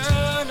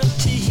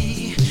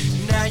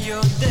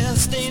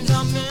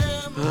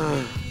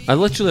 I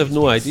literally have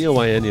no idea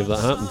why any of that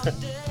happened.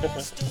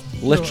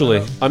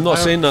 Literally. I'm not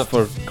saying that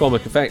for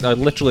comic effect. I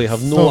literally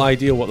have no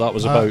idea what that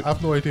was about. I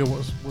have no idea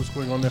what's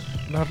going on there.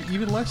 And I have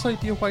even less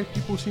idea why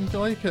people seem to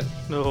like it.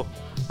 No.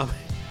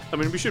 I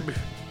mean, we should be...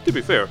 To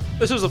be fair,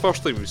 this is the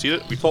first time we've seen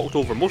it. We talked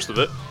over most of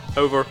it.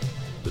 However,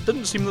 it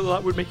didn't seem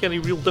that would make any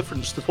real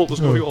difference to what was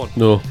going on.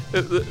 No.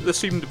 This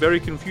seemed very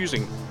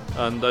confusing,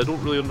 and I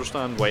don't really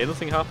understand why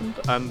anything happened,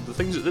 and the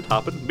things that did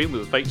happen, mainly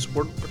the fights,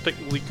 weren't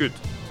particularly good.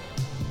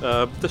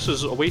 This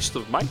is a waste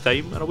of my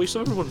time and a waste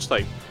of everyone's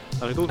time,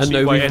 and I don't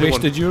see why anyone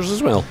wasted yours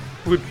as well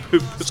would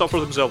suffer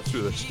themselves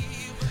through this.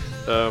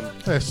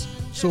 Yes.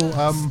 So,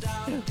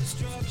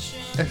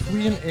 if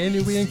we in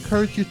any way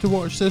encourage you to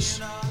watch this,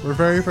 we're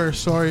very, very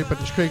sorry,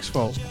 but it's Craig's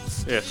fault.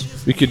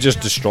 Yes. We could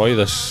just destroy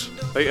this.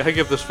 I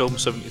give this film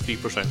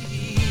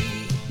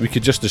 73%. We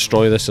could just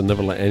destroy this and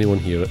never let anyone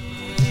hear it.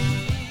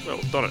 Well,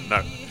 we've done it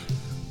now.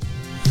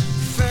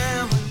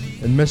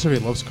 And misery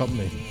loves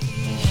company.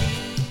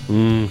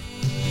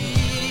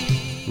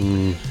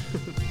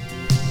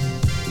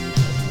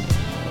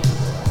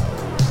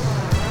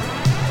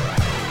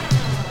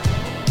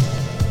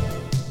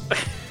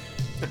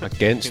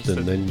 Against the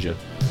ninja.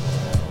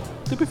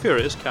 To be fair,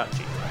 it is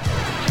catchy.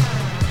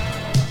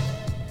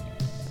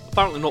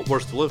 Apparently not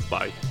worth to live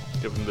by,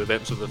 given the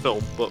events of the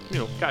film, but,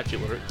 catchy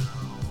lyrics.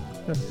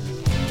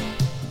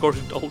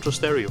 According to Ultra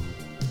Stereo.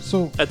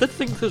 So I did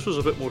think this was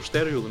a bit more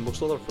stereo than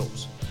most other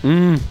films.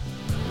 I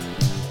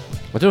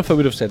don't know if I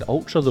would have said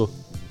Ultra, though.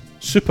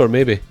 Super,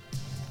 maybe.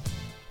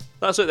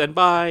 That's it then,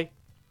 bye!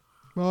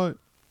 Bye.